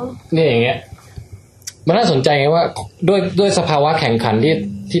เลยเนาะเนี่ยอย่างเงี้ยมันน่าสนใจไงว่าด้วยสภาวะแข่งขัน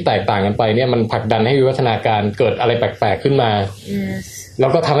ที่แตกต่างกันไปเนี่ยมันผลักดันให้วิวัฒนาการเกิดอะไรแปลกๆขึ้นมา แล้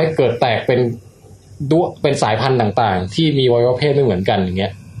วก็ทำให้เกิดแตกเป็นสายพันธุ์ต่างๆที่มีอวัยวะเพศไม่เหมือนกันอย่างเงี้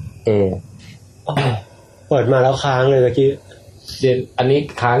ยเปิดมาแล้วค้างเลยเมื่อกี้อันนี้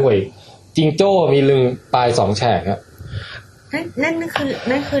ค้างกว่าอีกจิงโจ้มีลึงปลาย2แฉกครับนั่น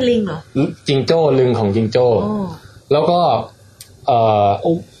คือลิงเหรอจิงโจ้ลึงของจิงโจ้แล้วก็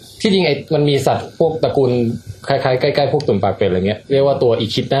ที่จริงมันมีสัตว์พวกตระกูลคล้ายๆใกล้ๆพวกตุ่มปากเป็ดอะไรเงี้ยเรียกว่าตัวอี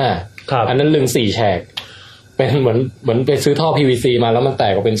คิดนาอันนั้นลึง4แฉกเป็นเหมือนไปซื้อท่อ PVC มาแล้วมันแต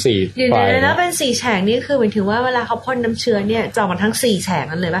กออกเป็น4ปลายแล้วเป็น4แฉกนี่คือหมายถึงว่าเวลาเขาพ่นน้ำเชื้อเนี่ยจะออกมาทั้ง4แฉก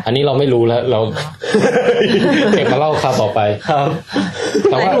นั่นเลยป่ะอันนี้เราไม่รู้แล้วเราเก็บมาเล่าคราวต่อไปครับ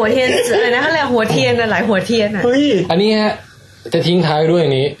แต่ว่าหัวเทียนอะไรนะเขาเรียกหัวเทียนหลายหัวเทียนอ่ะอันนี้ฮะจะทิ้งท้ายด้วย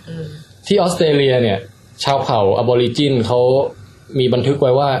นี้ที่ออสเตรเลียเนี่ยชาวเผ่าอะบอริจินเขามีบันทึกไ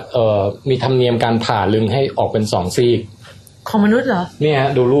ว้ว่ามีธรรมเนียมการผ่าลึงให้ออกเป็น2ซีกของมนุษย์เหรอเนี่ยฮะ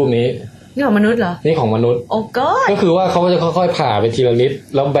ดูรูปนี้นี่ของมนุษย์เหรอนี่ของมนุษย์โอ้ก็คือว่าเขาจะค่อยๆผ่าไปทีละนิด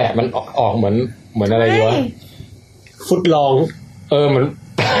แล้วแบะมันออกเหมือนอะไรวะฟุตลองเหมือน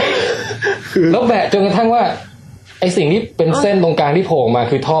แล้วแบะจนกระทั่งว่าไอสิ่งที่เป็นเส้นตรงกลางที่โผล่มา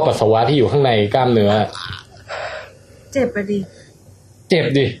คือท่อปัสสาวะที่อยู่ข้างในกล้ามเนื้อเจ็บปะดิเจ็บ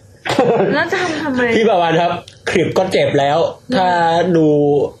ดิแล้วทำไมพี่ประวันครับคลิปก็เจ็บแล้วถ้าดู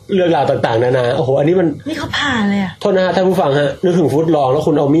เรื่องราวต่างๆนานาโอ้โหอันนี้มันนี่เขาผ่าเลยอ่ะโทษนะฮะท่านผู้ฟังฮะนึกถึงฟุตลองแล้ว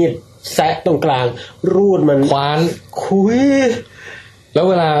คุณเอามีดแซะตรงกลางรูดมันคว้านคุยแล้ว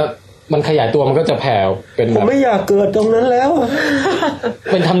เวลามันขยายตัวมันก็จะแผ่เป็นผมไม่อยากเกิดตรงนั้นแล้ว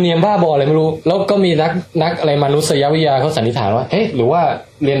เป็นธรรมเนียมบ้าบออะไรไม่รู้แล้วก็มีนักอะไรมนุษยวิทยาเขาสันนิษฐานว่าเฮ้ยหรือว่า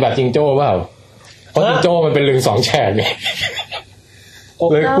เรียนแบบจิงโจ้เปล่าเพราะจิงโจ้มันเป็นลึง2แฉกเนี่ย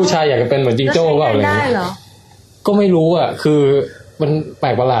เลยผู้ชายอยากจะเป็นเหมือนจิงโจ้เปล่าเลยได้เหรอก็ไม่รู้อ่ะคือมันแปล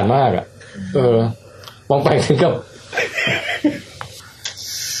กประหลาดมากอ่ะมองไปถึงกับ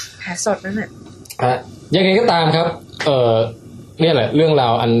แผลสดนั่นแหละยังไงก็ตามครับเนี่ยแหละเรื่องรา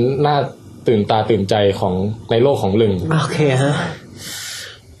วอันน่าตื่นตาตื่นใจของในโลกของลึงโอเคฮะ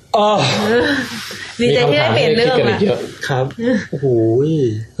ดีใจที่ได้เปลี่ยนเรื่องอ่ะครับโอ้โห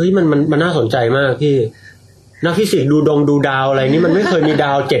เฮ้ยมันน่าสนใจมากพี่นักฟิสิกส์ดูดาวอะไรนี่มันไม่เคยมีด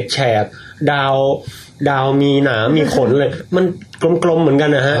าว7แฉกดาวมีหนามมีขนเลยมันกลมๆเหมือนกั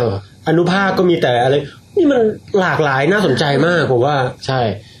นนะฮะอนุภาคก็มีแต่อะไรนี่มันหลากหลายน่าสนใจมากผมว่าใช่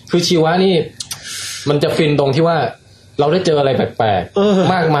คือชีวะนี่มันจะฟินตรงที่ว่าเราได้เจออะไรแปลก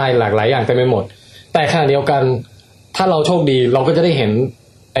ๆมากมายหลากหลายอย่างเต็มไปหมดแต่ขณะเดียวกันถ้าเราโชคดีเราก็จะได้เห็น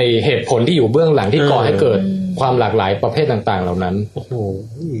ไอเหตุผลที่อยู่เบื้องหลังที่ก่อให้เกิดความหลากหลายประเภทต่างๆเหล่านั้นโอ้โห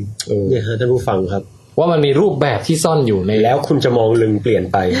เนี่ยฮะท่านผู้ฟังครับว่ามันมีรูปแบบที่ซ่อนอยู่ในแล้วคุณจะมองลึงเปลี่ยน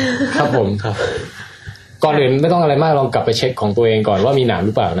ไปครับผมครับก่อนอื่นไม่ต้องอะไรมากลองกลับไปเช็คของตัวเองก่อนว่ามีหนามห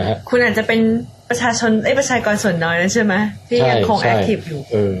รือเปล่านะฮะคุณอาจจะเป็นประชากรส่วนน้อยนะใช่ไหมที่ยังคงแอคทีฟอยู่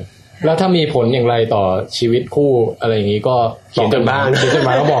แล้วถ้ามีผลอย่างไรต่อชีวิตคู่อะไรอย่างนี้ก็เขียนกันบ้างเขียนกันม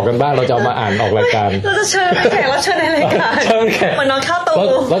าแล้วบอกกันบ้างเราจะเอามาอ่านออกรายการเราจะเชิญแขกรับเชิญในรายการเชิญแขกมันน้องข้าวตู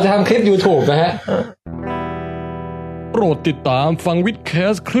เราจะทำคลิป YouTube นะฮะโปรดติดตามฟังวิดแค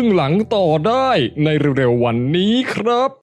สครึ่งหลังต่อได้ในเร็วๆวันนี้ครับ